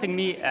supporting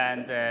me,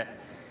 and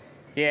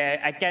yeah,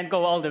 I can't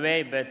go all the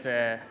way, but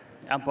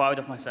I'm proud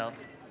of myself.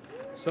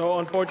 So,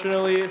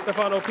 unfortunately,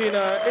 Stefano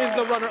Pinna is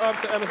the runner-up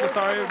to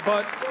Msdossary,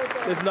 but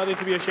there's nothing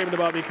to be ashamed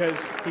about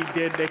because he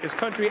did make his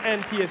country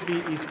and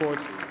PSV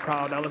Esports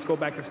proud. Now let's go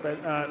back to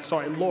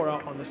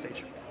Laura on the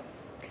stage.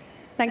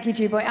 Thank you,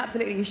 G-Boy.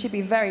 Absolutely, you should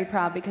be very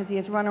proud because he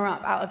is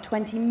runner-up out of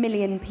 20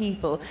 million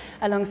people.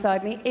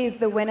 Alongside me is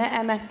the winner,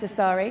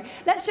 Msdossary.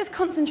 Let's just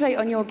concentrate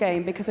on your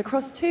game because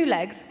across 2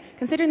 legs,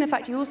 considering the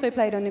fact you also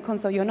played on the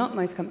console you're not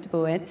most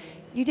comfortable with,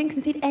 you didn't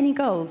concede any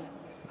goals.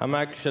 I'm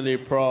actually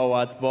pro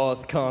at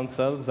both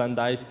consoles, and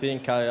I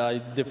think I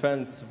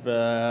defend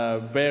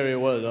very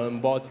well on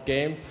both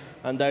games,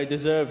 and I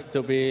deserve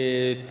to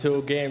be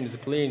 2 games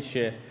clean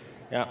sheet.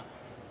 Yeah.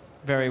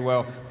 Very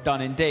well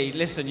done indeed.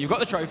 Listen, you've got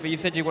the trophy. You've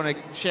said you want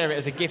to share it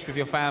as a gift with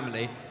your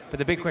family, but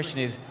the big question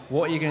is,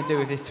 what are you going to do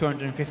with this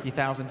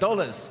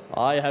 $250,000?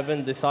 I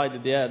haven't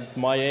decided yet.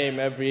 My aim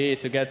every year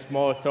to get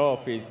more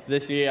trophies.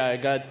 This year I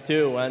got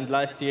 2, and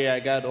last year I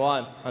got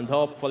 1, and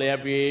hopefully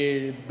every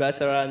year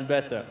better and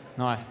better.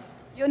 Nice.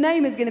 Your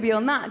name is going to be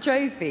on that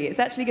trophy. It's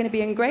actually going to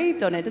be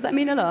engraved on it. Does that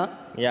mean a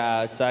lot?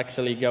 Yeah, it's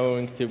actually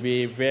going to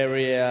be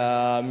very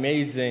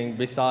amazing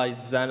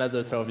besides the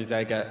other trophies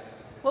I get.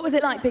 What was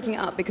it like picking it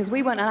up? Because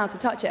we weren't allowed to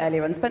touch it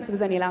earlier and Spencer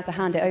was only allowed to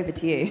hand it over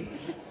to you.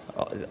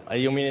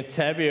 You mean it's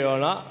heavy or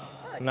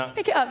not? No.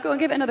 Pick it up, go and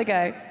give it another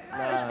go. No.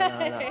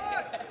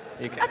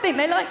 I think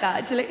they like that,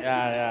 actually.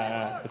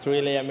 Yeah. It's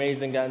really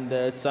amazing and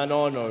it's an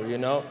honor, you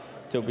know,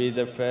 to be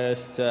the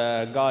first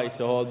guy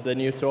to hold the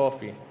new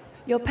trophy.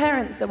 Your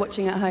parents are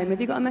watching at home.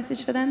 Have you got a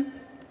message for them?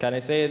 Can I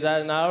say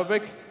that in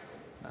Arabic?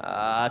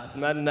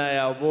 أتمنى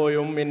يا أبوي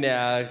وأمي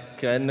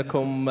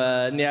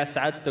إني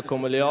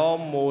أسعدتكم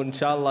اليوم وإن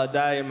شاء الله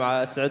دايم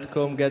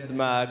أسعدكم قد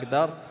ما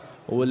أقدر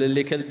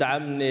وللي كل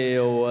دعمني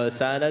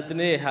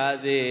وساندني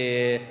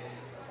هذه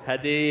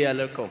هدية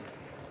لكم.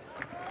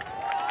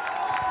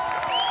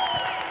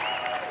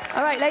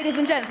 All right, ladies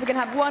and gents, we're going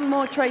to have one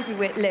more trophy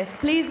lift.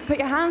 Please put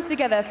your hands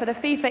together for the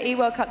FIFA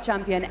eWorld Cup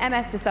champion,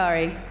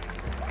 Msdossary.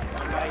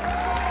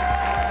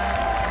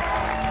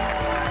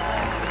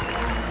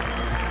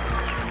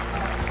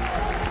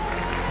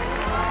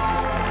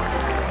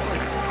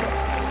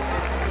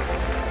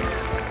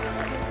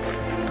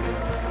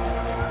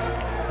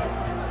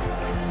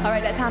 All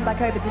right, let's hand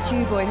back over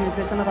to Boy, who's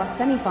with some of our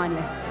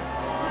semi-finalists.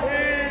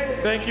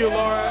 Thank you,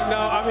 Laura.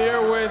 Now, I'm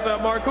here with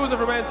Marcusa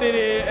from Man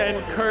City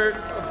and Kurt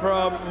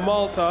from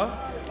Malta,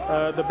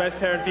 the best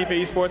hair in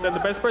FIFA esports and the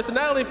best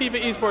personality in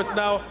FIFA esports.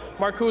 Now,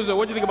 Marcusa,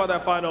 what do you think about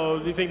that final?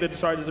 Do you think that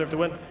Dessari deserved to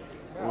win?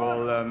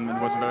 Well,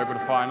 it was a very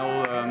good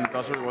final.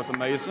 Dessari was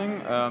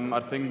amazing.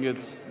 I think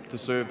it's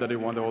deserved that he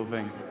won the whole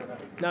thing.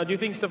 Now, do you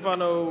think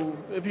Stefano,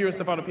 if you were in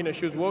Stefano Pinna's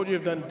shoes, what would you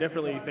have done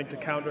differently, you think, to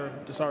counter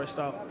Dessari's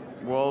style?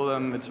 Well,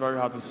 it's very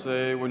hard to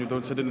say when you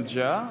don't sit in the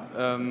chair,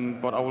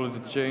 but I would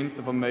have changed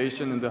the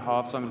formation in the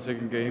halftime of the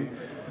second game.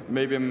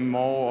 Maybe a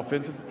more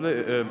offensive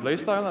play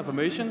style and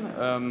formation,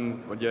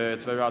 but yeah,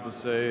 it's very hard to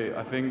say.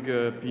 I think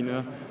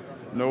Pinna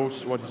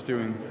knows what he's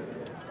doing.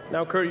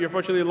 Now, Kurt, you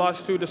unfortunately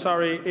lost to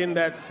Dessari in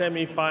that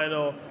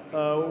semi-final.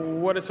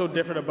 What is so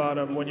different about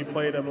him when you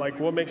played him? Like,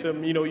 what makes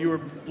him, you know, you were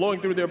blowing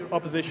through the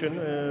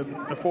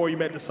opposition before you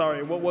met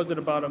Dessari. What was it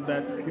about him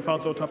that you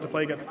found so tough to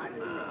play against?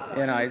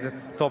 Yeah, no, he's a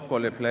top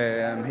quality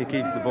player. He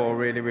keeps the ball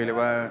really, really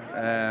well.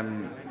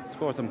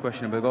 Scored some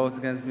questionable goals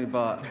against me,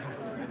 but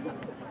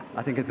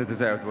I think it's a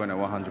deserved winner,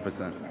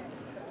 100%.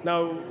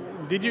 Now,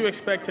 did you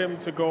expect him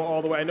to go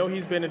all the way? I know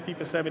he's been in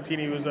FIFA 17.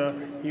 He was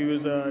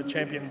a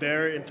champion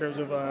there in terms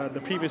of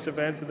the previous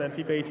events, and then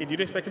FIFA 18. Did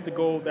you expect him to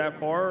go that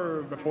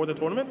far before the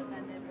tournament?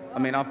 I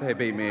mean, after he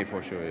beat me,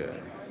 for sure, yeah.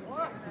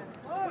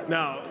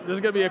 Now, this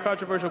is going to be a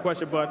controversial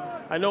question,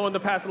 but I know in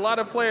the past, a lot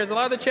of players, a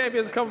lot of the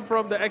champions come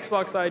from the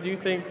Xbox side. Do you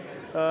think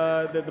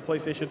that the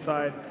PlayStation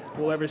side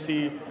will ever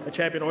see a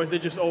champion, or is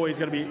it just always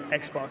going to be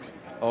Xbox?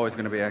 Always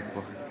going to be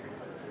Xbox.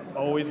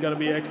 Always going to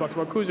be Xbox.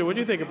 Marcusa, what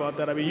do you think about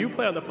that? I mean, you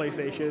play on the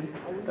PlayStation.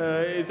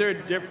 Is there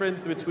a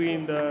difference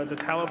between the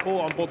talent pool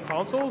on both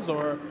consoles,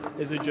 or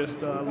is it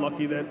just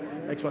lucky that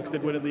Xbox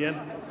did win in the end?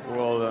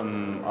 Well,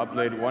 I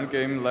played one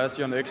game last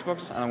year on the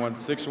Xbox, and I went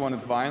 6-1 in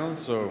finals,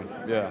 so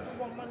yeah.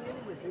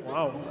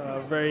 Wow,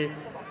 very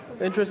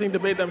interesting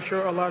debate that I'm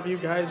sure a lot of you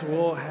guys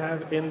will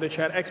have in the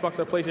chat. Xbox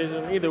or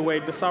PlayStation, either way,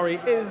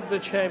 Dessari is the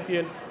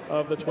champion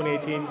of the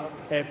 2018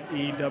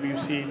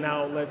 FEWC.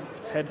 Now let's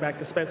head back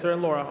to Spencer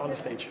and Laura on the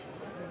stage.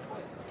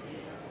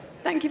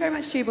 Thank you very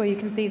much, Boy. You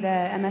can see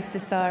there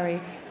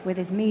Msdossary with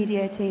his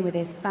media team, with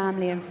his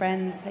family and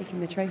friends,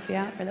 taking the trophy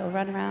out for a little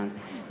run around.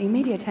 The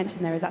media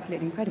attention there is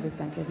absolutely incredible,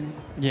 Spencer, isn't it?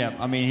 Yeah,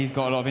 I mean, he's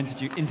got a lot of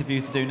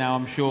interviews to do now,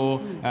 I'm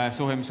sure.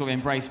 Saw him sort of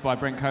embraced by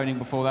Brent Koenig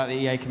before that, the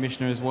EA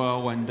commissioner as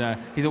well, and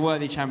he's a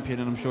worthy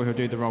champion, and I'm sure he'll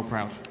do the role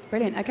proud.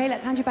 Brilliant. OK,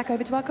 let's hand you back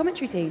over to our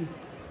commentary team.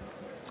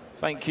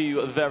 Thank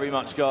you very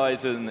much,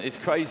 guys, and it's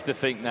crazy to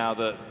think now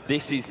that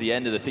this is the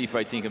end of the FIFA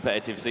 18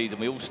 competitive season.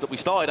 We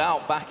started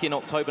out back in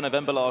October,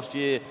 November last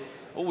year.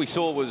 All we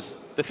saw was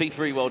the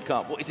FIFA eWorld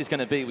Cup. What is this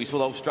going to be? We saw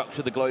the whole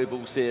structure of the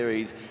global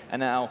series,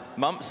 and now,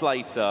 months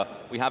later,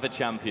 we have a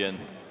champion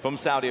from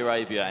Saudi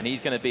Arabia, and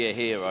he's going to be a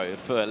hero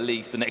for at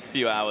least the next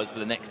few hours, for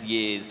the next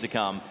years to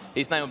come.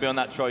 His name will be on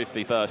that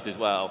trophy first as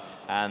well,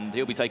 and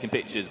he'll be taking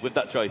pictures with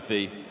that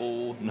trophy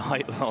all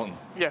night long.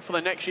 Yeah, for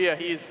the next year,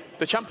 he's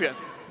the champion.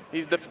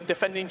 He's the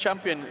defending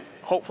champion.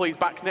 Hopefully he's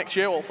back next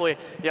year. Hopefully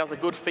he has a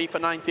good FIFA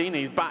 19.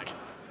 He's back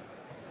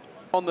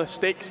on the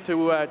sticks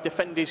to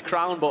defend his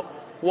crown, but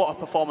what a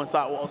performance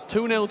that was.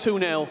 2-0,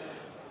 2-0.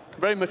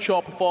 Very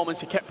mature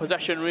performance. He kept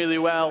possession really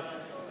well.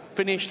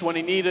 Finished when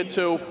he needed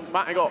to.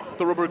 Might have got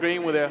the rubber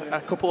green with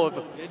a couple of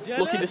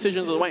lucky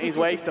decisions that went his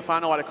way.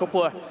 Stefano had a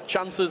couple of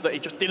chances that he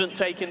just didn't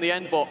take in the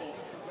end, but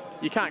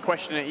you can't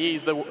question it.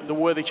 He's the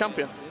worthy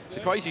champion. It's a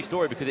crazy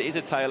story because it is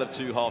a tale of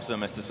two halves of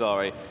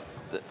Msdossary.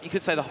 You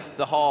could say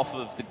the half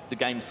of the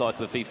game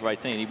cycle of FIFA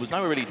 18, he was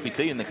nowhere really to be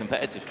seen in the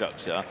competitive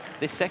structure.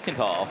 This second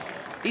half,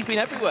 he's been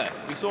everywhere.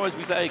 We saw, as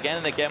we say again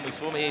and again, we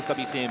saw him at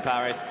ESWC in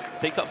Paris,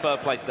 picked up third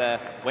place there,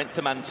 went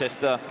to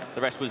Manchester, the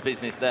rest was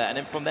business there. And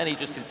then from then, he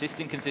just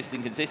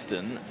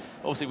consistent.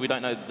 Obviously, we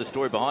don't know the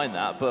story behind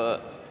that,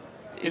 but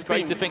it's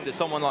crazy to think that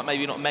someone like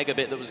maybe not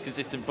Megabit that was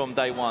consistent from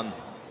day one.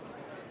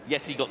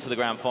 Yes, he got to the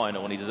grand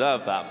final and he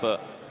deserved that,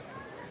 but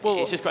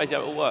it's just crazy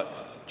how it all works.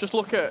 Just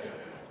look at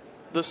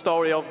the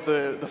story of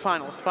the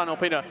finals, Stefano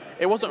Pinna.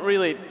 It wasn't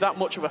really that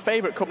much of a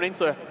favourite coming into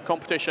the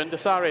competition.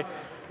 Msdossary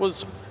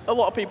was, a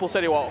lot of people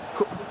said he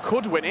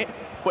could win it,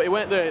 but it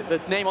weren't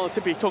the name on the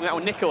tip of your tongue. That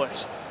was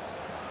Nicholas.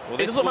 Well,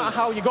 it doesn't matter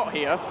how you got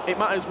here, it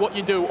matters what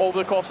you do over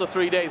the course of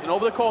 3 days. And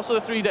over the course of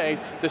the 3 days,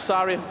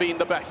 Msdossary has been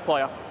the best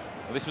player.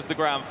 Well, this was the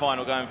grand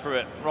final going through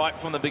it, right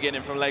from the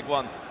beginning, from leg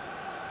one.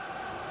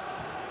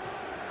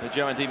 The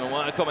German demon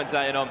weren't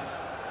commentating on,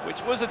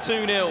 which was a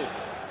 2-0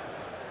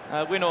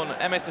 win on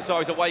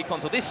Msdossary's away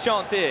console. This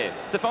chance here,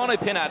 Stefano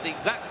Pinna had the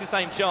exactly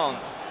same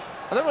chance.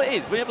 I don't know what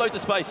it is. When you have loads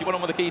of space, you want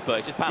on with the keeper,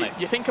 it's just panic.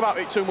 You think about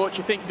it too much.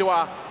 You think, do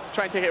I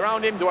try and take it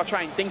around him? Do I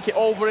try and dink it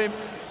over him?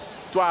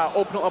 Do I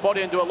open up my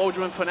body and do a low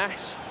German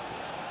finesse?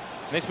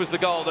 And this was the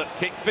goal that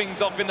kicked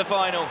things off in the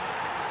final.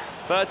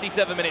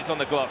 37 minutes on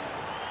the clock.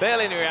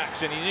 Barely any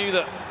reaction. He knew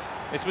that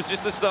this was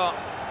just the start.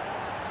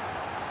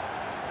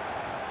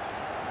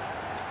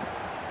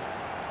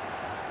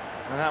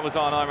 And that was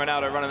R9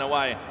 Ronaldo running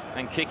away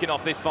and kicking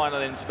off this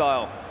final in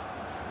style.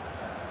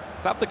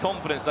 To have the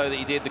confidence, though, that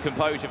he did, the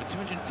composure for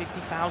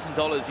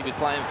 $250,000 he was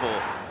playing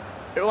for.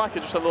 It was like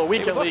just a little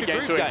weekend league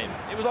game to him.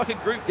 It was like a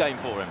group game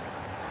for him.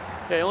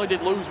 Yeah, he only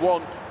did lose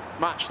one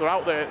match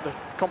throughout the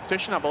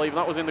competition, I believe, and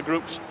that was in the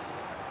groups.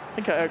 I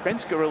think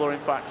against Gorilla, in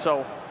fact.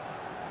 So,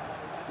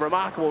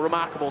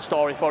 remarkable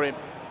story for him.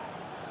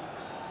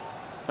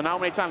 And how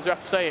many times do you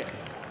have to say it?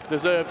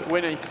 Deserved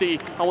winner. You can see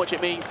how much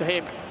it means to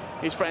him,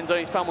 his friends and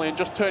his family, and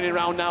just turning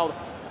around now.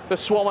 The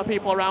swarm of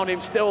people around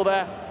him still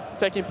there,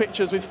 taking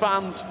pictures with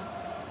fans,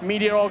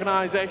 media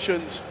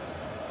organisations.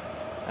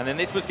 And then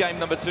this was game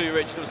number 2,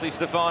 Rich. Obviously,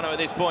 Stefano at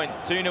this point,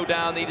 2-0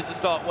 down, needed to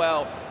start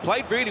well.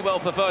 Played really well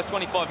for the first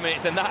 25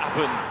 minutes, then that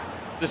happened.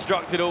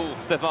 Destructed all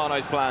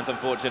Stefano's plans,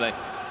 unfortunately.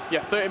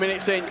 Yeah, 30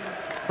 minutes in,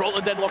 brought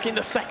the deadlock in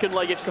the second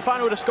leg. If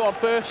Stefano would have scored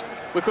first,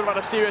 we could have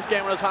had a serious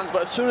game on his hands.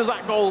 But as soon as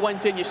that goal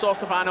went in, you saw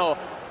Stefano,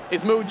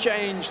 his mood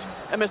changed.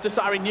 And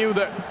Msdossary knew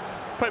that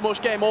pretty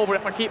much game over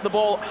if I keep the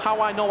ball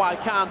how I know I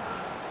can.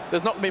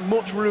 There's not going to be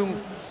much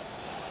room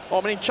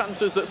or many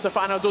chances that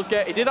Stefano does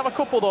get. He did have a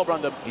couple though,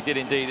 Brandon. He did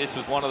indeed. This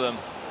was one of them.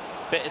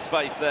 Bit of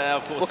space there,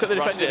 of course. Look at the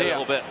defender here. A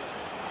little bit.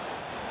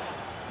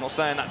 Not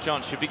saying that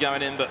chance should be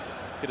going in, but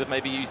could have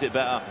maybe used it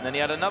better. And then he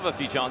had another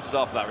few chances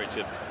after that,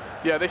 Richard.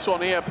 Yeah, this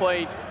one here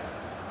played,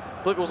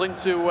 I believe it was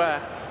into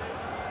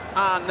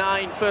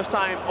R9, first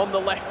time on the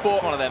left foot.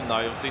 It's one of them though.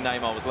 Obviously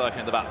Neymar was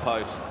lurking at the back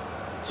post.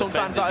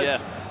 Sometimes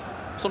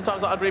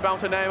that'd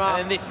rebound to Neymar.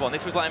 And then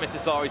this was like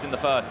Msdossary's in the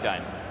first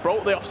game.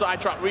 Broke the offside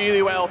trap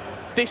really well.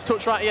 This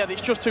touch right here,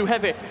 it's just too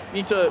heavy. You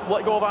need to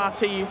let go of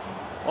RT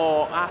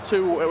or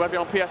R2, whether you're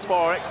on PS4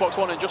 or Xbox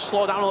One, and just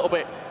slow down a little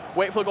bit.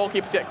 Wait for the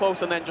goalkeeper to get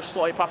close and then just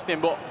slide past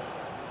him. But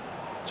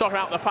talking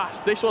about the pass,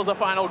 this was the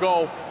final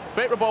goal.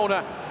 Fate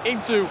Rabona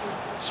into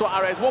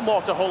Suarez, one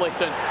more to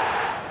Hulliton.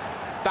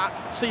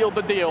 That sealed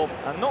the deal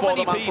for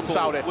the man from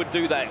Saudi. Not many people would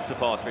do that extra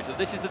pass, Richard.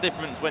 This is the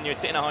difference when you're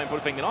sitting at home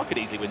probably thinking, I could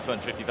easily win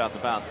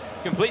 £250,000.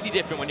 It's completely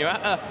different when you're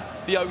at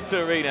the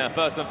O2 Arena,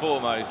 first and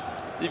foremost.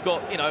 You've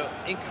got,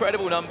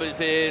 incredible numbers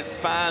here,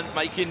 fans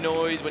making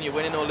noise when you're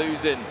winning or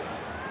losing.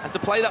 And to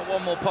play that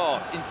one more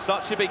pass in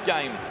such a big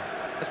game,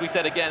 as we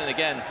said again and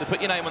again, to put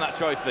your name on that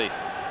trophy,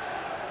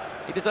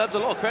 he deserves a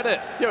lot of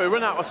credit. Yeah, we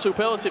run out of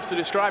superlatives to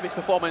describe his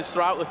performance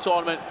throughout the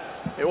tournament.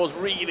 It was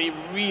really,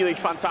 really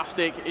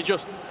fantastic. It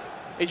just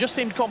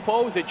seemed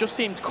composed, it just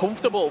seemed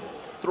comfortable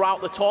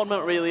throughout the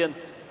tournament, really. And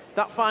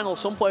that final,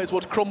 some players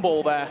would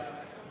crumble there.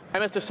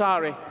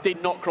 Msdossary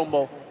did not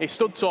crumble. He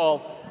stood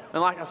tall.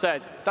 And like I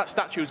said, that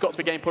statue's got to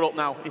be getting put up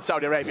now in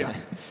Saudi Arabia.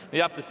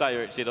 You have to say,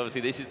 Richard,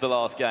 obviously this is the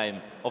last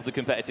game of the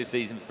competitive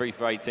season for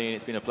FIFA 18.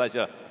 It's been a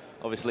pleasure,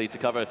 obviously, to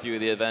cover a few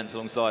of the events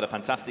alongside a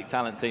fantastic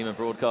talent team and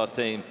broadcast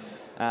team.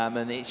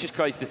 And it's just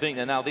crazy to think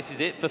that now this is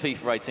it for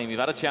FIFA 18. We've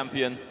had a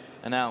champion,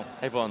 and now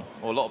everyone,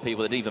 or a lot of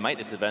people that even make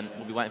this event,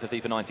 will be waiting for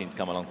FIFA 19 to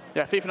come along.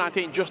 Yeah, FIFA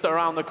 19 just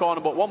around the corner,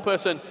 but one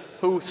person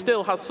who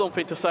still has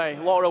something to say,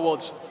 Laura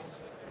Woods.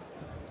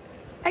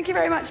 Thank you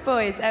very much,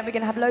 boys. We're going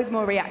to have loads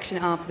more reaction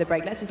after the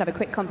break. Let's just have a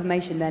quick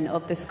confirmation then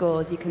of the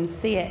scores. You can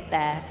see it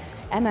there.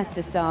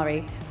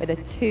 Msdossary with a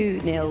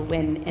 2-0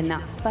 win in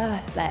that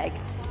first leg,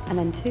 and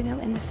then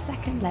 2-0 in the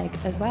second leg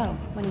as well,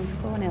 winning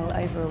 4-0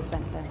 overall,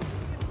 Spencer.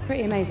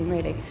 Pretty amazing,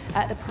 really.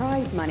 The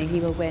prize money he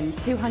will win,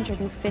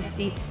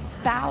 $250,000.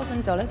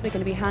 We're going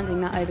to be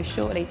handing that over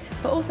shortly,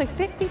 but also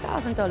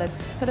 $50,000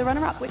 for the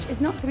runner-up, which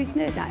is not to be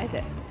sneered at, is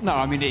it? No,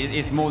 I mean,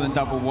 it's more than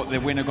double what the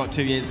winner got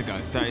 2 years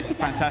ago, so it's a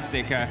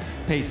fantastic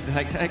piece to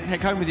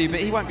take home with you, but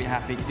he won't be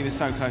happy because he was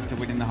so close to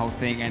winning the whole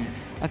thing, and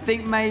I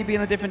think maybe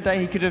on a different day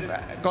he could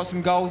have got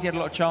some goals. He had a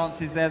lot of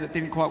chances there that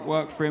didn't quite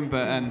work for him,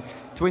 but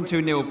to win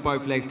 2-0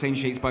 both legs, clean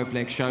sheets both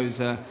legs, shows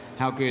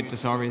how good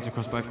Msdossary is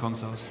across both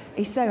consoles.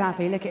 He's so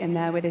happy. Look at him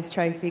there with his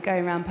trophy,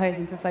 going around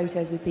posing for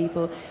photos with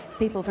people.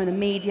 People from the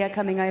media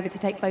coming over to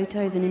take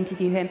photos and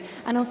interview him,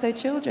 and also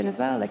children as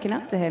well, looking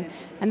up to him.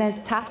 And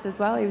there's Tass as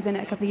well. He was in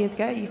it a couple of years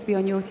ago. He used to be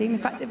on your team. In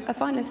fact, a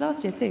finalist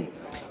last year too.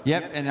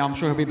 Yep, and I'm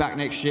sure he'll be back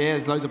next year.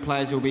 There's loads of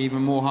players who will be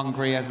even more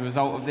hungry as a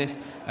result of this.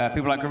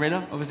 People like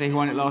Gorilla, obviously, who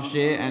won it last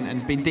year and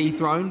has been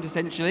dethroned,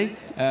 essentially.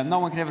 No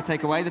one can ever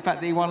take away the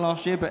fact that he won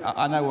last year, but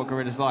I know what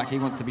Gorilla's like. He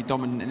wants to be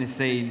dominant in this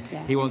scene.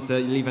 Yeah. He wants to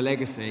leave a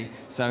legacy,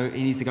 so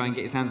he needs to go and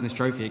get his hands on this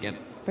trophy again.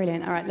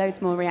 Brilliant. All right,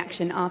 loads more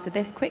reaction after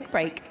this quick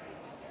break.